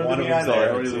 plates, but Throw one it of to me, them's I know,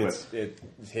 there. I'll do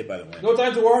It's hit by the wind. No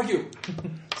time to argue.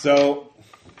 So,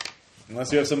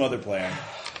 unless you have some other plan,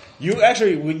 you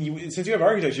actually, since you have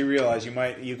architects, you realize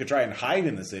you could try and hide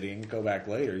in the city and go back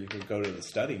later. You could go to the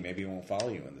study. Maybe it won't follow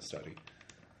you in the study.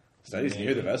 Study's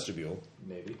near the vestibule.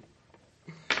 Maybe.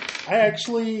 I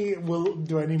actually will.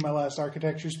 Do I need my last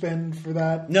architecture spin for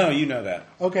that? No, you know that.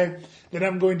 Okay, then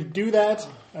I'm going to do that.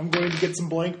 I'm going to get some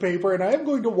blank paper, and I am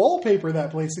going to wallpaper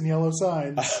that place in yellow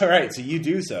signs. All right, so you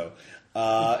do so.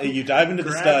 You dive into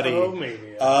the study,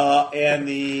 Graphomania. and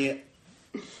the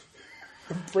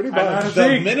Pretty I much.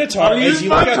 the Minotaur. I'll As use you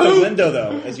my look out the poop. window,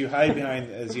 though, as you dive into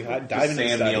the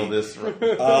Sand study, meal this.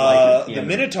 the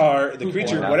Minotaur, the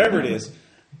creature, whatever it is,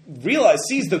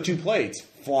 sees the 2 plates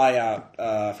fly out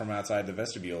from outside the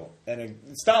vestibule, and it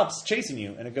stops chasing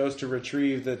you, and it goes to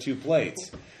retrieve the 2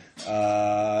 plates.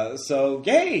 So,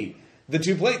 yay!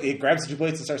 It grabs the 2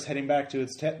 plates and starts heading back to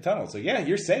its tunnel. So, yeah,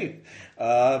 you're safe.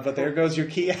 But there goes your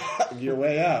key out, your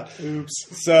way out. Oops.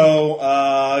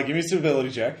 So, give me a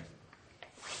stability check.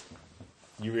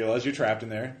 You realize you're trapped in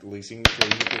there, leasing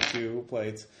the 2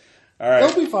 plates. All right.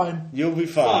 It'll be fine. You'll be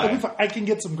It'll fine. be fine. I can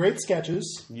get some great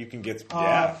sketches. You can get,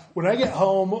 yeah. When I get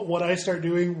home, what I start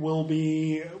doing will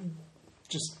be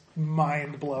just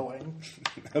mind blowing.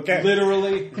 Okay.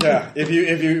 Literally. Yeah. If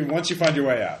you once you find your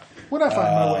way out. When I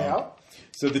find my way out,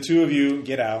 So the 2 of you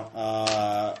get out.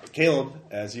 Caleb,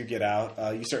 as you get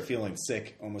out, you start feeling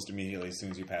sick almost immediately as soon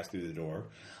as you pass through the door.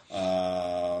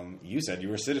 You said you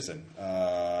were a citizen,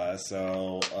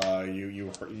 so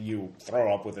you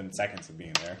throw up within seconds of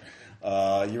being there.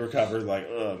 You recovered like,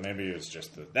 maybe it was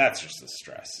that's just the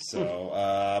stress.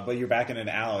 So, but you're back in an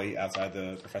alley outside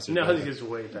the professor's No, building. it's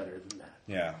way better than that.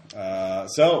 Yeah.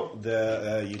 So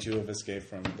you 2 have escaped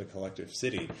from the collective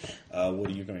city. What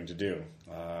are you going to do?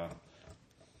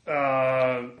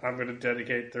 I'm going to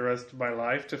dedicate the rest of my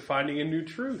life to finding a new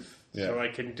truth. so I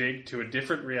can dig to a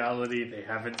different reality they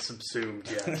haven't subsumed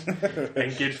yet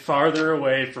and get farther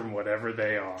away from whatever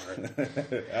they are.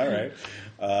 All right.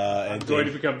 I'm going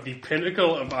to become the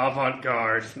pinnacle of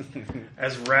avant-garde,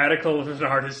 as radical of an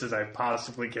artist as I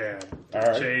possibly can,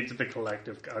 to change the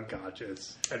collective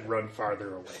unconscious and run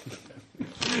farther away from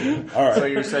them. All right. So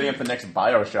you're setting up the next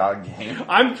Bioshock game.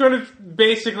 I'm trying to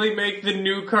basically make the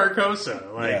new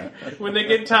Carcosa. When they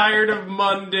get tired of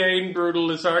mundane,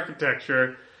 brutalist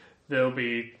architecture, they'll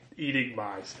be eating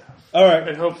my stuff. All right.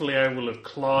 And hopefully I will have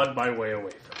clawed my way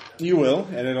away from them. You will,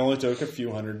 and it only took a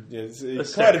few hundred. It's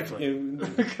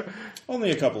only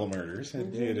a couple of murders.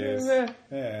 It is.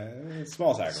 It's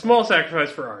small sacrifice. Small sacrifice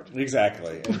for art.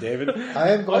 Exactly. And David? I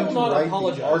am going I will to not write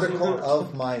apologize. the article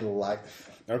of my life.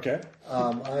 Okay.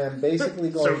 I am basically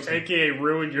going to... AKA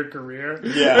ruined your career?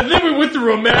 Yeah. And then we went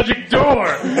through a magic door,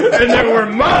 and there were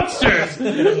monsters!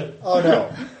 Oh,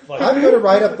 no. I'm going to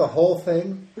write up the whole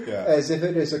thing Yeah. as if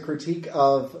it is a critique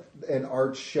of an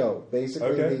art show.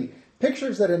 Basically, the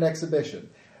pictures at an exhibition.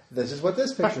 This is what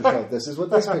this picture showed. This is what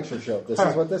this picture showed. This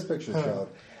is what this picture showed.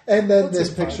 And then this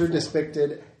picture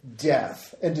depicted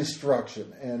death and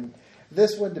destruction. And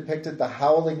this one depicted the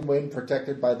howling wind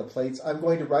protected by the plates. I'm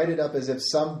going to write it up as if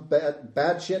some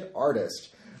bad shit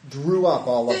artist drew up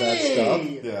all of that stuff.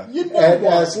 Yeah. You know And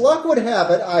what? as luck would have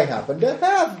it, I happen to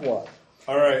have one.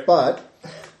 All right. But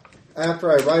after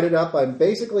I write it up, I'm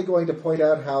basically going to point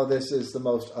out how this is the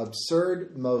most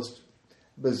absurd, most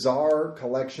bizarre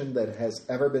collection that has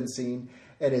ever been seen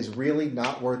and is really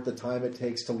not worth the time it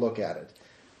takes to look at it.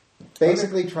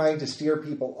 Basically trying to steer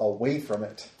people away from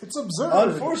it. It's absurd.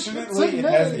 Unfortunately, It's it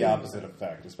has the amazing. opposite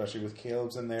effect, especially with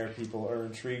Caleb's in there. People are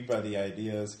intrigued by the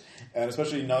ideas, and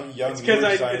especially young It's newer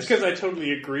because designers. I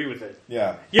totally agree with it.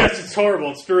 Yeah. Yes, it's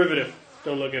horrible. It's derivative.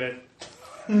 Don't look at it.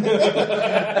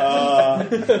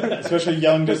 Especially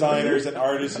young designers and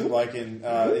artists who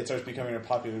it starts becoming a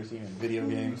popular theme in video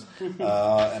games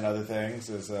and other things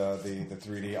as the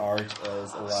 3D art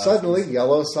allows. Suddenly,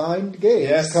 yellow signed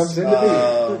games comes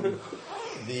into being.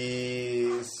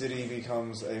 The city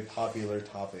becomes a popular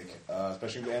topic,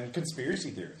 especially and conspiracy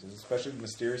theories, especially the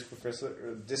mysterious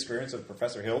disappearance of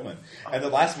Professor Hillman, and the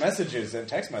last messages and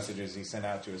text messages he sent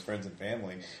out to his friends and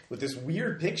family with this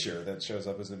weird picture that shows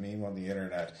up as a meme on the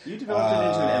internet. You developed it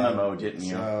into an MMO, didn't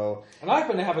you? So, And I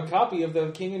happen to have a copy of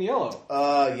The King in Yellow.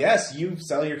 yes, you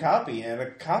sell your copy, and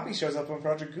a copy shows up on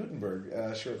Project Gutenberg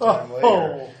a short time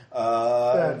later.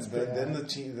 That's Then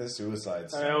the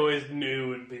suicides. I always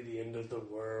knew it'd be the end of the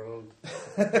world.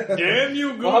 Damn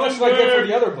you, Well, how much did I get for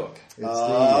the other book?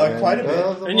 Quite a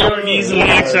bit. And your easily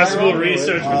accessible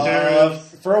research materials.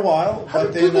 For a while, How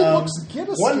but did then Google Books get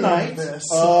a one scan night of this?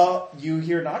 you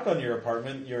hear a knock on your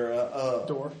apartment, your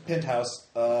Door. penthouse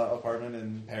apartment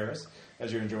in Paris,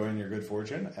 as you're enjoying your good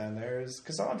fortune, and there's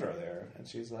Cassandra there, and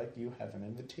she's like, "You have an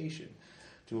invitation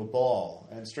to a ball,"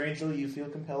 and strangely, you feel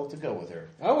compelled to go with her.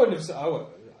 I wouldn't have.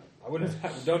 I wouldn't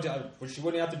have. She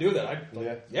wouldn't have to do that.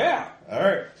 Yeah. All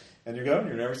right, and you're going.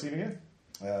 You're never seen again.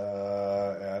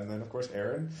 And then, of course,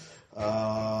 Aaron.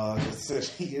 The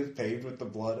city is paved with the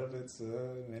blood of its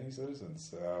many citizens.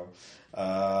 So,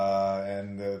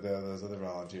 and those other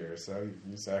volunteers. So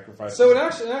you sacrifice. So in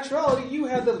actuality, you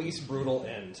had the least brutal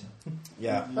end.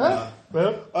 Yeah.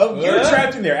 You're You're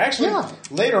trapped in there. Actually, Yeah.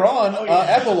 later on,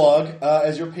 epilogue,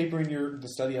 as you're papering the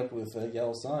study up with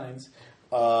yellow signs,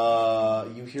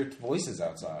 you hear voices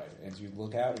outside. As you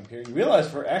look out and peer, you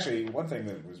realize one thing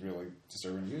that was really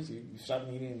disturbing you is you stop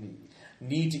needing the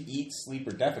need to eat, sleep,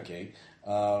 or defecate,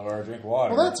 or drink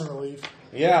water. Well, that's a relief.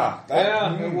 Yeah.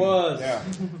 It was. Yeah.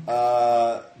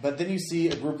 But then you see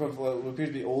a group of what appears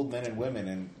to be old men and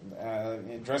women,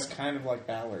 and dressed kind of like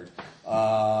Ballard,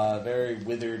 very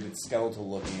withered and skeletal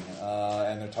looking,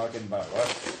 and they're talking about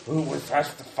we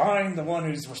have to find the one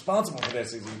who's responsible for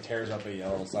this. As he tears up a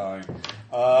yellow sign.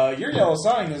 Your yellow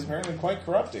sign is apparently quite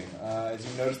corrupting, as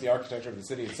you notice the architecture of the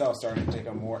city itself starting to take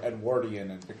a more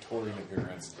Edwardian and Victorian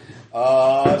appearance.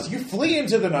 So you flee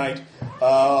into the night,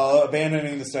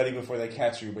 abandoning the study before they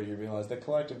catch you, but you realize the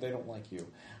collective, they don't like you.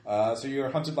 So you're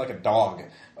hunted like a dog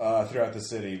throughout the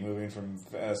city, moving from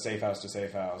safe house to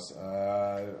safe house,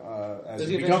 as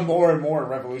you become more and more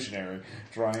revolutionary,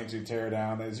 trying to tear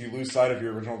down, as you lose sight of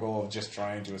your original goal of just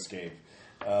trying to escape.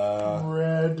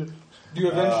 Red, Do you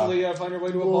eventually find your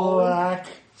way to a ball? black.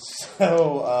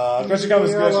 So, question,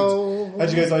 comments, Yellow. questions. How'd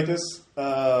you guys like this?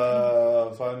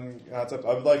 Fun concept.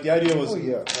 I would like, the idea was... Oh,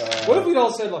 yeah. What if we'd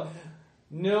all said, like,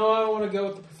 no, I want to go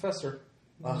with the professor?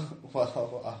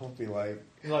 well, I will be like...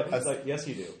 Like, yes,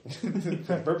 you do. For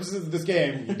the purposes of this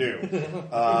game, you do.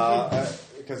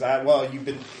 Because, you've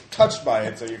been touched by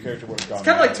it, so your character would have gone... It's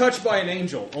kind of like Touched by an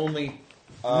Angel, only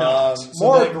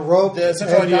More rope The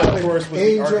central and idea, not of an course, was the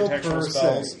angel architectural per se.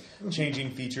 spells,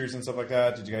 changing features and stuff like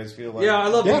that. Did you guys feel like? Yeah, I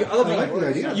love Yeah, I love I like the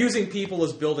idea. using people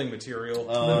as building material,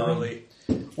 literally.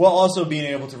 Well, also being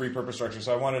able to repurpose structure.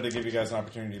 So I wanted to give you guys an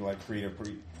opportunity to like create a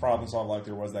problem solve like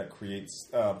there was that creates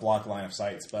block line of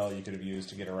sight spell you could have used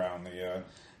to get around the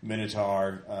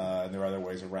Minotaur. And there are other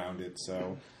ways around it.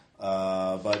 So,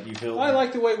 but you feel I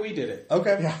like the way we did it.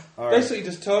 okay. Yeah. All right. Basically,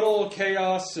 just total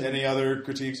chaos. And Any other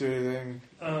critiques or anything?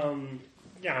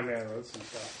 Yeah, I mean, I wrote some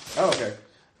stuff. Oh, okay.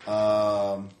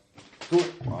 Cool.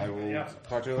 Well, I will Yeah.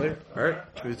 talk to you later. All right.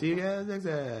 We'll see you guys next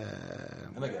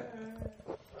time. I'm like,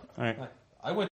 All right. I went.